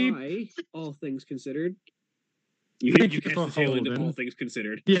see Beep. why, all things considered. You Thank you catch for the tail end of holding. all things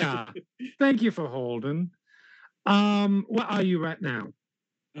considered. Yeah. Thank you for holding. What are you right now?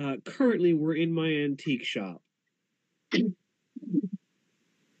 Currently, we're in my antique shop.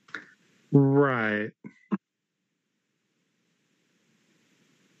 Right.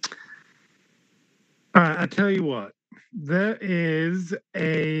 All right, I tell you what. There is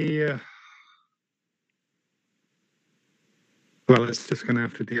a. Well, it's just gonna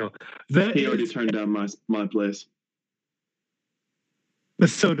have to deal. There He already is. turned down my place.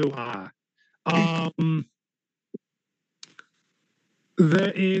 So do I.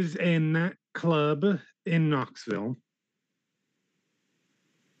 There is a nightclub in Knoxville.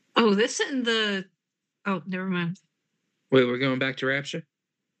 Oh, this in the. Oh, never mind. Wait, we're going back to Rapture?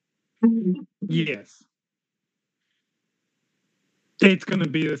 Yes. It's gonna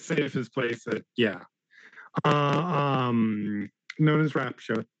be the safest place that known as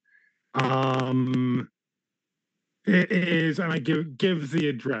Rapture. It is, and I give the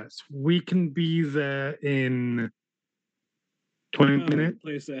address. We can be there in 20 Oh, minutes. the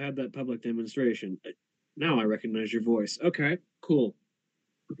place that had that public demonstration. Now I recognize your voice. Okay, cool.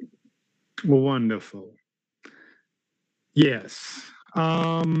 Well, wonderful. Yes. We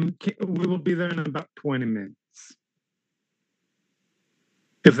will be there in about 20 minutes.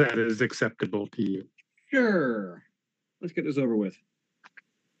 If that is acceptable to you. Sure. Let's get this over with.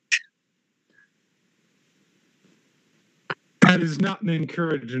 That is not an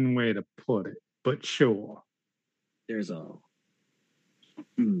encouraging way to put it, but sure. There's a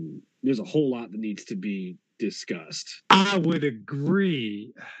whole lot that needs to be discussed. I would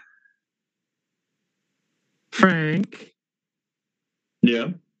agree. Frank,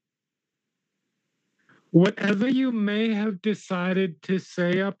 Yeah. whatever you may have decided to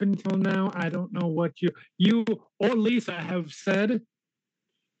say up until now, I don't know what you or Lisa have said.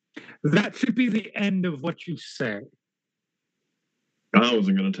 That should be the end of what you say. I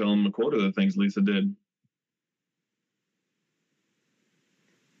wasn't going to tell him a quarter of the things Lisa did.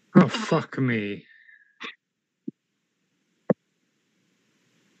 Oh, fuck me.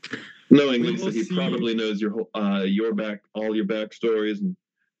 Knowing We Lisa, will he see. probably knows all your backstories and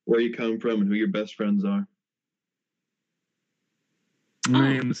where you come from and who your best friends are. I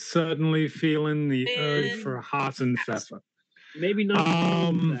am suddenly feeling the urge And- for Haas and Pfeffer. Maybe not all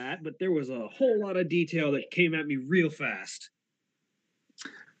of Um, that, but there was a whole lot of detail that came at me real fast.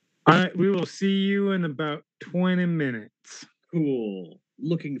 All right, we will see you in about 20 minutes. Cool.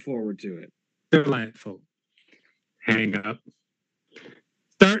 Looking forward to it. Delightful. Hang up.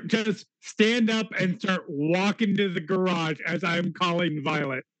 Just stand up and start walking to the garage as I'm calling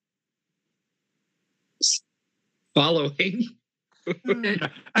Violet. Following.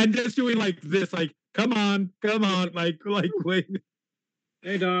 And just doing like this, like, come on, like, wait.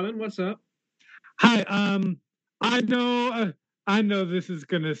 Hey, darling, what's up? Hi. I know this is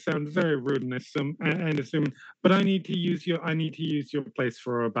going to sound very rude and assume, but I need to use your place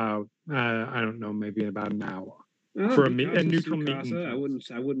for about I don't know, maybe about an hour for a neutral meeting. I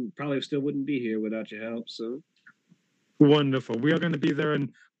wouldn't probably still wouldn't be here without your help. So Wonderful. We are going to be there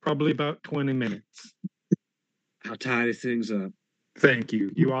in probably about 20 minutes. I'll tidy things up. Thank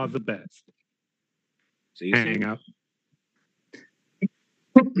you. You are the best. See you Hang soon. up.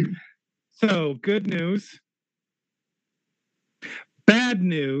 So, good news. Bad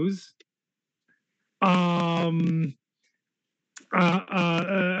news. Apparently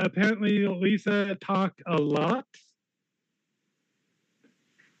Lisa talked a lot.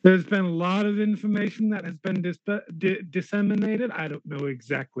 There's been a lot of information that has been disseminated. I don't know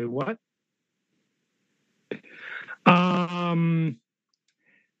exactly what. Andrew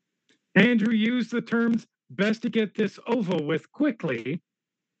used the terms best to get this over with quickly.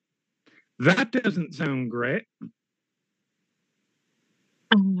 That doesn't sound great.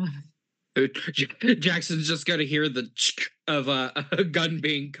 Jackson's just going to hear the of a gun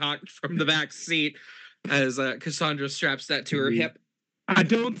being cocked from the back seat as Cassandra straps that to her hip. I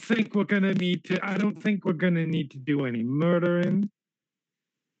don't think we're gonna need to do any murdering.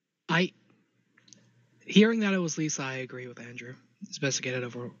 Hearing that it was Lisa, I agree with Andrew. It's best to get it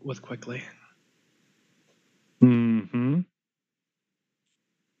over with quickly. Mm-hmm.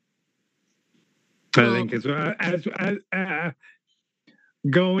 I think as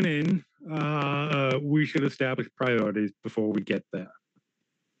going in, we should establish priorities before we get there.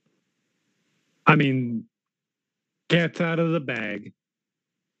 I mean, cat's out of the bag.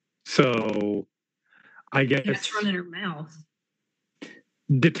 So, I guess Cat's running her mouth.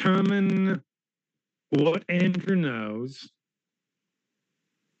 Determine what Andrew knows.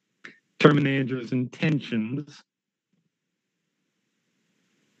 Determine Andrew's intentions.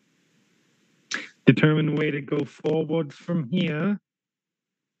 Determine a way to go forward from here,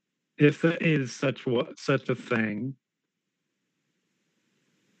 if there is such a thing.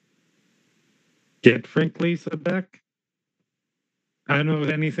 Get Frank Lisa back. I don't know if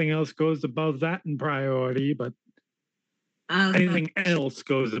anything else goes above that in priority, but anything else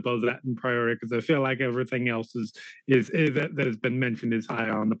goes above that in priority because I feel like everything else is that has been mentioned is high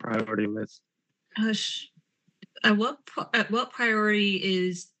on the priority list. At what priority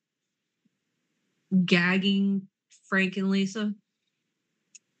is gagging Frank and Lisa?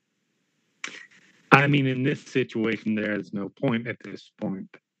 I mean, in this situation, there is no point at this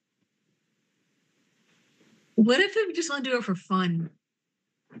point. What if we just want to do it for fun?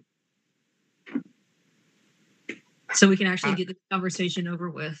 So we can actually get the conversation over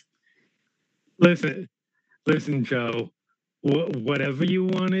with. Listen, Joe. Whatever you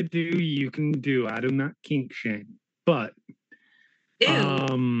want to do, you can do. I do not kink shame, but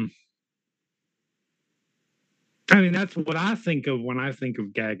I mean that's what I think of when I think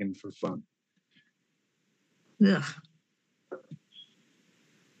of gagging for fun. Ugh.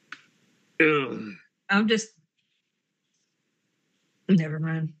 I'm just. Never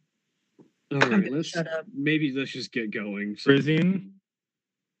mind. All right, shut up. Maybe let's just get going. Frisian,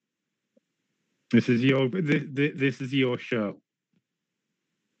 this is your show.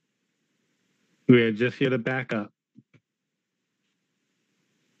 We are just here to back up.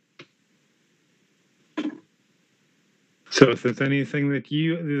 So if there's anything that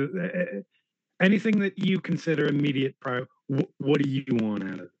you consider immediate prior, what do you want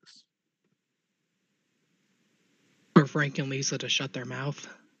out of this? For Frank and Lisa to shut their mouth.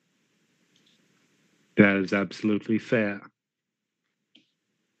 That is absolutely fair.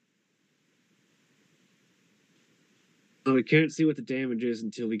 Oh, we can't see what the damage is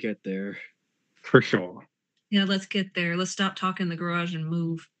until we get there. For sure. Yeah, let's get there. Let's stop talking in the garage and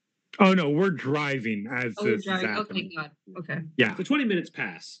move. Oh no, we're driving as this is happening. Okay, God. Okay. Yeah. So 20 minutes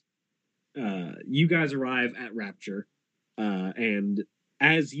pass. You guys arrive at Rapture, and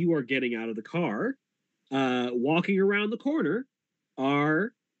as you are getting out of the car, walking around the corner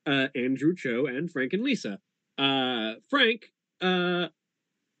are Andrew, Cho, and Frank and Lisa. Frank,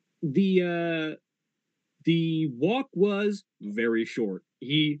 the walk was very short.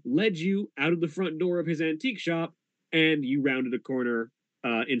 He led you out of the front door of his antique shop, and you rounded a corner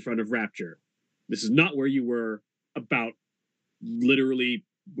in front of Rapture. This is not where you were about literally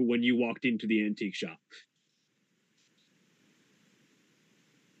when you walked into the antique shop.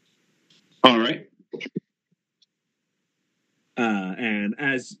 All right. And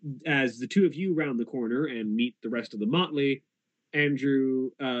as the two of you round the corner and meet the rest of the motley,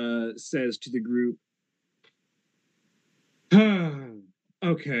 Andrew says to the group,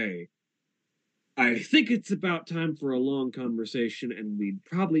 "Okay, I think it's about time for a long conversation, and we'd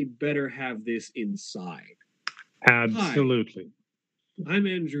probably better have this inside. Absolutely. I'm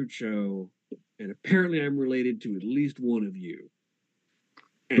Andrew Cho, and apparently I'm related to at least one of you.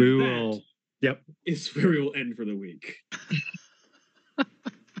 And We that will. Yep. is where we will end for the week.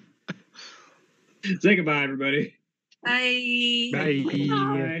 Say goodbye, everybody. Bye. Bye.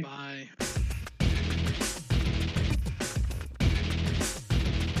 Bye. Bye.